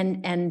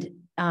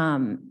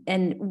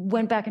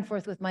went back and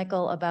forth with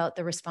Michael about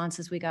the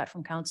responses we got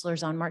from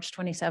councillors on March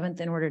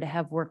 27th in order to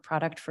have work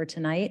product for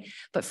tonight.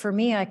 But for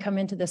me, I come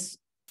into this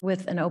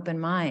with an open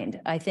mind.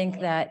 I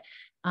think that,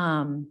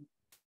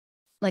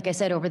 like I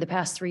said, over the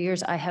past 3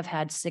 years, I have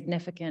had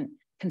significant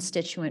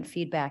constituent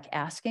feedback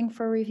asking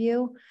for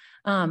review.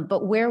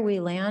 But where we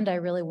land, I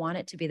really want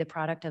it to be the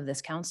product of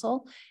this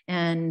council.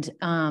 And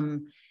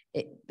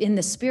in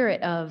the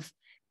spirit of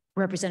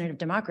representative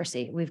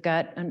democracy. We've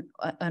got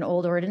an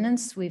old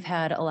ordinance. We've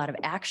had a lot of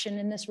action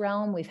in this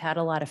realm. We've had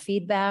a lot of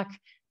feedback.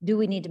 Do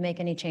we need to make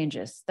any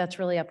changes? That's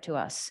really up to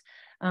us.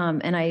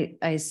 And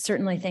I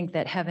certainly think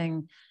that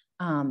having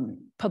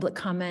public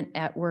comment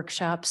at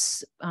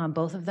workshops,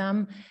 both of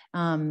them,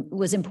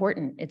 was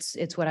important.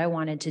 It's what I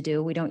wanted to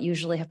do. We don't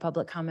usually have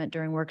public comment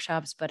during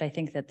workshops, but I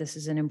think that this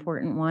is an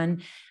important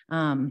one.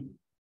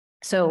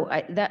 So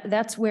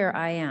that's where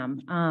I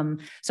am.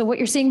 So what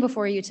you're seeing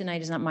before you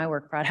tonight is not my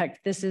work product.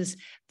 This is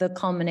the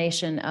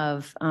culmination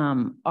of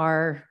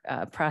our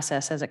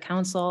process as a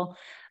council.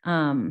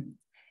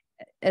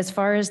 As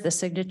far as the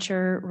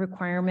signature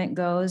requirement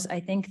goes, I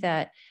think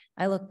that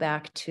I look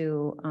back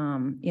to,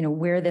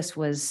 where this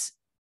was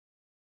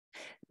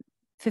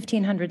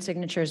 1,500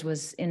 signatures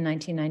was in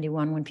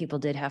 1991 when people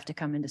did have to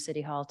come into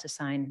City Hall to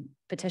sign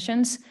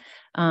petitions.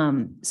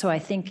 So I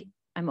think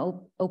I'm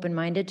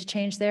open-minded to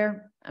change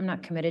there. I'm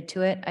not committed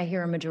to it. I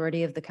hear a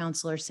majority of the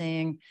councilors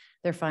saying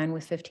they're fine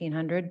with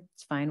 1,500.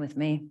 It's fine with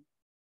me.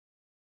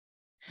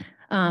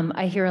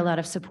 I hear a lot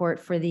of support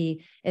for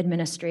the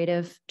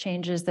administrative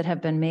changes that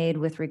have been made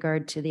with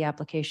regard to the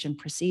application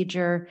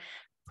procedure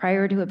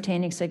prior to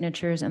obtaining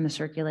signatures and the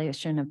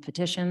circulation of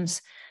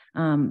petitions.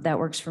 That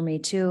works for me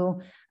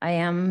too. I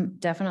am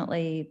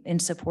definitely in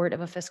support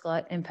of a fiscal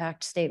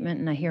impact statement,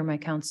 and I hear my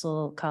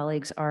council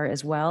colleagues are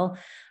as well.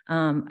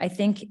 I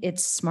think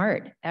it's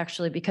smart,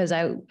 actually, because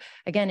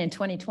again, in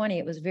 2020,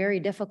 it was very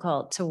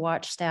difficult to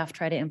watch staff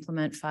try to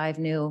implement 5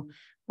 new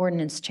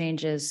ordinance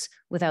changes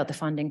without the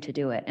funding to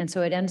do it. And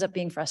so it ends up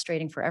being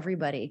frustrating for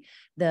everybody.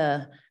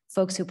 The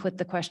folks who put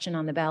the question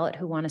on the ballot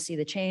who want to see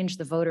the change,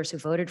 the voters who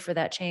voted for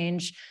that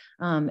change,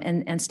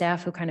 and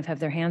staff who kind of have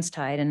their hands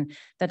tied, and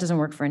that doesn't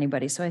work for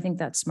anybody. So I think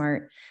that's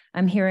smart.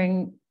 I'm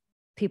hearing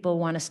people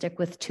want to stick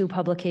with 2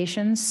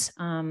 publications.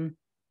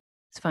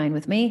 It's fine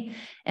with me.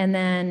 And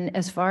then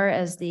as far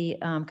as the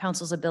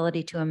council's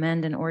ability to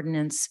amend an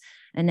ordinance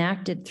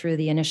enacted through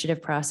the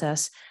initiative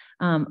process,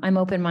 I'm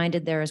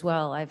open-minded there as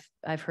well.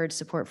 I've heard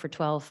support for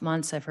 12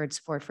 months. I've heard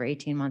support for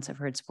 18 months. I've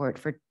heard support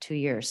for 2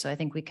 years. So I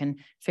think we can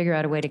figure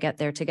out a way to get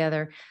there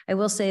together. I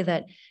will say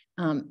that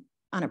on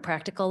a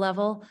practical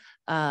level,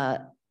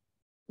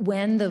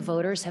 when the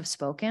voters have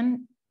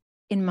spoken,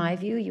 in my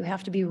view, you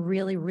have to be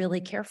really,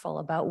 really careful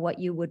about what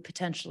you would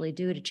potentially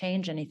do to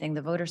change anything.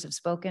 The voters have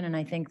spoken, and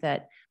I think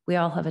that we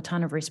all have a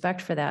ton of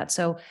respect for that.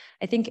 So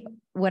I think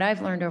what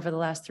I've learned over the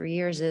last 3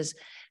 years is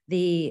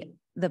the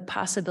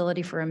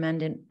possibility for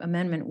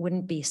amendment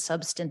wouldn't be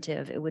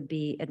substantive, it would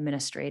be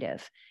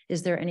administrative.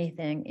 Is there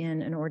anything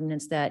in an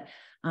ordinance that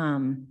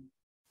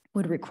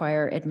would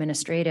require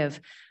administrative?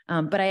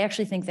 But I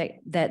actually think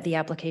that the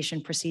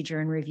application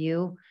procedure and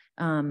review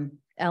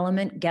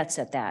element gets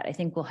at that. I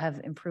think we'll have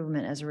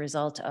improvement as a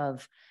result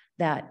of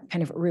that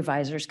kind of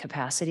reviser's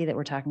capacity that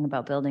we're talking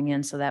about building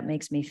in. So that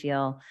makes me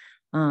feel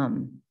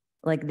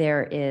like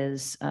there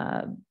is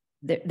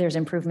there's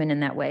improvement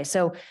in that way.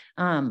 So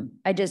I'm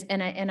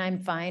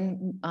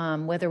fine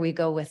whether we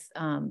go with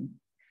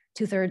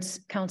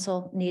 2/3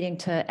 council needing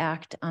to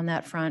act on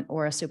that front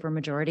or a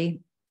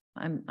supermajority.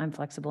 I'm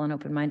flexible and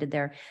open-minded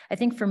there. I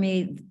think for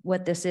me,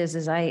 what this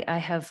is I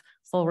have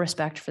full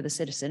respect for the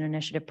citizen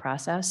initiative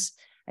process.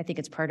 I think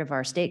it's part of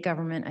our state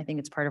government. I think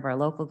it's part of our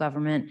local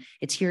government.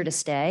 It's here to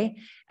stay.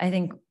 I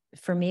think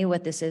for me,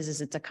 what this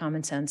is it's a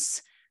common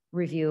sense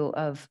review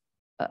of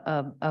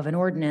an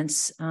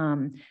ordinance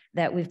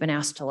that we've been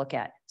asked to look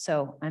at.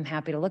 So I'm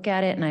happy to look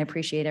at it, and I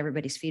appreciate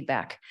everybody's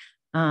feedback.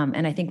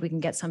 And I think we can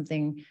get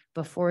something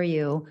before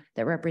you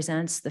that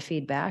represents the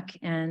feedback,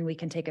 and we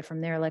can take it from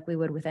there like we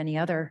would with any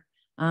other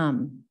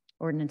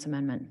ordinance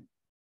amendment.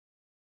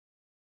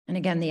 And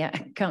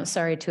again,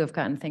 sorry to have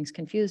gotten things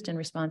confused in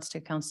response to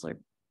Councilor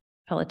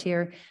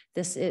Pelletier.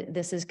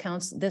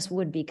 This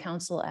would be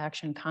council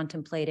action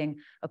contemplating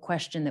a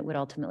question that would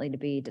ultimately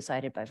be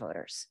decided by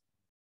voters.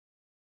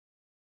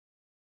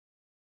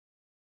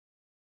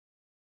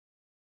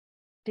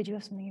 Did you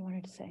have something you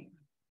wanted to say,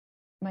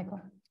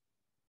 Michael?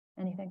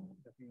 Anything?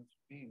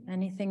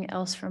 Anything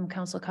else from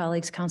council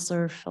colleagues?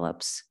 Councilor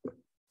Phillips.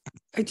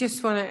 I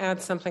just want to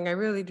add something. I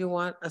really do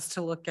want us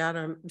to look at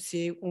or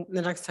see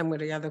the next time we're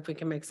together, if we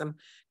can make some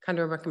kind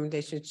of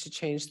recommendations to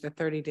change the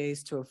 30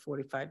 days to a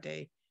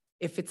 45-day.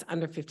 If it's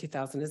under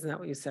 50,000, isn't that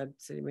what you said,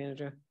 City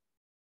Manager?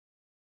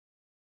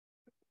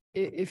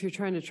 If you're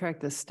trying to track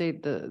the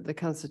state, the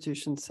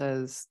Constitution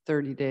says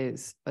 30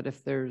 days, but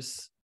if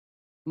there's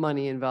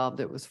money involved,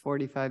 it was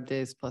 45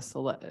 days plus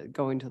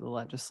going to the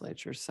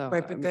legislature. So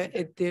right,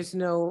 but there's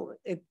no,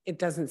 it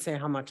doesn't say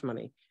how much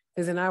money.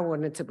 Because in our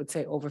ordinance, it would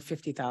say over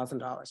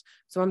 $50,000.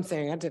 So I'm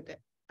saying I did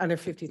under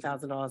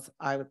 $50,000.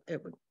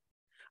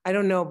 I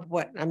don't know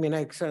what, I mean,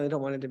 I certainly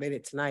don't want to debate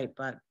it tonight,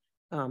 but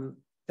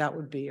that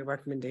would be a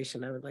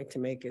recommendation I would like to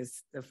make,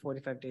 is the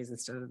 45 days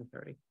instead of the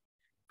 30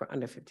 for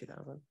under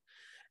 50,000.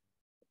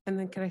 And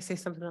then can I say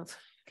something else?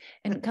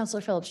 And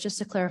Councilor Phillips, just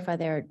to clarify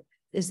there,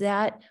 is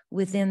that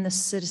within the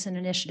citizen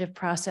initiative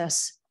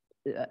process,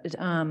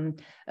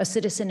 a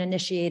citizen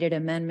initiated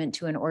amendment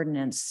to an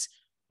ordinance?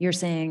 You're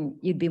saying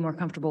you'd be more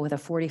comfortable with a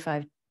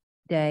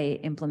 45-day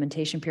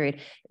implementation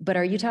period, but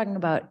are you talking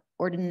about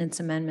ordinance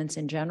amendments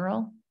in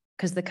general?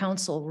 Because the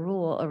council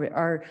rule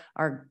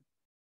are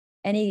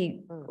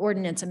any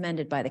ordinance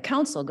amended by the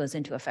council goes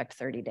into effect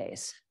 30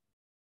 days.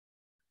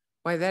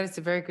 Why, that is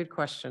a very good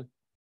question.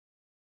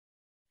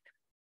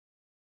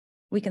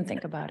 We can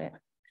think about it.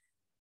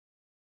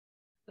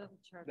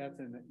 That's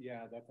in the,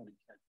 yeah, that's in the.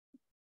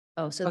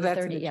 Oh, so the that's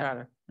 30, in the yeah.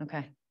 charter.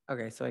 Okay.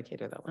 Okay, so I can't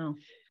do that Oh.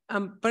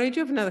 one. But I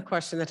do have another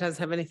question that doesn't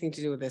have anything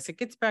to do with this. It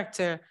gets back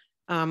to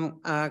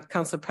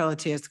Councilor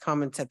Pelletier's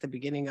comments at the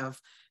beginning of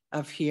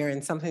here,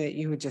 and something that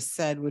you had just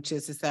said, which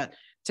is that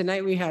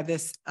tonight we had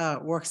this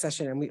work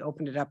session and we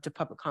opened it up to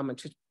public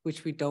comment,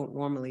 which we don't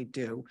normally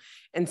do.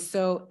 And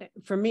so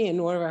for me, in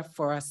order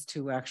for us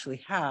to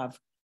actually have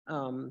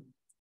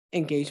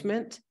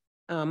engagement,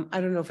 I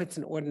don't know if it's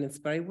an ordinance,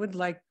 but I would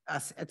like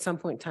us at some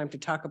point in time to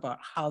talk about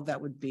how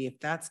that would be, if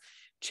that's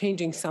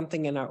changing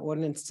something in our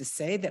ordinance to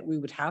say that we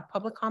would have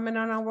public comment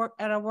on our work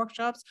at our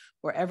workshops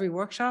or every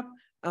workshop.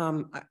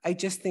 I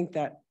just think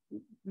that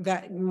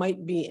that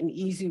might be an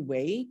easy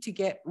way to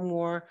get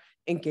more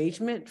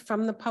engagement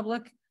from the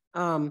public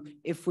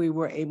if we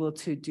were able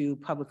to do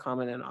public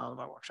comment in all of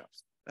our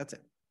workshops. That's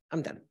it.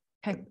 I'm done.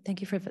 Okay,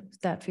 thank you for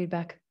that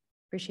feedback.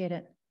 Appreciate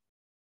it.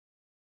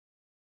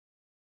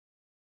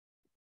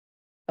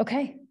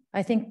 Okay,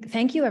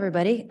 thank you,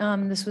 everybody.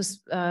 This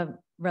was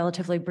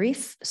relatively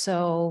brief,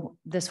 so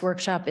this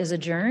workshop is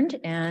adjourned,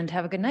 and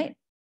have a good night.